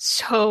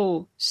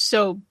so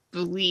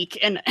bleak,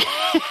 and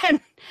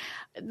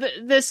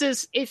this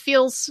is, it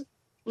feels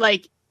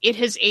like it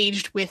has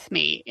aged with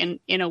me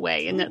in a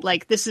way, and that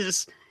like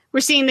we're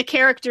seeing the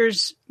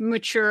characters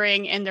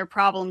maturing and their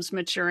problems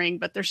maturing,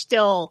 but they're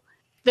still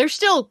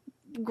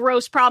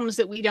gross problems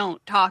that we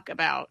don't talk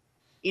about,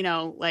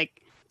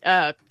 like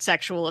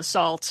sexual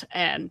assault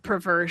and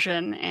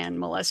perversion and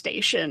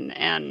molestation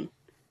and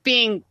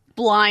being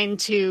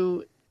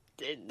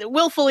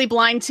willfully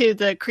blind to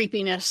the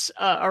creepiness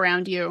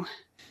around you,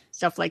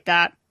 stuff like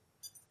that.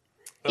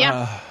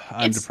 Yeah,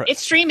 I'm depressed.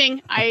 It's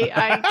streaming.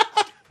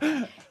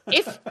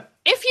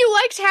 If you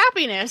liked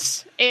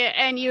Happiness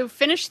and you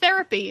finished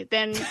Therapy,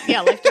 then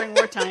yeah, Life During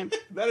Wartime.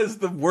 That is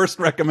the worst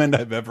recommend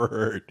I've ever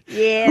heard.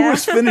 Yeah. Who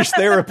has finished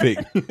Therapy?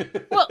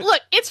 Well,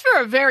 look, it's for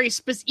a very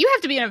you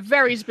have to be in a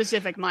very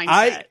specific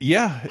mindset.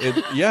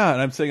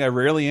 And I'm saying I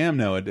rarely am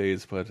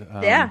nowadays, but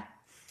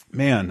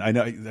man, I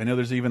know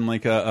there's even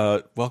like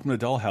a Welcome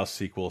to Dollhouse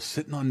sequel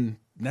sitting on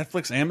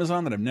Netflix,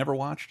 Amazon that I've never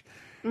watched.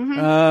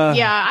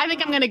 Yeah, I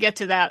think I'm going to get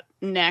to that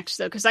next,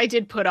 though, because I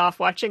did put off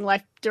watching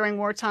Life During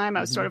Wartime.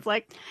 I was sort of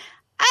like,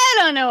 I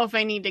don't know if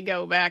I need to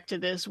go back to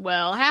this.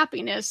 Well,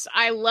 Happiness,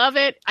 I love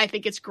it. I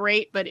think it's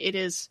great, but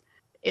it's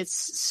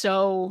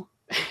so...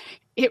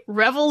 It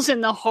revels in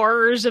the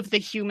horrors of the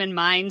human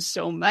mind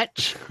so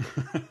much.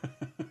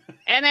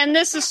 And then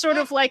this is sort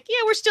of like,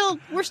 yeah,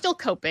 we're still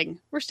coping.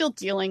 We're still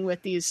dealing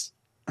with these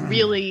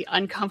really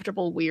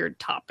uncomfortable, weird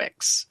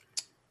topics.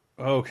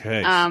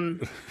 Okay.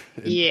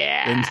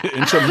 Yeah.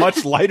 Into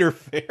much lighter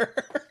fare.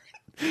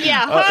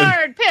 Yeah,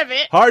 hard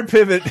pivot. Hard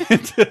pivot.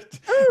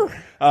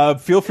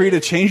 Feel free to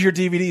change your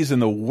DVDs in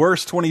the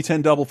worst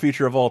 2010 double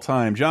feature of all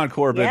time. John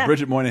Corbett,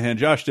 Bridget Moynihan,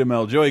 Josh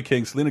Duhamel, Joey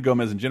King, Selena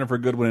Gomez, and Jennifer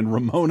Goodwin, and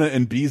Ramona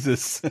and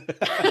Beezus.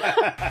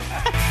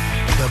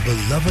 The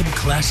beloved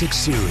classic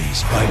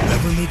series by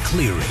Beverly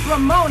Cleary.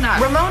 Ramona.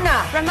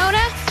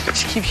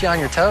 She keeps you on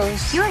your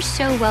toes. You are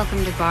so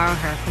welcome to borrow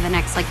her for the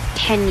next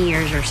 10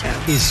 years or so.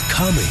 Is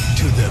coming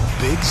to the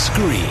big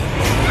screen.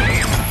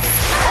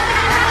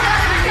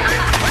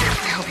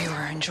 I hope you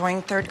are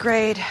enjoying third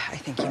grade. I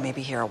think you may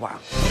be here a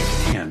while.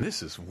 Man,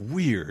 this is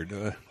weird.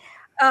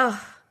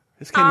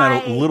 This came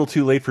out a little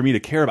too late for me to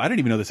care about. I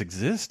didn't even know this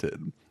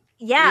existed.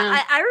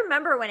 Yeah, I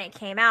remember when it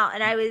came out,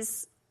 and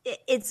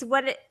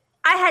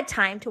I had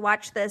time to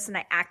watch this, and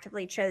I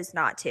actively chose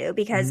not to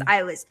because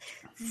I was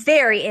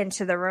very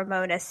into the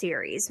Ramona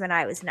series when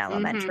I was in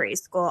elementary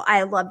school.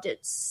 I loved it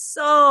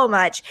so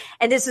much.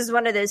 And this is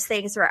one of those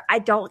things where I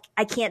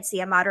can't see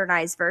a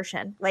modernized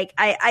version. Like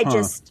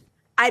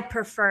I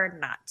prefer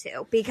not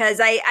to because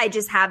I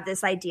just have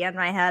this idea in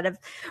my head of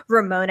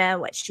Ramona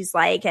and what she's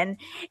like. And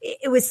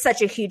it was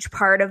such a huge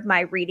part of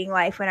my reading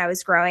life when I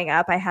was growing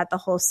up. I had the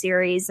whole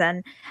series,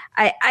 and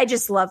I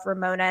just love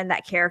Ramona and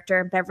that character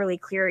and Beverly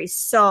Cleary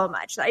so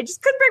much. I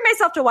just couldn't bring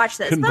myself to watch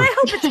this, but I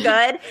hope it's good.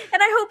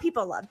 And I hope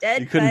people loved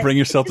it. You couldn't bring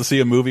yourself to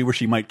see a movie where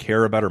she might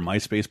care about her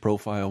MySpace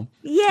profile.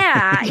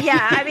 Yeah.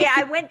 I mean,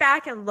 I went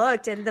back and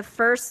looked, and the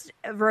first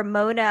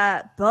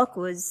Ramona book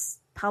was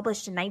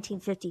published in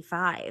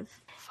 1955.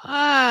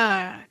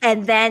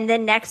 And then the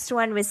next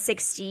one was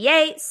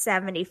 68,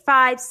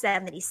 75,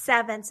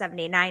 77,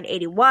 79,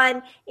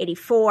 81,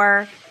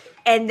 84.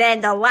 And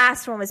then the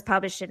last one was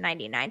published in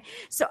 99.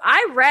 So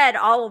I read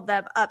all of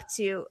them up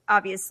to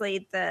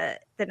obviously the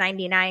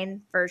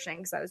 99 version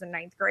because I was in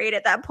ninth grade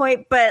at that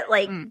point. But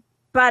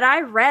but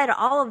I read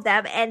all of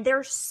them, and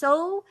they're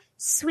so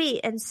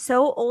sweet and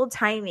so old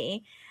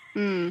timey.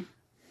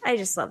 I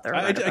just love the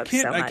Ramona books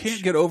so much. I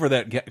can't get over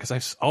that because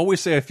I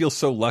always say I feel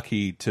so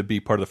lucky to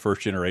be part of the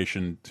first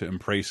generation to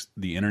embrace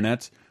the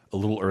internet a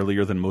little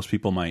earlier than most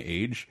people my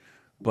age.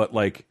 But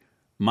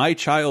my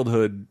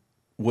childhood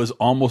was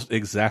almost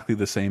exactly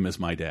the same as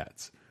my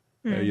dad's.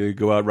 You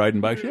go out riding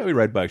bikes. Yeah, we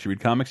ride bikes. You read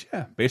comics.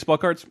 Yeah, baseball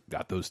cards.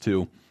 Got those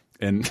too.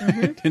 And,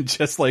 and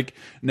just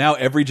now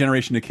every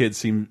generation of kids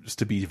seems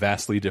to be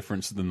vastly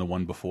different than the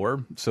one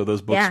before. So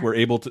those books were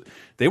able to,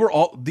 they were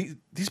all,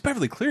 these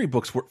Beverly Cleary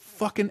books were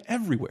fucking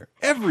everywhere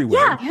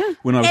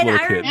when I was a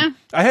little kid.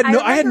 I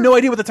had no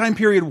idea what the time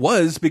period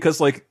was because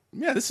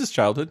this is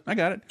childhood. I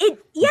got it.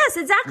 Yes,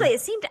 exactly.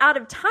 It seemed out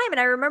of time. And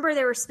I remember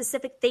there were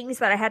specific things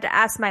that I had to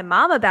ask my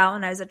mom about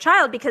when I was a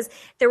child because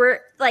there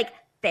were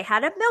they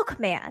had a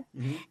milkman.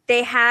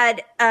 They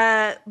had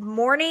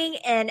morning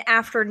and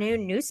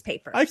afternoon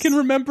newspapers. I can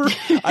remember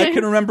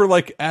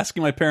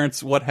asking my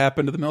parents what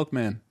happened to the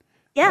milkman.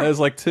 Yeah. I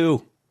was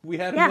 2. We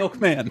had a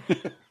milkman.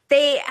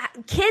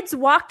 kids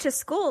walk to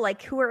school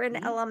like who are in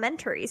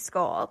elementary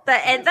school.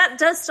 And that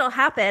does still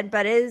happen,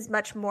 but it is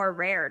much more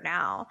rare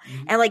now.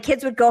 And like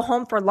kids would go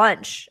home for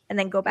lunch and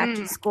then go back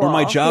to school. Or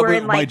my job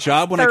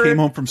when I came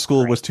home from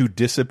school grade. was to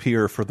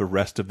disappear for the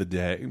rest of the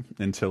day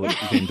until it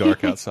became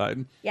dark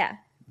outside. Yeah.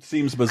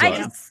 Seems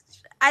bizarre.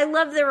 I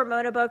love the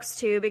Ramona books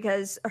too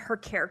because her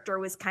character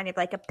was kind of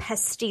like a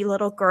pesty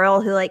little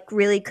girl who like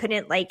really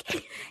couldn't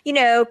like,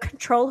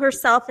 control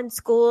herself in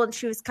school, and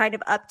she was kind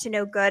of up to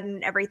no good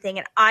and everything.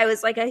 And I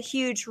was like a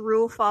huge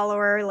rule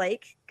follower,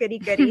 like goody.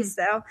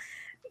 So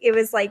it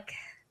was like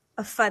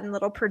a fun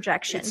little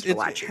projection to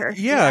watch her.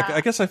 Yeah,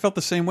 I guess I felt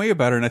the same way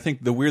about her. And I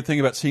think the weird thing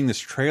about seeing this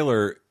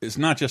trailer is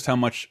not just how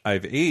much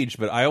I've aged,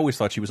 but I always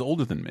thought she was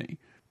older than me.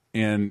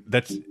 And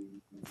that's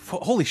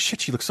holy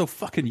shit, she looks so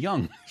fucking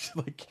young.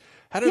 Like,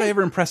 how did I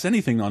ever impress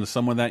anything onto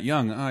someone that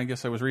young? Oh, I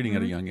guess I was reading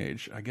at a young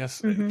age. I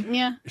guess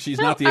she's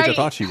not the age I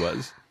thought she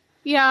was.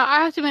 Yeah,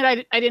 I have to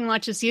admit I didn't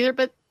watch this either,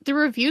 but the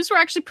reviews were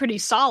actually pretty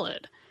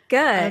solid.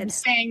 Good.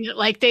 Saying that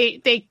like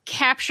they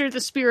capture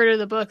the spirit of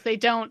the book. They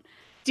don't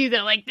do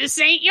that like, this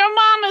ain't your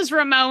mama's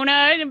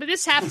Ramona, but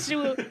this has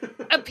to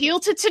appeal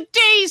to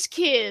today's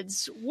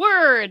kids.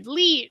 Word,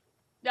 lead,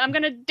 I'm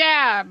gonna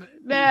dab.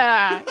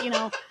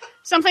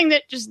 Something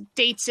that just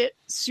dates it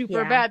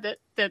super bad,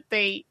 that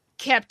they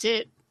kept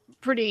it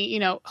pretty,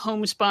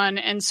 homespun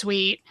and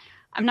sweet.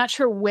 I'm not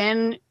sure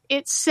when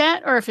it's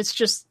set or if it's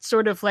just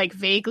sort of like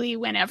vaguely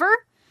whenever.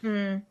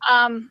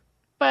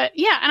 But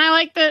yeah, and I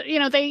like that,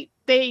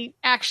 they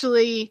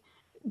actually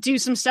do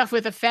some stuff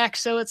with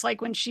effects. So it's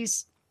like when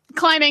she's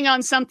climbing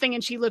on something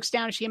and she looks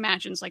down and she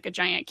imagines like a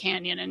giant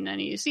canyon, and then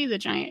you see the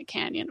giant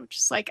canyon, which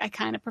is like, I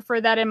kind of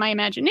prefer that in my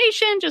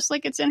imagination, just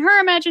like it's in her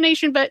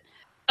imagination. But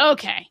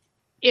okay,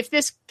 if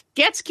this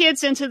gets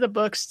kids into the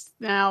books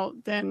now,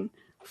 then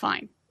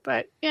fine.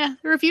 But yeah,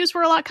 the reviews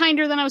were a lot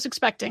kinder than I was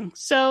expecting.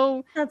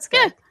 So that's good.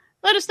 Yeah,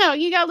 let us know.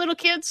 You got little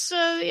kids,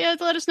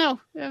 let us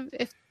know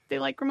if they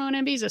like Ramona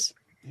and Beezus.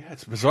 Yeah,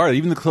 it's bizarre.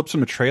 Even the clips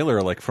from the trailer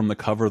are like from the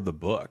cover of the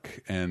book,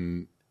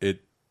 and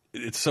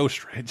it's so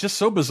strange, just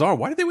so bizarre.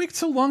 Why did they wait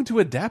so long to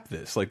adapt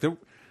this? Like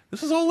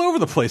this was all over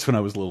the place when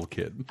I was a little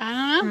kid.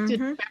 I don't know. Did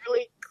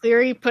Beverly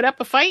Cleary put up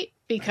a fight?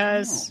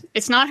 Because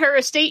it's not her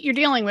estate you're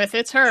dealing with;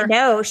 it's her.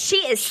 No, she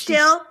is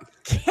still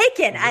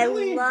kicking.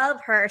 Really? I love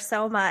her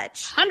so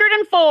much.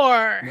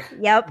 104.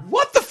 Yep.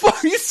 What the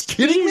fuck? Are you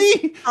kidding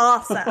me?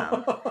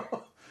 Awesome.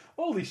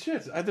 Holy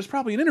shit. There's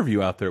probably an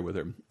interview out there with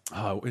her.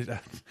 I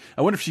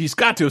wonder if she's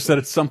got to have said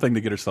it's something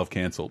to get herself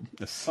canceled.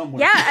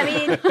 Somewhere. Yeah, I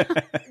mean,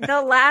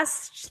 the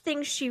last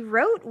thing she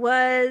wrote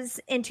was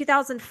in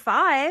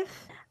 2005.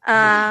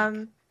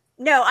 No,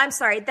 I'm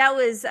sorry. That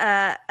was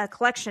a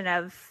collection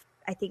of,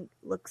 I think,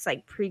 looks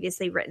like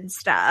previously written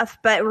stuff.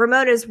 But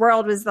Ramona's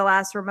World was the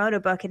last Ramona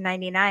book in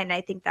 99.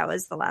 I think that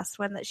was the last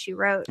one that she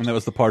wrote. And that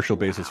was the partial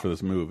basis for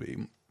this movie.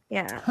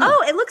 Yeah. Huh.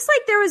 Oh, it looks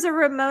like there was a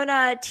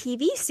Ramona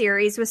TV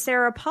series with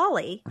Sarah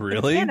Polley.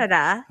 Really? In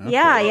Canada.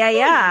 Okay.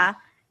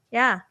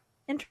 Yeah.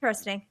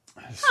 Interesting.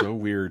 So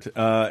weird.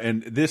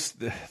 And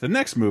the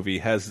next movie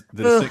has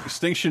the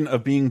distinction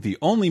of being the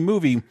only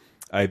movie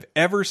I've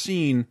ever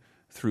seen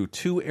through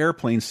 2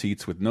 airplane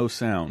seats with no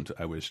sound.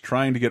 I was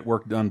trying to get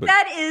work done, but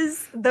that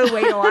is the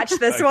way to watch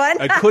this one.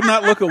 I could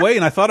not look away,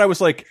 and I thought I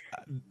was like,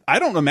 I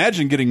don't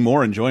imagine getting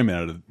more enjoyment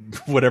out of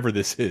whatever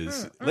this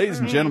is. Ladies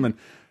and gentlemen,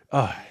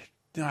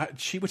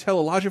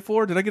 Chiwetel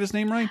Ejiofor, did I get his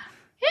name right?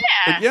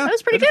 Yeah, that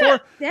was pretty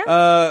good.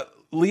 Yeah.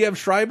 Liev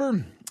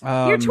Schreiber.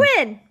 Your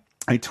twin.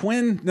 A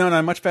twin?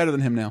 No, much better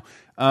than him now.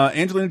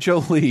 Angelina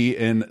Jolie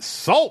in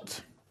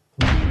Salt.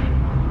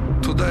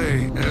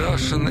 Today, a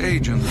Russian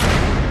agent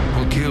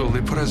will kill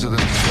the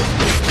president.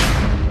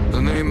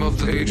 The name of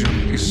the agent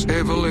is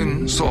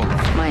Evelyn Salt.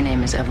 My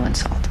name is Evelyn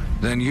Salt.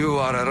 Then you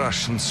are a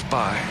Russian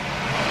spy.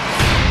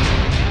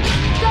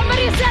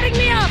 Somebody is setting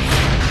me up!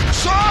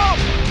 Salt!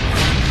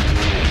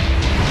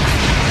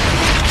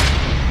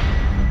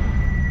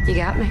 You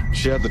got me.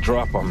 She had the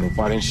drop on me.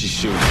 Why didn't she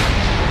shoot?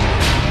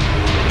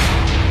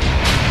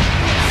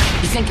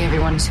 You think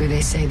everyone is who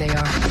they say they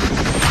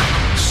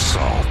are?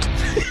 Salt.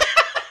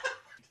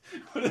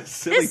 What a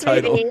silly This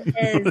title. movie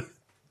is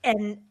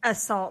an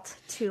assault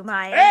to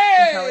my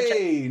Hey!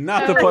 intelligence.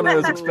 Not the pun I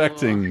was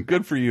expecting.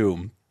 Good for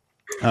you.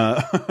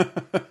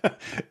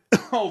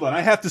 Hold on.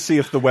 I have to see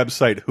if the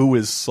website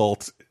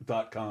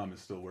whoissalt.com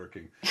is still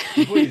working.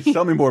 Please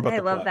tell me more about I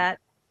the love plot.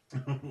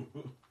 that.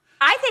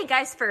 I think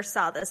I first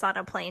saw this on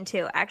a plane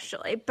too,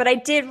 actually, but I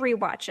did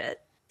rewatch it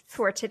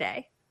for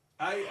today.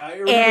 I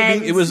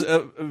remember it was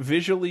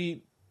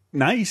visually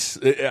nice.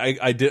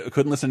 I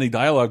couldn't listen to any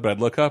dialogue, but I'd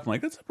look up. I'm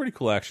like, that's a pretty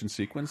cool action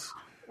sequence.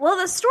 Well,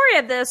 the story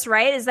of this,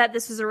 right, is that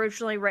this was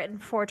originally written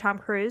for Tom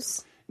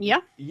Cruise. Yeah.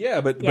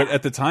 Yeah, but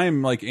at the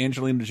time, like,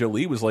 Angelina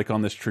Jolie was like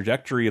on this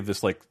trajectory of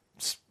this like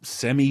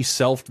semi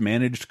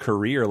self-managed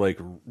career, like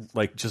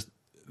just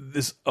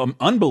this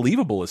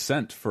unbelievable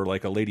ascent for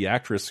like a lady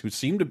actress who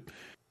seemed to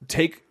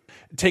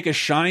take a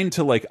shine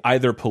to like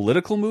either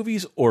political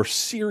movies or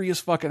serious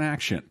fucking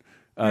action.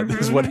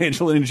 This is what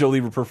Angelina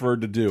Jolie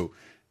preferred to do,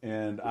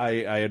 and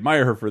I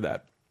admire her for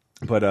that.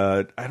 But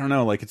I don't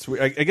know. Like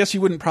I guess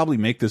you wouldn't probably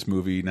make this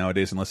movie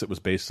nowadays unless it was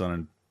based on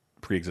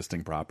a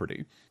pre-existing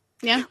property.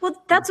 Yeah.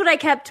 Well, that's what I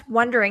kept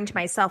wondering to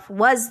myself.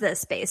 Was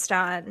this based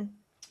on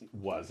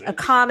Was it a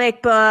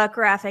comic book,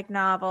 graphic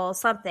novel,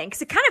 something?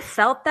 Because it kind of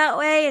felt that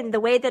way, and the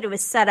way that it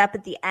was set up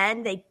at the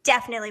end, they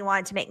definitely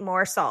wanted to make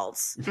more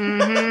salts.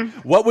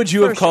 What would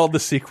you have called the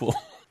sequel?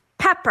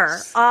 Pepper,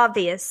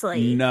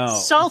 obviously. No.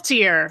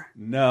 Saltier.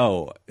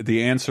 No.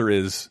 The answer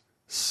is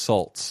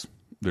salts.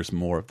 There's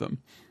more of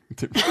them.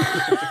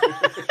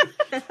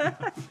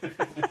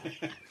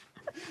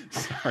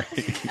 Sorry.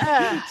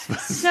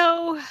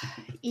 So,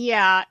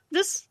 yeah,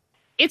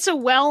 it's a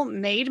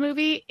well-made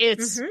movie.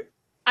 It's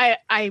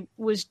I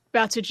was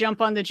about to jump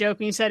on the joke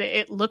when you said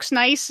it looks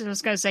nice. I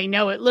was going to say,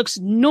 no, it looks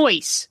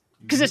noise.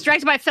 Because it's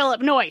directed by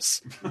Philip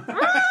Noyce.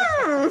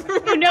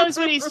 Who knows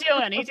what he's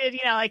doing. He did,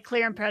 like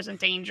Clear and Present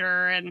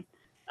Danger and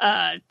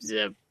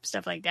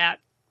stuff like that.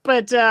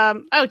 But,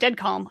 Dead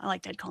Calm. I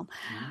like Dead Calm.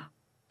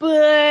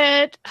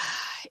 But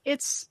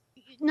it's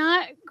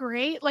not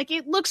great. Like,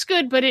 it looks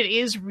good, but it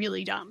is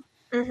really dumb.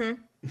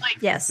 Like,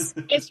 yes.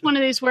 It's one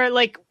of these where,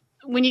 like,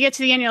 when you get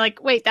to the end, you're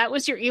like, wait, that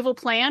was your evil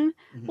plan?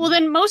 Well,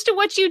 then most of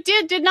what you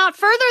did not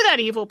further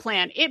that evil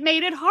plan. It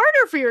made it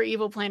harder for your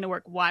evil plan to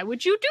work. Why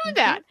would you do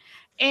that?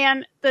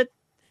 And it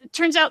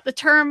turns out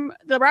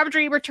the Robert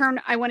E. Ebert term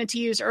I wanted to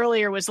use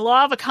earlier was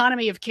law of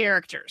economy of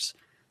characters,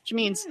 which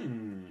means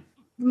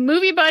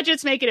movie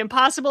budgets make it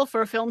impossible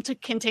for a film to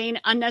contain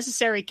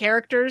unnecessary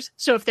characters.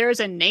 So if there is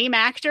a name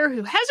actor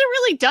who hasn't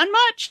really done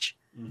much,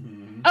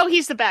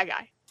 he's the bad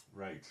guy.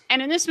 Right.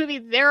 And in this movie,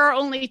 there are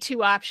only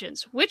two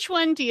options. Which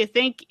one do you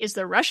think is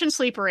the Russian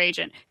sleeper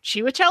agent?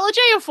 Chiwetel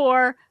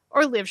Ejiofor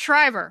or Liv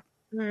Schreiber?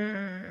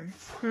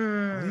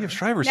 Liv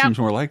Schreiber seems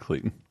more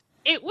likely.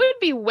 It would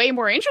be way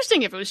more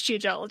interesting if it was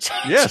Chiwetel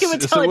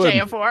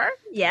Ejiofor.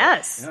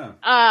 Yes.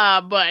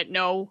 Yeah. But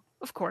no,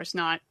 of course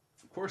not.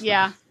 Of course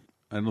not.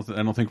 I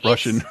don't think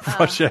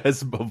Russia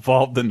has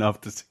evolved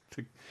enough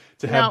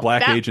to have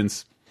black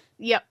agents.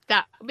 Yep,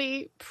 that would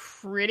be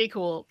pretty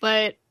cool.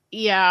 But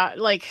yeah,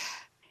 like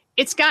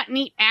it's got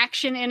neat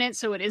action in it,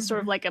 so it is sort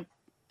of like a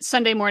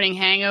Sunday morning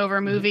hangover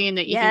movie, and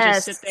that you can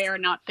just sit there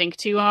and not think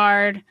too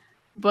hard.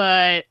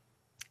 But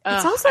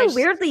it's also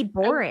weirdly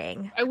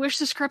boring. I wish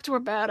the script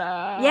were better.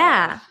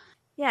 Yeah,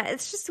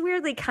 it's just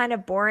weirdly kind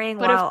of boring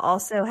while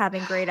also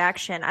having great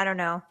action. I don't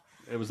know.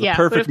 It was the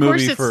perfect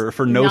movie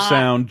for no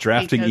sound,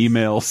 drafting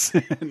emails,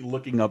 and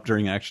looking up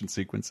during action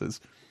sequences.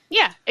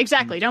 Yeah,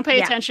 exactly. Don't pay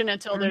attention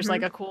until there's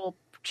like a cool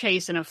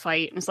chase and a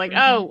fight. And it's like,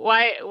 oh,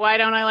 why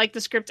don't I like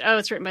the script? Oh,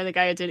 it's written by the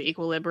guy who did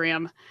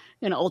Equilibrium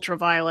and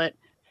Ultraviolet.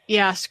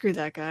 Yeah, screw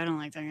that guy. I don't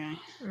like that guy.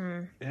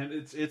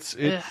 And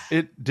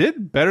it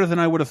did better than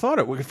I would have thought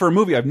it would. For a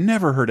movie I've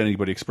never heard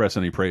anybody express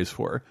any praise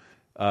for.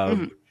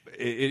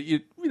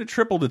 It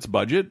tripled its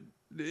budget.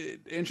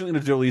 Angelina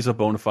Jolie's a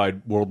bona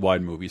fide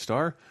worldwide movie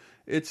star.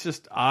 It's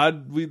just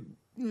odd.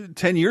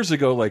 10 years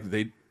ago,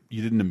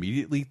 you didn't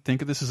immediately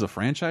think of this as a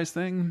franchise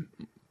thing.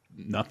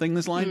 Nothing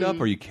is lined up.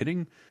 Are you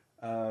kidding?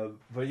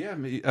 But yeah,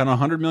 on a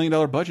 $100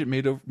 million budget,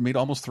 made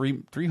almost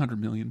 $300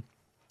 million.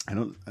 I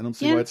don't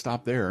see why it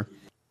stopped there.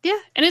 Yeah,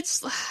 and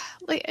it's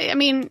like, I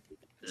mean,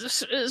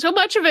 so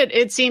much of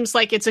it seems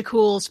like it's a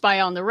cool spy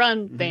on the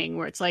run thing,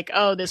 where it's like,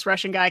 oh, this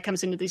Russian guy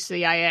comes into the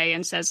CIA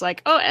and says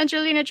like, oh,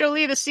 Angelina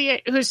Jolie,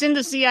 who's in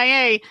the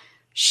CIA.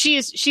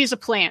 She's a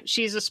plant.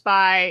 She's a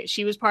spy.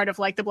 She was part of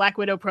like the Black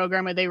Widow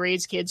program where they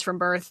raise kids from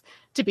birth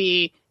to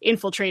be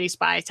infiltrating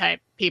spy type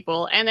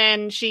people. And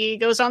then she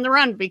goes on the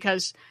run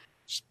because,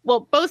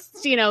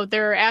 both,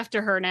 they're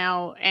after her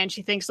now. And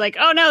she thinks like,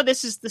 oh no,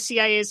 this is the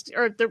CIA's,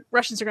 or the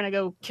Russians are going to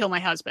go kill my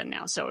husband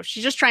now. So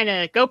she's just trying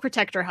to go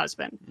protect her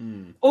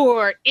husband.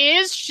 Or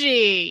is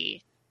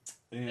she?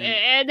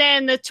 And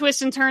then the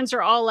twists and turns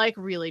are all like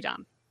really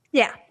dumb.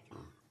 Yeah.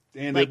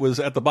 And it was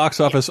at the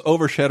box office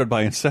overshadowed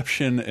by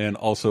Inception, and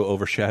also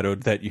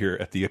overshadowed that year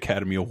at the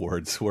Academy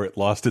Awards, where it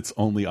lost its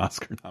only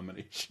Oscar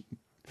nomination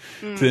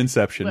to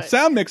Inception. But,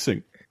 sound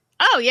mixing.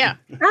 Oh yeah.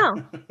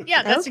 Oh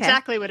yeah. That's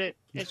exactly what it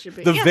should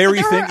be.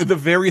 The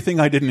very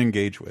thing I didn't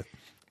engage with.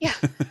 Yeah.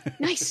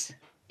 Nice.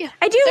 Yeah.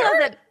 I do love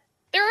that.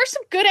 There are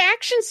some good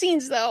action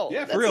scenes though.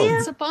 Yeah, for real.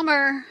 It's a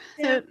bummer.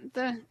 Yeah.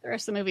 The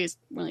rest of the movie is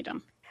really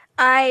dumb.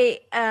 I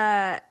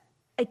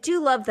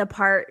do love the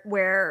part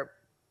where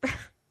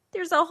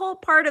there's a whole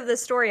part of the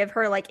story of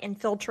her like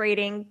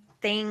infiltrating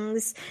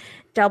things,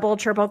 double,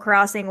 triple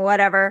crossing,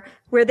 whatever,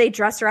 where they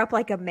dress her up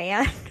like a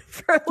man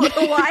for a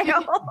little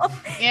while.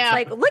 Yeah. It's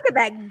like, look at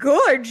that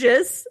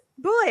gorgeous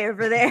boy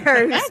over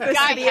there. That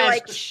guy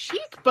has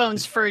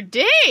cheekbones for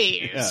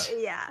days.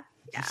 Yeah.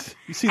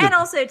 And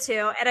also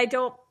too, and I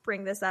don't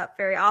bring this up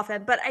very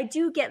often, but I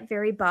do get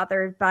very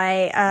bothered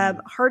by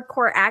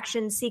hardcore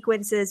action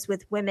sequences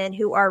with women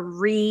who are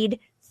reed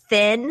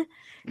thin,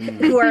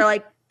 who are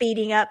like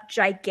beating up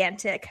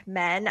gigantic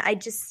men. I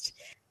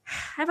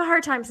have a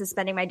hard time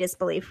suspending my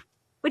disbelief,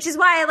 which is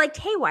why I liked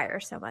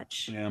Haywire so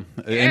much. Yeah.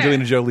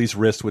 Angelina Jolie's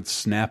wrist would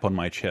snap on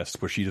my chest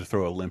were she to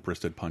throw a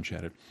limp-wristed punch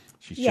at it.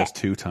 She's just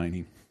too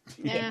tiny.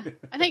 Yeah.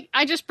 I think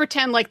I just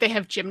pretend like they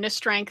have gymnast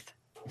strength.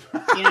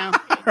 You know,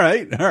 all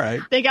right.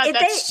 They got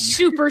that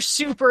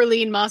super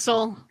lean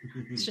muscle.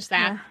 It's just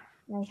that.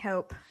 I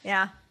hope.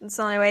 Yeah, that's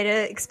the only way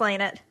to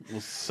explain it. Well,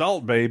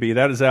 Salt Baby,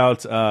 that is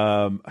out.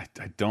 I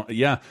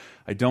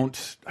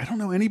don't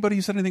know anybody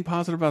who said anything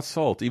positive about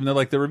Salt, even though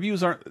like the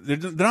reviews they're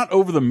not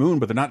over the moon,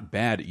 but they're not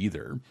bad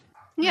either.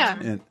 Yeah,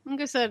 and,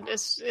 like I said,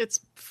 it's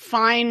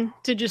fine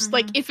to just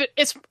like if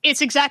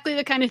it's exactly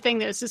the kind of thing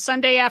that it's a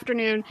Sunday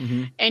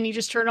afternoon and you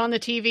just turn on the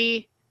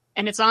TV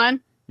and it's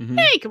on.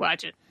 Yeah, you can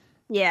watch it.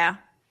 Yeah.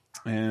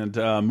 And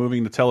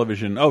moving to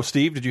television. Oh,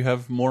 Steve, did you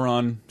have more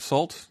on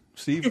Salt?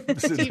 Steve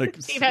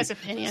Steve has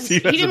opinions. He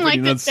didn't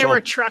like that there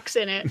were trucks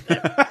in it.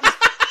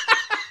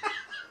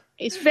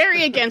 He's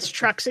very against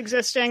trucks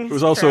existing. It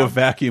was also a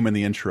vacuum in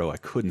the intro. I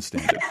couldn't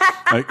stand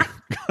it.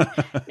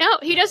 No,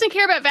 he doesn't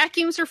care about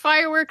vacuums or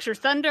fireworks or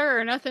thunder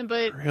or nothing.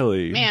 But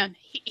really, man,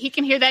 he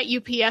can hear that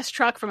UPS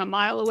truck from a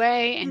mile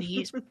away, and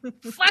he's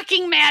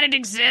fucking mad it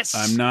exists.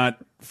 I'm not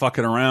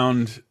fucking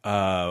around.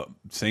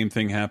 Same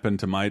thing happened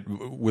to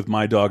with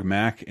my dog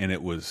Mac, and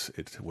it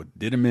what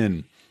did him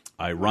in.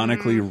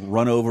 Ironically,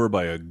 run over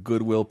by a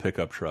Goodwill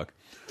pickup truck.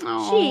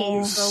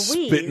 Jeez,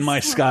 spitting my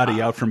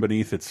Scotty out from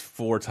beneath its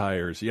 4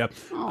 tires. Yep.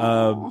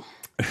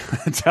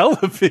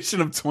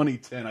 Television of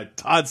 2010.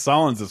 Todd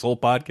Solondz this whole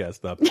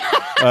podcast up.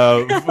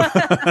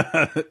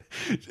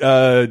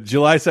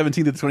 July 17th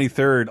to the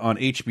 23rd on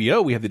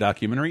HBO, we have the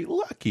documentary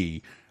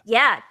Lucky.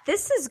 Yeah,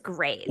 this is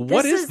great.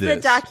 What is this?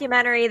 The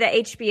documentary that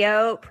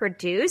HBO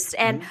produced.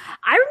 And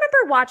I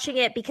remember watching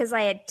it because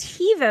I had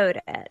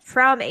TiVo'd it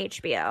from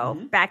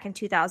HBO back in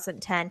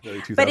 2010.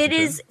 But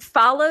it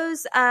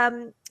follows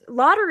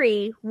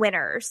lottery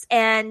winners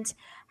and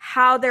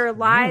how their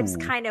lives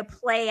kind of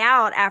play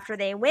out after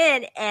they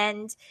win.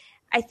 And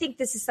I think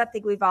this is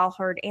something we've all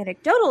heard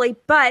anecdotally,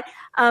 but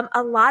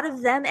a lot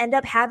of them end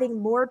up having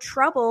more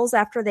troubles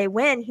after they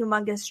win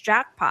humongous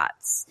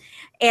jackpots.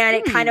 And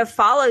it kind of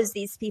follows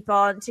these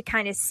people and to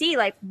kind of see,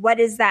 like, what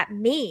does that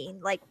mean?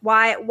 Like,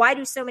 why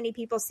do so many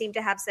people seem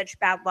to have such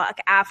bad luck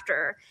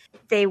after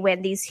they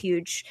win these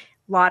huge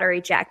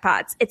lottery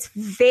jackpots? It's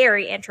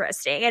very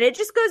interesting. And it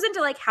just goes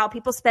into, like, how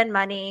people spend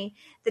money,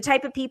 the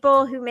type of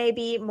people who may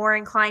be more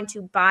inclined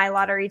to buy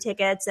lottery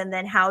tickets, and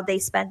then how they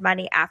spend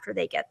money after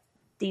they get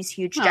these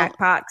huge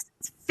jackpots.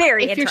 It's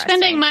very interesting. If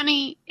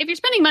you're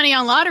spending money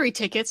on lottery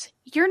tickets,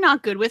 you're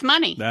not good with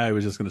money. I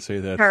was just going to say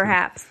that.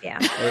 Perhaps, yeah.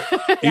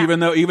 Even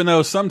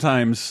though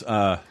sometimes,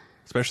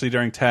 especially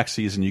during tax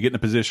season, you get in a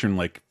position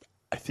like,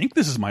 I think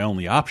this is my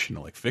only option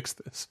to like fix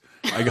this.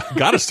 I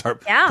got to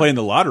start playing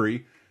the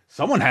lottery.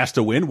 Someone has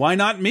to win. Why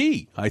not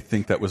me? I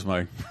think that was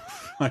my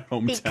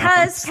hometown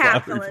because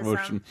lottery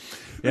promotion.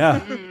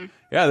 Yeah,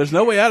 yeah. There's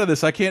no way out of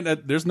this. I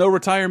can't. There's no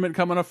retirement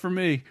coming up for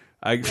me.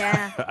 I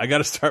got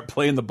to start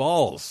playing the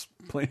balls.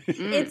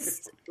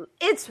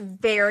 It's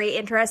very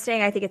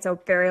interesting. I think it's a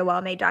very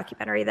well made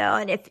documentary, though.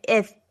 And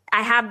if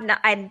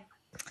I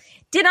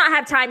did not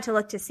have time to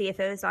look to see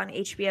if it was on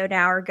HBO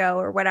Now or Go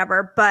or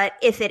whatever, but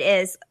if it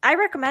is, I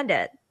recommend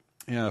it.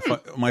 Yeah,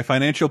 my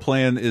financial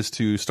plan is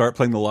to start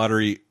playing the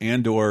lottery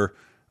and/or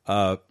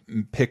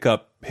pick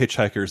up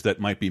hitchhikers that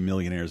might be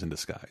millionaires in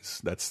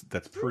disguise. That's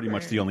pretty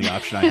much the only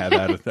option I have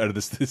out of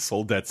this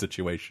whole debt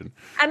situation.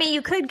 I mean,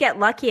 you could get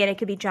lucky and it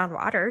could be John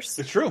Waters.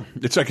 It's true.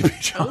 It could be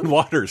John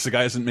Waters. The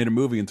guy hasn't made a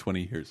movie in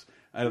 20 years.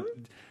 I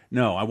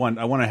want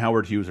a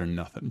Howard Hughes or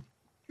nothing.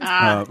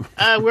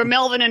 We're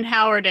Melvin and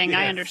Howarding. Yes.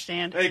 I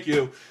understand. Thank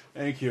you.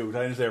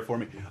 Diana's there for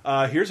me.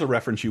 Here's a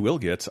reference you will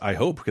get, I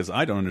hope, because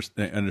I don't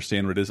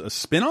understand what it is. A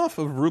spinoff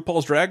of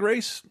RuPaul's Drag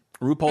Race.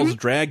 RuPaul's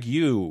Drag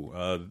You,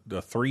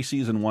 the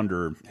 3-season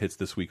wonder, hits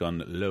this week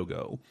on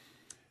Logo.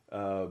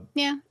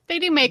 Yeah, they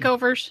do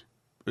makeovers.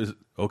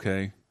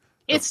 Okay.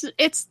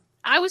 It's.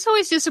 I was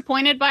always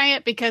disappointed by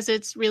it because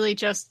it's really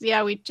just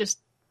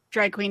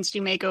drag queens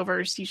do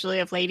makeovers, usually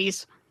of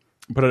ladies.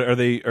 But are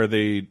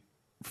the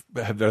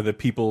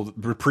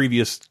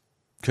previous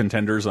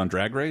contenders on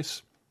Drag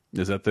Race?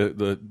 Is that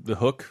the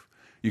hook?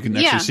 You can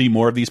actually see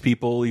more of these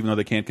people, even though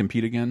they can't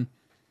compete again.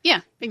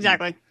 Yeah,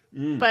 exactly.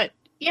 But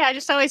yeah, I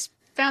just always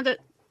found it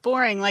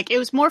boring. Like, it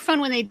was more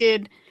fun when they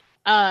did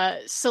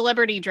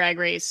Celebrity Drag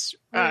Race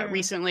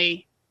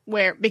recently,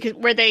 where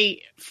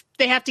they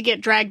have to get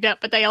dragged up,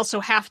 but they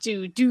also have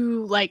to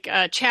do like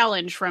a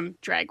challenge from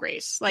Drag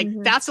Race. Like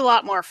that's a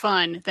lot more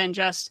fun than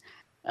just,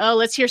 oh,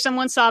 let's hear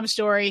someone's sob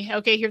story.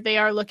 Okay, here they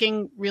are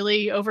looking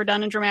really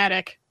overdone and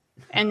dramatic,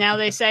 and now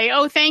they say,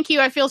 "Oh, thank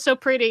you, I feel so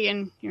pretty,"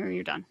 and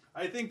you're done.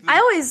 I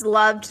always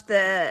loved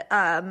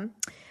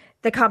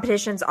the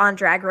competitions on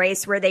Drag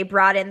Race where they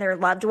brought in their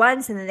loved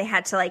ones and then they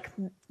had to like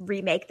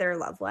remake their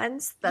loved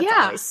ones. That's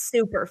always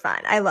super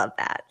fun. I love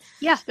that.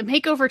 Yeah, the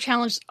makeover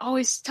challenge is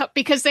always tough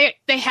because they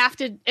have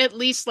to at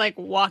least like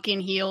walk in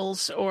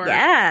heels or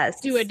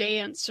do a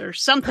dance or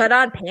something. Put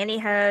on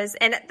pantyhose.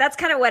 And that's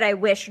kind of what I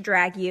wish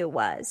Drag You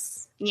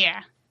was.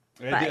 Yeah.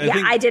 But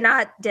I did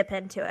not dip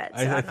into it.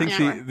 So I think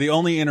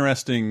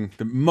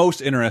the most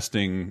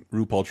interesting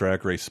RuPaul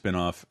Drag Race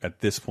spinoff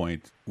at this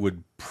point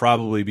would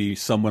probably be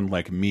someone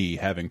like me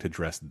having to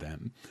dress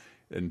them.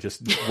 and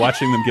just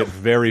watching them get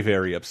very,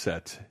 very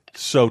upset.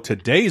 So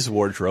today's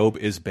wardrobe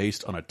is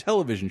based on a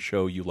television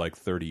show you liked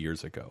 30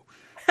 years ago.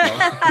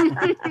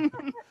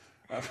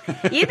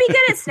 You'd be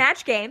good at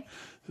Snatch Game.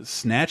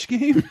 Snatch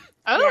Game?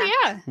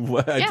 Oh, yeah.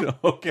 What? Yeah.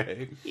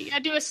 Okay. You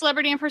gotta do a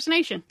celebrity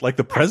impersonation. Like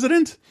the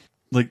president?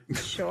 Like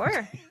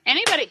Sure.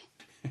 Anybody.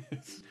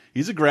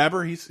 He's a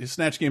grabber. His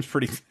Snatch Game's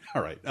pretty...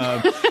 All right.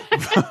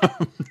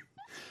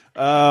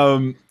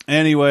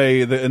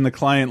 Anyway, in the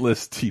Client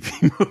List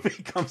TV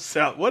movie comes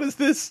out. What is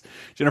this?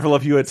 Jennifer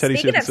Love Hewitt, Teddy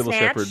Speaking Schiff, and of Sybil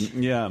Snatch.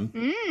 Shepherd.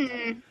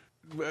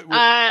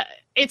 Yeah.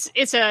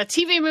 It's a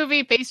TV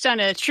movie based on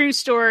a true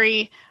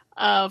story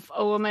of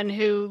a woman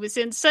who was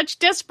in such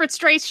desperate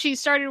straits she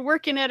started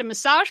working at a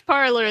massage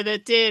parlor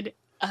that did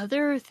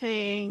other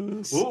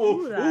things.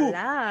 Ooh la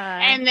la.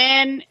 And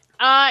then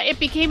it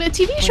became a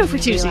TV show for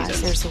 2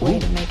 seasons. There's a way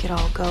to make it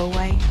all go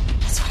away.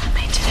 That's what I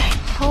made today.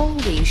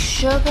 Holy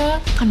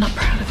sugar. I'm not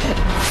proud of it.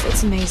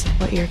 It's amazing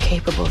what you're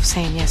capable of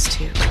saying yes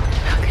to.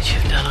 How could you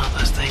have done all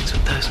those things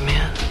with those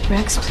men?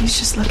 Rex, please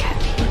just look at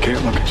me. I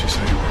can't look at you,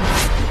 Sam.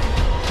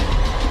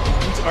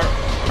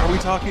 Are we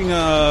talking?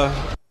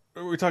 Are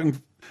we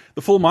talking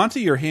the Full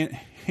Monty or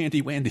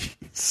Handy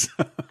Wandies?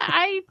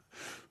 I'm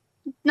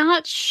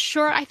not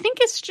sure. I think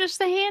it's just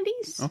the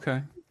Handies.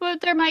 Okay.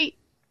 But there might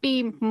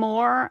be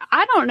more.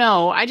 I don't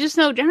know. I just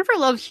know Jennifer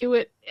Love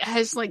Hewitt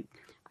has like,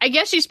 I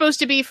guess she's supposed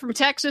to be from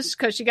Texas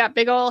because she got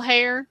big old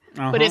hair,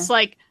 but it's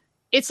like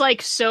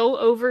so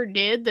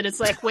overdid that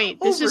it's like,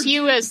 wait, this is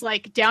you as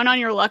like down on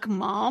your luck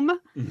mom.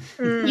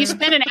 You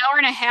spend an hour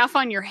and a half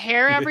on your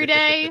hair every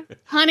day,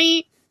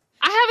 honey.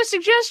 I have a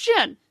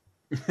suggestion.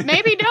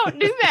 Maybe don't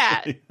do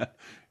that.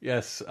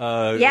 Yes.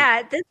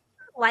 Yeah, this is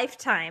a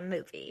Lifetime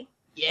movie.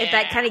 Yeah. If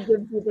that kind of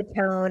gives you the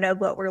tone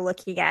of what we're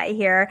looking at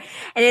here.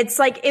 And it's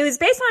like, it was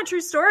based on a true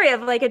story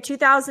of like a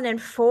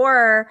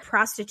 2004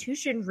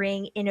 prostitution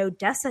ring in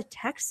Odessa,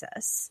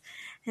 Texas.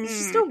 And it's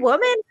just a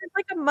woman,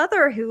 like a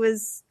mother who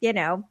was, you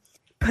know,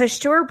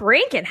 pushed to her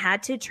brink and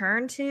had to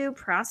turn to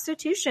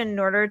prostitution in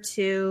order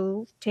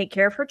to take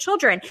care of her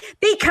children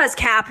because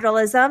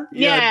capitalism.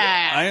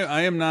 Yeah.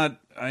 I am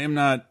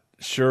not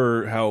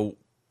sure how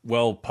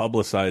well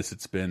publicized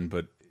it's been,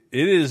 but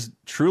it is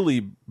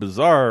truly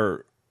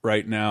bizarre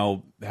right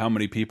now how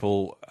many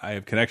people I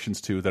have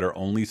connections to that are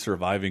only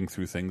surviving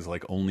through things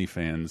like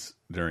OnlyFans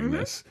during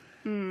this.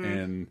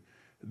 And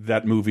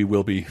that movie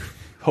will be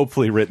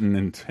hopefully written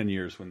in 10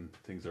 years when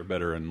things are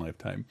better in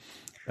Lifetime.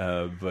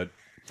 But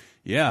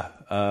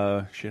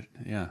yeah, shit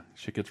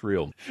gets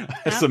real.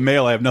 As a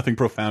male, I have nothing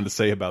profound to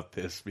say about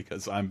this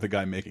because I'm the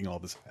guy making all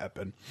this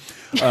happen.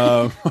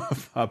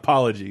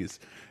 Apologies.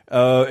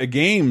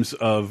 Games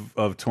of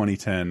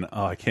 2010.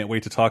 I can't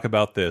wait to talk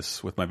about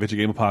this with my Video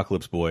Game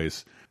Apocalypse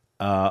boys.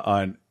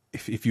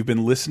 If you've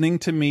been listening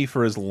to me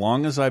for as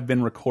long as I've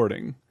been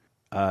recording,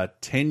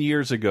 10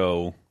 years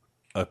ago,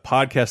 a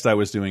podcast I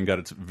was doing got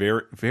its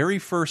very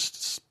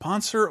first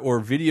sponsor or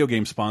video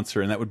game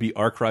sponsor, and that would be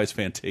Ark Rise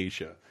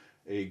Fantasia,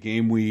 a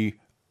game we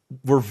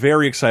were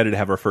very excited to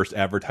have our first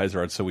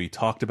advertiser on, so we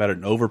talked about it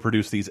and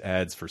overproduced these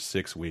ads for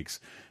 6 weeks.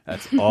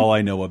 That's all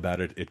I know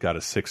about it. It got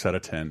a 6 out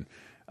of 10.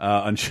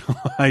 On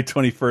July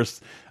 21st,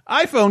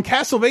 iPhone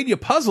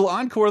Castlevania Puzzle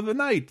Encore of the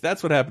Night.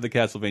 That's what happened to the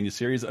Castlevania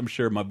series. I'm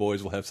sure my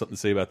boys will have something to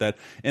say about that.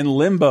 And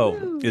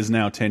Limbo is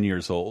now 10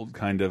 years old,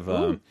 kind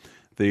of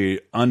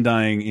the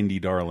undying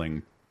indie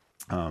darling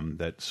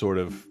that sort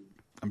of,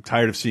 I'm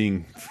tired of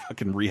seeing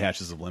fucking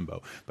rehashes of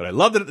Limbo, but I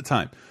loved it at the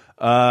time.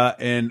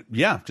 And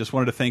yeah, just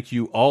wanted to thank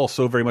you all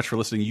so very much for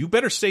listening. You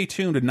better stay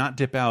tuned and not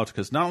dip out,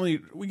 because not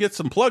only we get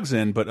some plugs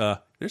in,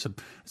 but it's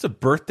a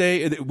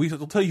birthday.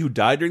 We'll tell you who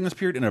died during this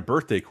period and a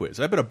birthday quiz.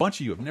 I bet a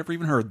bunch of you have never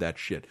even heard that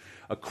shit.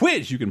 A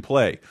quiz you can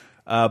play.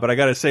 But I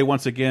got to say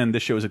once again,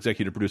 this show is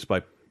executive produced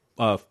by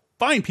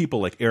fine people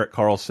like Eric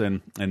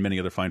Carlson and many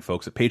other fine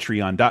folks at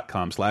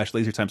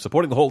patreon.com/LaserTime,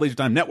 supporting the whole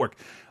LaserTime network.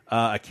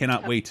 I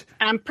cannot wait.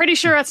 I'm pretty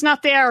sure it's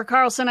not the Eric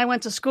Carlson I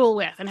went to school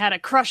with and had a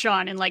crush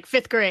on in like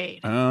 5th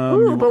grade.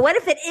 Ooh, but what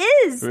if it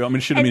is? Want me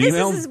to shoot him and an this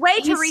email? is his way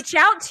to reach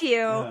out to you.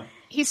 Yeah.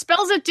 He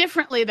spells it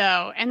differently,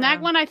 though, and that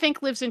one I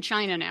think lives in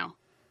China now.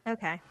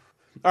 Okay.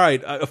 All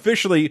right,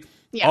 officially,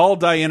 all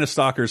Diana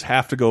stalkers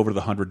have to go over to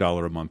the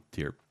 $100 a month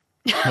tier.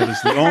 That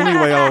is the only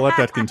way I'll let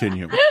that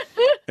continue.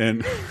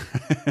 And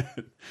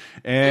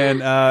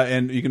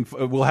and you can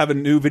we'll have a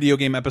new video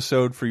game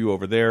episode for you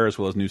over there, as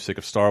well as new Sick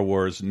of Star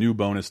Wars, new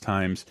bonus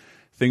times.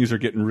 Things are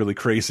getting really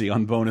crazy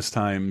on bonus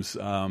times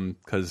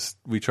because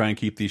we try and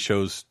keep these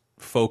shows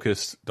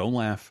focused. Don't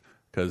laugh,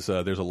 because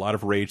there's a lot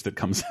of rage that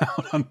comes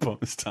out on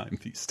bonus time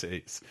these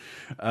days.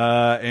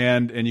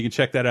 And you can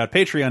check that out,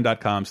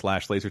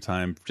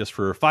 patreon.com/lasertime. Just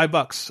for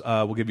 $5,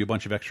 we'll give you a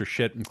bunch of extra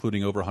shit,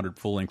 including over 100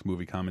 full-length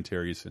movie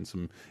commentaries and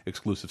some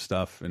exclusive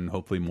stuff, and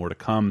hopefully more to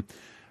come.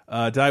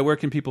 Di, where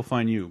can people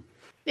find you?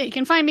 You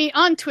can find me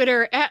on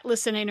Twitter at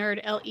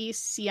ListenANerd,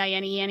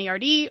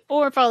 LeCineNerd,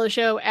 or follow the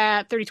show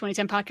at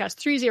 302010 Podcast,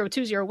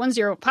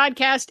 302010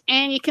 Podcast.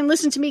 And you can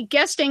listen to me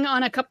guesting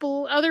on a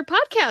couple other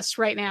podcasts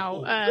right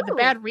now. The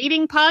Bad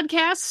Reading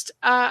Podcast,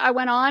 I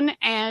went on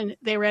and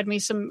they read me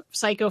some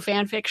psycho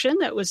fan fiction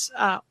that was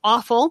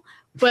awful.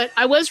 But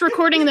I was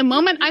recording the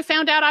moment I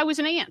found out I was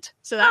an aunt.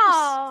 So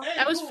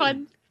that was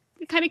fun.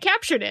 Kind of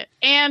captured it.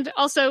 And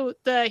also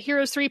the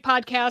Heroes 3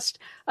 podcast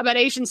about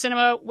Asian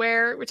cinema,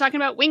 where we're talking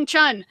about Wing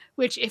Chun,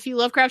 which if you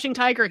love Crouching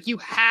Tiger, you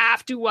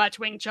have to watch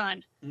Wing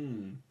Chun.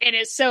 It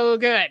is so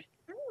good.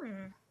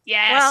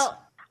 Yes. Well,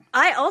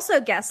 I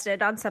also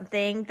guested on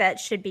something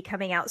that should be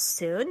coming out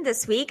soon.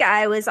 This week,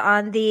 I was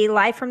on the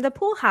Live from the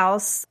Pool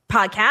House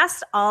podcast,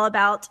 all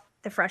about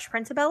the Fresh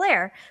Prince of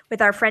Bel-Air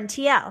with our friend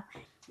TL.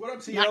 What up,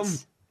 TL?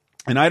 Nice.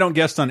 And I don't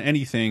guest on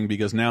anything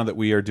because now that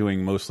we are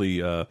doing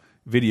mostly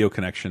video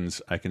connections,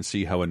 I can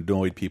see how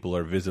annoyed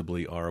people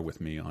visibly are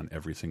with me on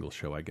every single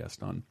show I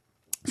guest on.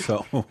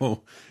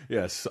 So,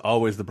 yes,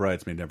 always the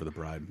bridesmaid, never the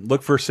bride.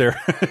 Look for Sarah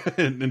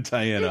and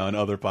Diana on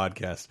other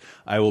podcasts.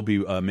 I will be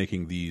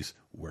making these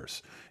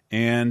worse.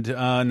 And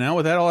now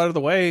with that all out of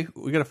the way,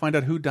 we got to find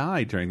out who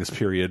died during this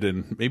period.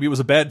 And maybe it was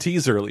a bad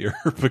tease earlier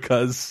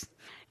because...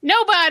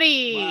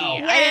 Nobody! Wow.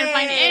 I didn't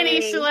find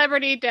any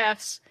celebrity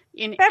deaths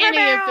in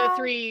any of the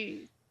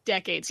 3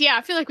 decades. Yeah,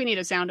 I feel like we need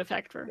a sound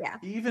effect for. Yeah.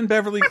 Even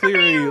Beverly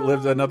Cleary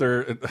lived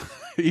another.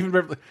 Even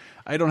Beverly,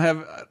 I don't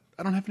have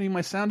any of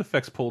my sound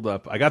effects pulled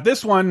up. I got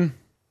this one.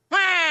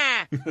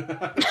 Good,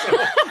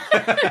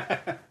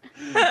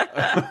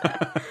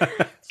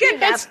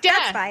 that's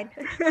fine.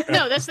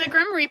 No, that's the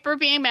Grim Reaper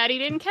being mad he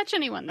didn't catch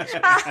anyone this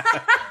week.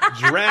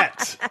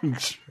 Drat.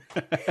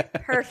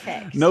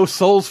 Perfect. No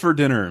souls for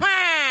dinner.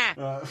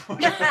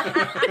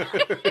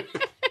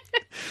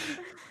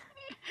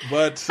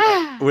 But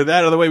with that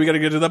out of the way, we got to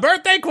get to the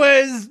birthday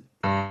quiz.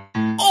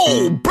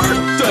 Oh,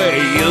 birthday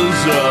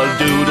is a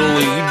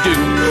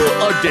doodly-doo,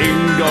 a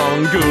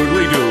ding-dong,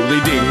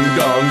 goodly-doodly,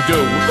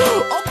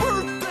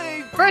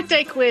 ding-dong-doo.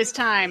 Birthday quiz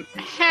time.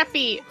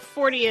 Happy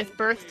 40th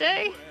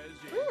birthday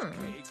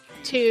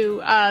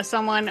to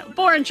someone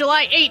born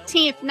July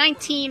 18th,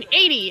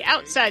 1980,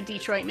 outside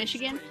Detroit,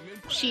 Michigan.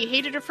 She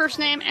hated her first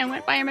name and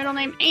went by her middle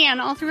name Ann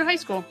all through high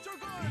school.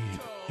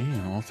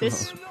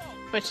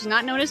 But she's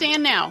not known as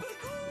Ann now.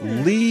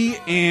 Lee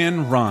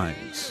Ann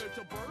Rhymes.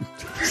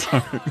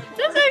 Sorry.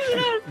 That's actually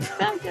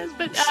not good,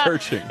 but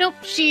searching. Nope,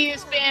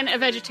 she's been a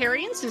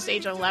vegetarian since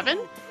age 11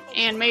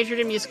 and majored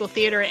in musical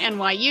theater at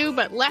NYU,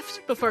 but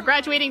left before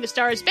graduating to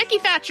star as Becky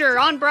Thatcher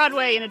on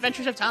Broadway in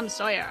Adventures of Tom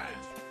Sawyer.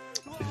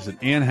 Is it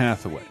Anne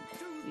Hathaway?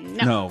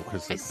 No, I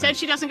said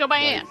she doesn't go by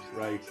Anne.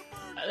 Right.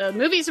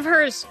 Movies of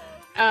hers,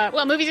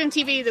 movies and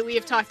TV that we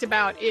have talked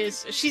about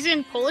is she's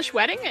in Polish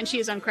Wedding and she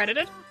is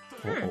uncredited.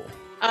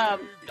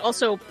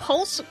 Also,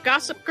 Pulse,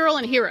 Gossip Girl,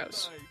 and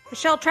Heroes.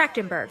 Michelle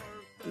Trachtenberg.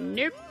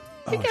 Nope.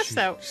 I guess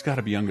so. She's got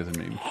to be younger than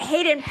me.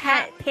 Hayden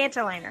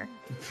Panteliner.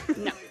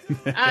 No.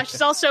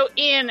 She's also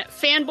in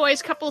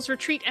Fanboys, Couples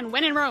Retreat, and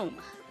When in Rome.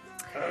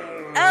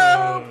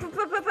 Oh,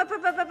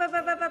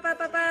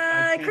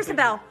 Kristen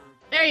Bell.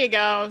 There you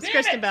go. It's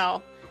Kristen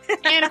Bell.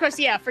 And, of course,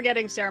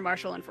 forgetting Sarah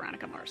Marshall and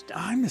Veronica Mars.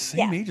 I'm the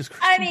same age as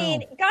Kristen Bell.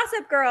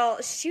 Gossip Girl,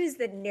 she was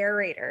the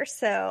narrator,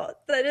 so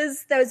that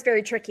was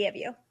very tricky of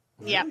you.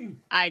 Yeah,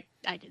 I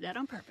did that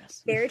on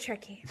purpose. Very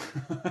tricky.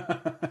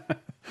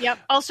 Yep.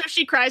 Also,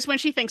 she cries when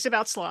she thinks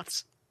about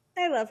sloths.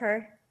 I love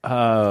her.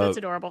 That's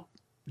adorable.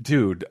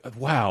 Dude,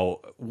 wow.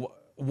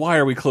 Why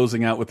are we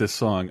closing out with this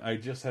song? I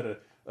just had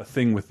a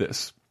thing with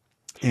this.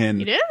 And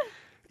you did?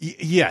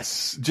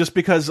 Yes. Just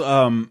because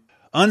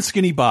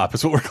Unskinny Bop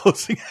is what we're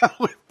closing out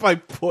with by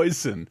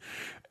Poison.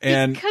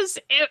 And because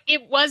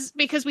it was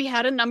because we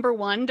had a number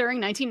 1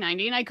 during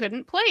 1990 and I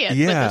couldn't play it.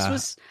 Yeah. But this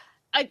was,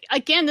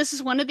 again, this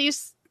is one of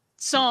these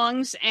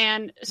songs,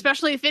 and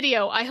especially the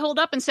video, I hold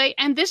up and say,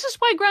 and this is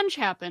why grunge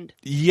happened.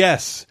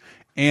 Yes.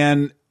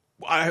 And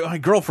my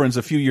girlfriend's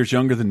a few years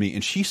younger than me,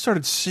 and she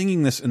started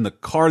singing this in the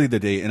car the other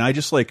day, and I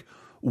just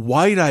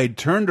wide-eyed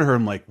turned to her.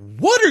 I'm like,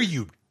 what are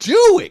you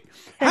doing?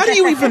 How do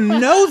you even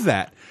know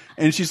that?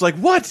 And she's like,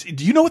 what?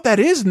 Do you know what that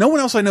is? No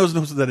one else I know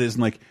knows what that is.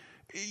 And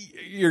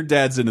your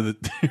dad's your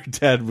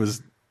dad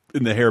was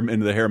in the hair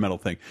metal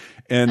thing.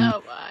 And,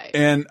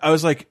 and I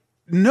was like,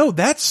 no,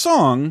 that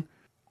song,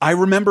 I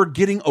remember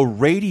getting a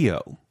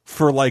radio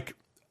for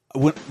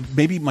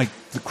maybe the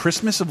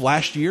Christmas of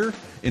last year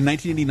in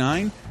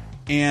 1989.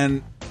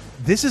 And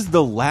this is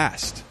the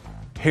last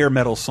hair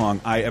metal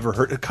song I ever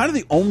heard. Kind of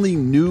the only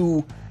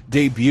new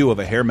debut of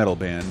a hair metal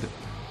band,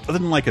 other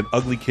than an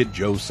Ugly Kid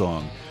Joe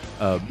song.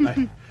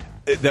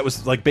 That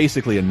was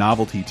basically a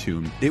novelty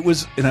tune. It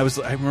was, and I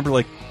remember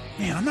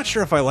man, I'm not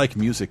sure if I like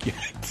music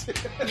yet.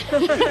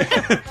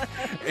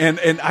 and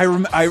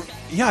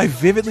I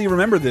vividly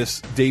remember this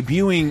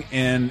debuting,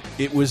 and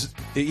it was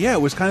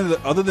kind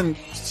of other than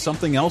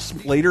something else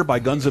later by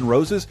Guns N'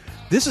 Roses,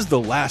 this is the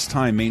last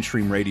time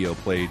mainstream radio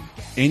played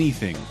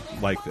anything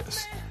like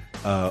this.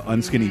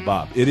 Unskinny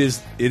Bop. It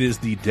is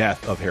the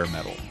death of hair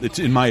metal. It's,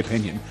 in my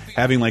opinion,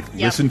 having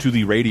listened to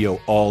the radio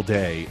all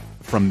day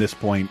from this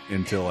point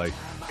until I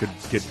could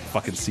get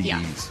fucking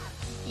CDs.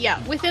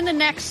 Yeah, within the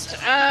next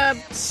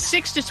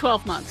 6 to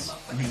 12 months,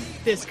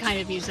 this kind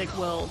of music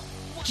will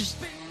just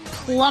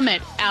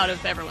plummet out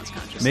of everyone's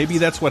consciousness. Maybe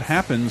that's what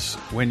happens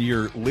when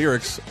your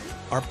lyrics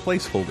are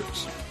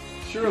placeholders.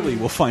 Surely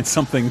we'll find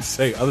something to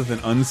say other than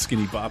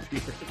unskinny bop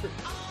here.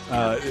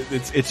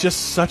 It's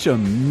just such a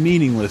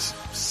meaningless,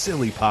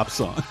 silly pop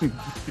song.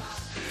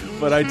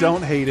 But I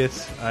don't hate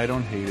it. I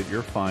don't hate it.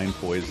 You're fine,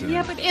 Poison.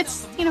 Yeah, but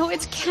it's,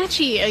 it's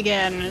catchy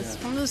again. It's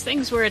one of those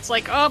things where it's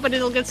like, oh, but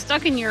it'll get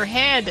stuck in your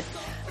head.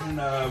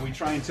 And we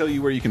try and tell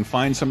you where you can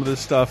find some of this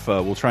stuff.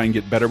 We'll try and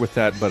get better with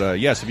that. But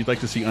yes, if you'd like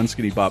to see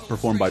Unskinny Bop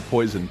performed by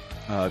Poison,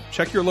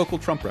 check your local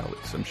Trump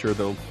rallies. I'm sure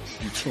they'll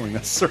be touring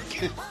a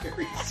circuit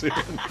very soon.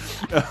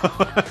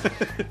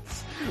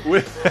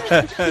 With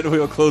that,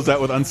 we'll close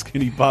out with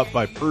Unskinny Bop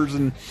by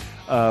Poison.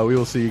 We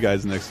will see you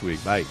guys next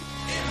week. Bye.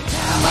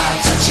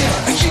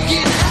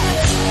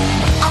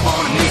 I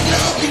wanna make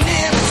love, you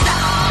never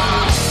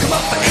stop. Come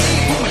up for